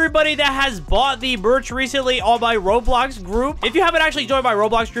to everybody that has bought the merch recently on my Roblox group. If you haven't actually joined my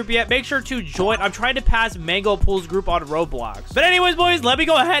Roblox group yet, make sure to join. I'm trying to pass Mango Pool's group on Roblox. But anyways, boys, let me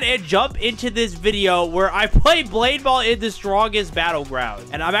go ahead and jump into this video where I play Blade Ball in the strongest Battleground.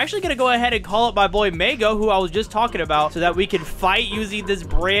 And I'm actually going to go ahead and call up my boy Mango, who I was just talking about, so that we can fight using this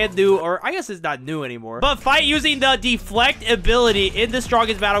brand new, or I guess it's not new anymore, but fight using the Deflect ability in the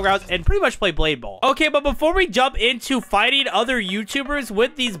strongest Battlegrounds and pretty much play Blade Ball. Okay, but before we jump into fighting other YouTubers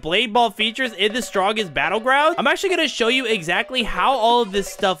with these Blade Ball features in the strongest Battlegrounds, I'm actually going to show you exactly how all of this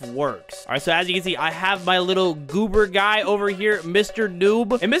stuff works. All right, so as you can see, I have my little goober guy over here, Mr.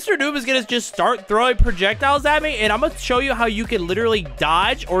 Noob, and Mr. Noob is going to just start throwing projectiles at me, and I'm going to show you how you can literally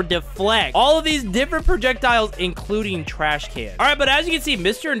dodge or deflect deflect all of these different projectiles, including trash cans. All right, but as you can see,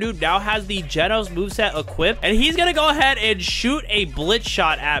 Mr. Noob now has the Genos moveset equipped, and he's gonna go ahead and shoot a blitz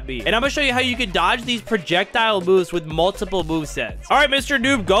shot at me. And I'm gonna show you how you can dodge these projectile moves with multiple movesets. All right, Mr.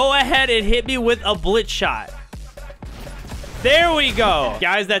 Noob, go ahead and hit me with a blitz shot. There we go.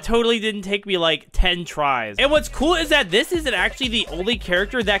 Guys, that totally didn't take me like 10 tries. And what's cool is that this isn't actually the only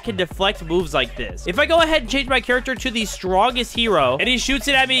character that can deflect moves like this. If I go ahead and change my character to the strongest hero and he shoots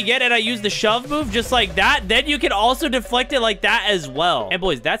it at me again and I use the shove move just like that, then you can also deflect it like that as well. And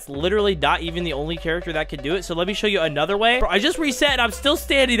boys, that's literally not even the only character that can do it. So let me show you another way. Bro, I just reset and I'm still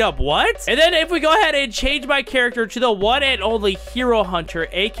standing up. What? And then if we go ahead and change my character to the one and only Hero Hunter,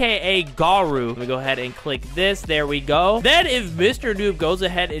 aka Garu. Let me go ahead and click this. There we go. Then if Mr. Noob goes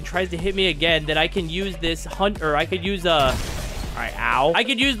ahead and tries to hit me again, then I can use this hunter. I could use all right, ow. I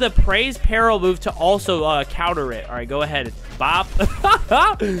could use the praise peril move to also counter it. All right, go ahead. Bop.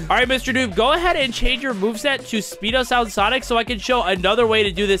 All right, Mr. Noob, go ahead and change your moveset to Speedo Sound Sonic so I can show another way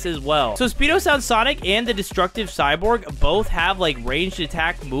to do this as well. So Speedo Sound Sonic and the Destructive Cyborg both have like ranged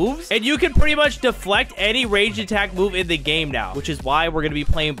attack moves, and you can pretty much deflect any ranged attack move in the game now, which is why we're going to be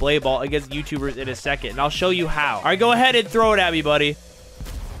playing Blade Ball against YouTubers in a second, and I'll show you how. All right, go ahead and throw it at me, buddy.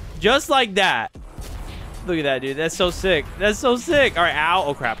 Just like that. Look at that, dude. That's so sick. That's so sick. All right, ow.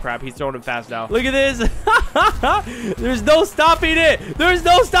 Oh, crap. He's throwing it fast now. Look at this. There's no stopping it. There's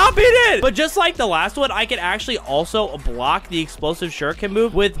no stopping it. But just like the last one, I can actually also block the explosive shuriken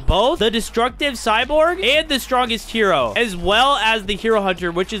move with both the destructive cyborg and the strongest hero, as well as the hero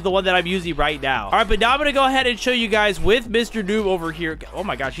hunter, which is the one that I'm using right now. All right, but now I'm going to go ahead and show you guys with Mr. Noob over here. Oh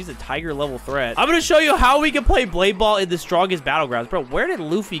my gosh, he's a tiger level threat. I'm going to show you how we can play Blade Ball in the strongest battlegrounds. Bro, where did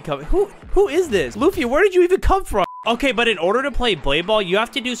Luffy come? Who is this? Luffy, where did you even come from? Okay, but in order to play Blade Ball, you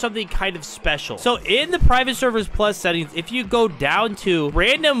have to do something kind of special. So in the private servers plus settings, if you go down to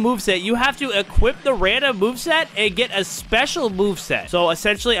random moveset, you have to equip the random moveset and get a special moveset. So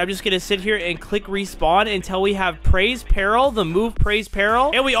essentially, I'm just going to sit here and click respawn until we have Praise Peril, the move Praise Peril.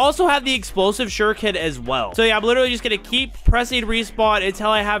 And we also have the explosive shuriken as well. So yeah, I'm literally just going to keep pressing respawn until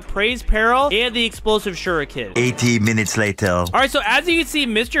I have Praise Peril and the explosive shuriken. 18 minutes later. All right, so as you can see,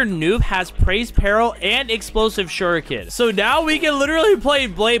 Mr. Noob has Praise Peril and explosive shuriken. So now we can literally play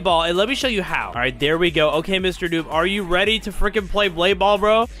Blade Ball, and let me show you how. All right, there we go. Okay, Mr. Noob, are you ready to freaking play Blade Ball,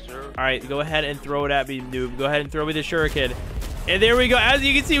 bro? Sure. All right, go ahead and throw it at me, Noob. Go ahead and throw me the shuriken. And there we go. As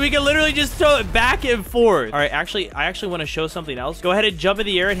you can see, we can literally just throw it back and forth. All right, I actually want to show something else. Go ahead and jump in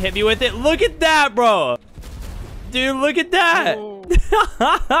the air and hit me with it. Look at that, bro. Dude, look at that.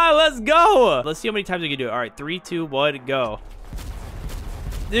 Let's go. Let's see how many times we can do it. All right, 3, 2, 1, go.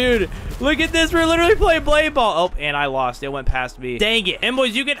 Dude, look at this. We're literally playing Blade Ball. Oh, and I lost. It went past me. Dang it. And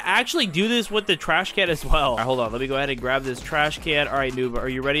boys, you can actually do this with the trash can as well. All right, hold on. Let me go ahead and grab this trash can. All right, Noob, are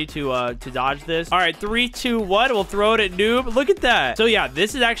you ready to dodge this? All right, 3, 2, 1. We'll throw it at Noob. Look at that. So yeah,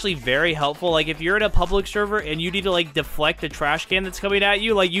 this is actually very helpful. Like if you're in a public server and you need to like deflect the trash can that's coming at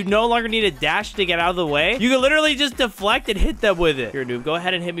you, like you no longer need a dash to get out of the way. You can literally just deflect and hit them with it. Here, Noob, go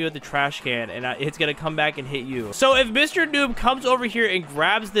ahead and hit me with the trash can, and it's gonna come back and hit you. So if Mr. Noob comes over here and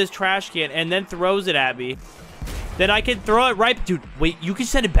grabs this trash can and then throws it at me, then I can throw it right. Dude, wait, you can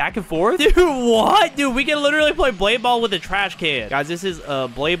send it back and forth? Dude, what? Dude, we can literally play Blade Ball with a trash can. Guys, this is a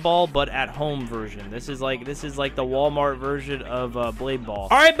Blade Ball, but at home version. This is like the Walmart version of Blade Ball.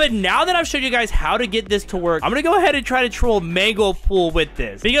 All right, but now that I've showed you guys how to get this to work, I'm gonna go ahead and try to troll Mango Pool with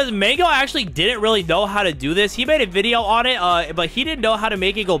this, because Mango actually didn't really know how to do this. He made a video on it, but he didn't know how to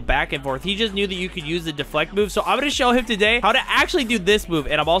make it go back and forth. He just knew that you could use the deflect move. So I'm gonna show him today how to actually do this move,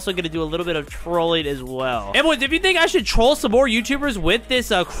 and I'm also gonna do a little bit of trolling as well. And boys, if you think I should troll some more YouTubers with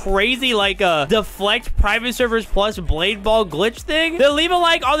this crazy like deflect private servers plus Blade Ball glitch thing, then leave a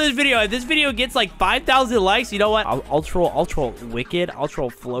like on this video. If this video gets like 5,000 likes, you know what? I'll troll Wicked. I'll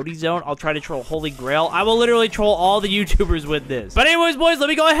troll Floaty Zone. I'll try to troll Holy Grail. I will literally troll all the YouTubers with this. But anyways, boys, let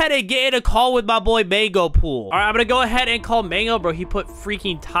me go ahead and get in a call with my boy Mango Pool. All right, I'm gonna go ahead and call Mango, bro. He put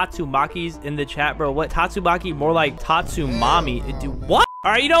freaking Tatsumaki's in the chat, bro. What? Tatsumaki? More like Tatsumami. Dude, what? All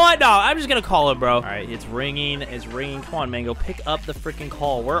right, you know what? No, I'm just gonna call him, bro. All right, it's ringing. It's ringing. Come on, Mango. Pick up the freaking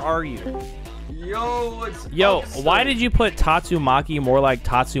call. Where are you? Yo, what's Yo, why did you put Tatsumaki more like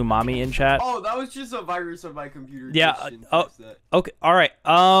Tatsumami in chat? Oh, that was just a virus on my computer. Yeah. Okay. All right.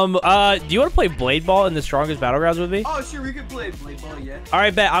 Do you want to play Blade Ball in the strongest battlegrounds with me? Oh, sure. We could play Blade Ball, yeah. All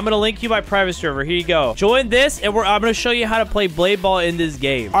right, bet. I'm gonna link you my private server. Here you go. Join this, and I'm gonna show you how to play Blade Ball in this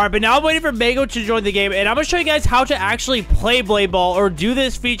game. All right, but now I'm waiting for Mango to join the game, and I'm gonna show you guys how to actually play Blade Ball or do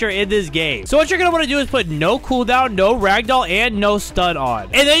this feature in this game. So what you're gonna want to do is put no cooldown, no ragdoll, and no stun on,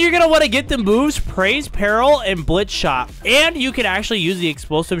 and then you're gonna want to get the move moves Praise Peril and Blitz Shot. And you can actually use the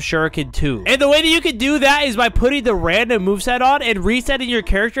Explosive Shuriken too. And the way that you can do that is by putting the random moveset on and resetting your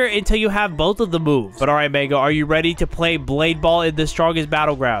character until you have both of the moves. But all right, Mango, are you ready to play Blade Ball in the strongest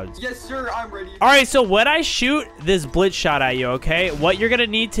Battlegrounds? Yes, sir, I'm ready. All right, so when I shoot this Blitz Shot at you, okay, what you're gonna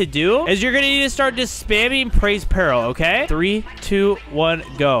need to do is you're gonna need to start just spamming Praise Peril, okay? 3, 2, 1,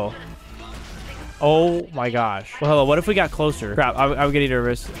 go. Oh my gosh. Well, hello, what if we got closer? Crap, I'm getting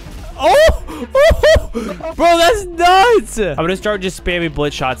nervous. Oh! Bro, that's nuts! I'm gonna start just spamming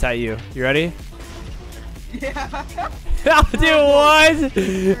Blitz Shots at you. You ready? Yeah. Dude, what?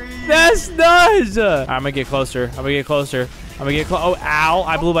 That's nuts! I'm gonna get closer. I'm gonna get closer. I'm gonna get close. Oh, ow.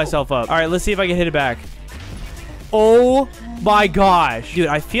 I blew myself up. All right, let's see if I can hit it back. Oh my gosh. Dude,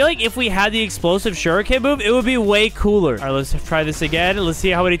 I feel like if we had the Explosive Shuriken move, it would be way cooler. All right, let's try this again. Let's see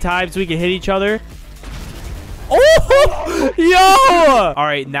how many times we can hit each other. Oh, yo! All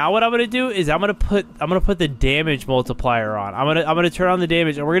right, now what I'm gonna do is I'm gonna put the damage multiplier on. I'm gonna turn on the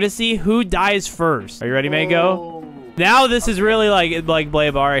damage, and we're gonna see who dies first. Are you ready, Mango? Now this is really like Blade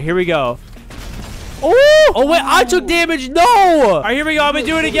Ball. All right, here we go. Oh wait, I took damage. No. All right, here we go. I'm gonna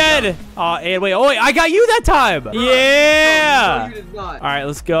do it again. And wait. Oh wait, I got you that time. Yeah. No, you did not. All right,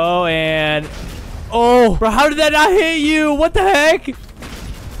 let's go. And oh, bro, how did that not hit you? What the heck?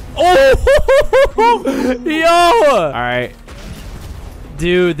 Oh, yo. All right,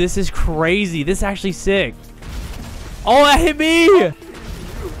 dude, this is crazy. This is actually sick. Oh, that hit me.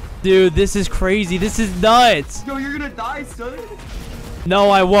 Dude, this is crazy. This is nuts. Yo, you're gonna die, son. No,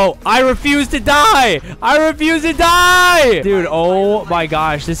 I won't. I refuse to die. I refuse to die. Dude, oh my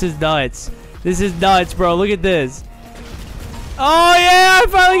gosh. This is nuts. This is nuts, bro. Look at this. Oh, yeah. I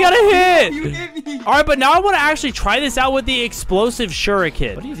finally got a hit. You hit me. All right, but now I want to actually try this out with the Explosive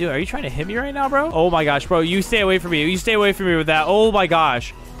Shuriken. What are you doing? Are you trying to hit me right now, bro? Oh my gosh, bro. You stay away from me. You stay away from me with that. Oh my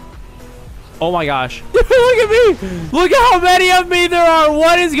gosh. Oh my gosh. Look at me. Look at how many of me there are.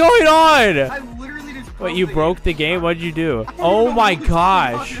 What is going on? I literally just Wait, you broke the game? What did you do? Oh my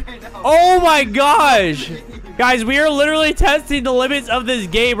gosh. Oh my gosh. Guys, we are literally testing the limits of this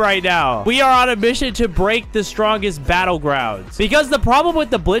game right now. We are on a mission to break the strongest Battlegrounds. Because the problem with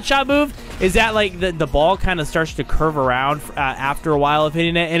the Blitz Shot move is that like the ball kind of starts to curve around after a while of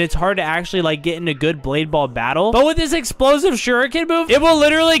hitting it, and it's hard to actually like get in a good Blade Ball battle. But with this Explosive Shuriken move, it will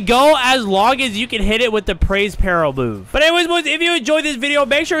literally go as long as you can hit it with the Praise Peril move. But anyways, boys, if you enjoyed this video,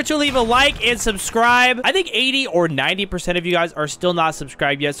 make sure to leave a like and subscribe. I think 80 or 90% of you guys are still not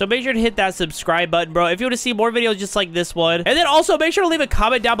subscribed yet, so make sure to hit that subscribe button, bro, if you want to see more videos just like this one. And then also make sure to leave a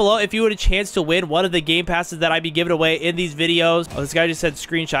comment down below if you want a chance to win one of the game passes that I'd be giving away in these videos. Oh, this guy just said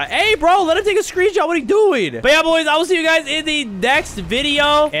screenshot. Hey, bro, let him take a screenshot. What are you doing? But yeah, boys, I will see you guys in the next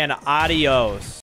video, and adios.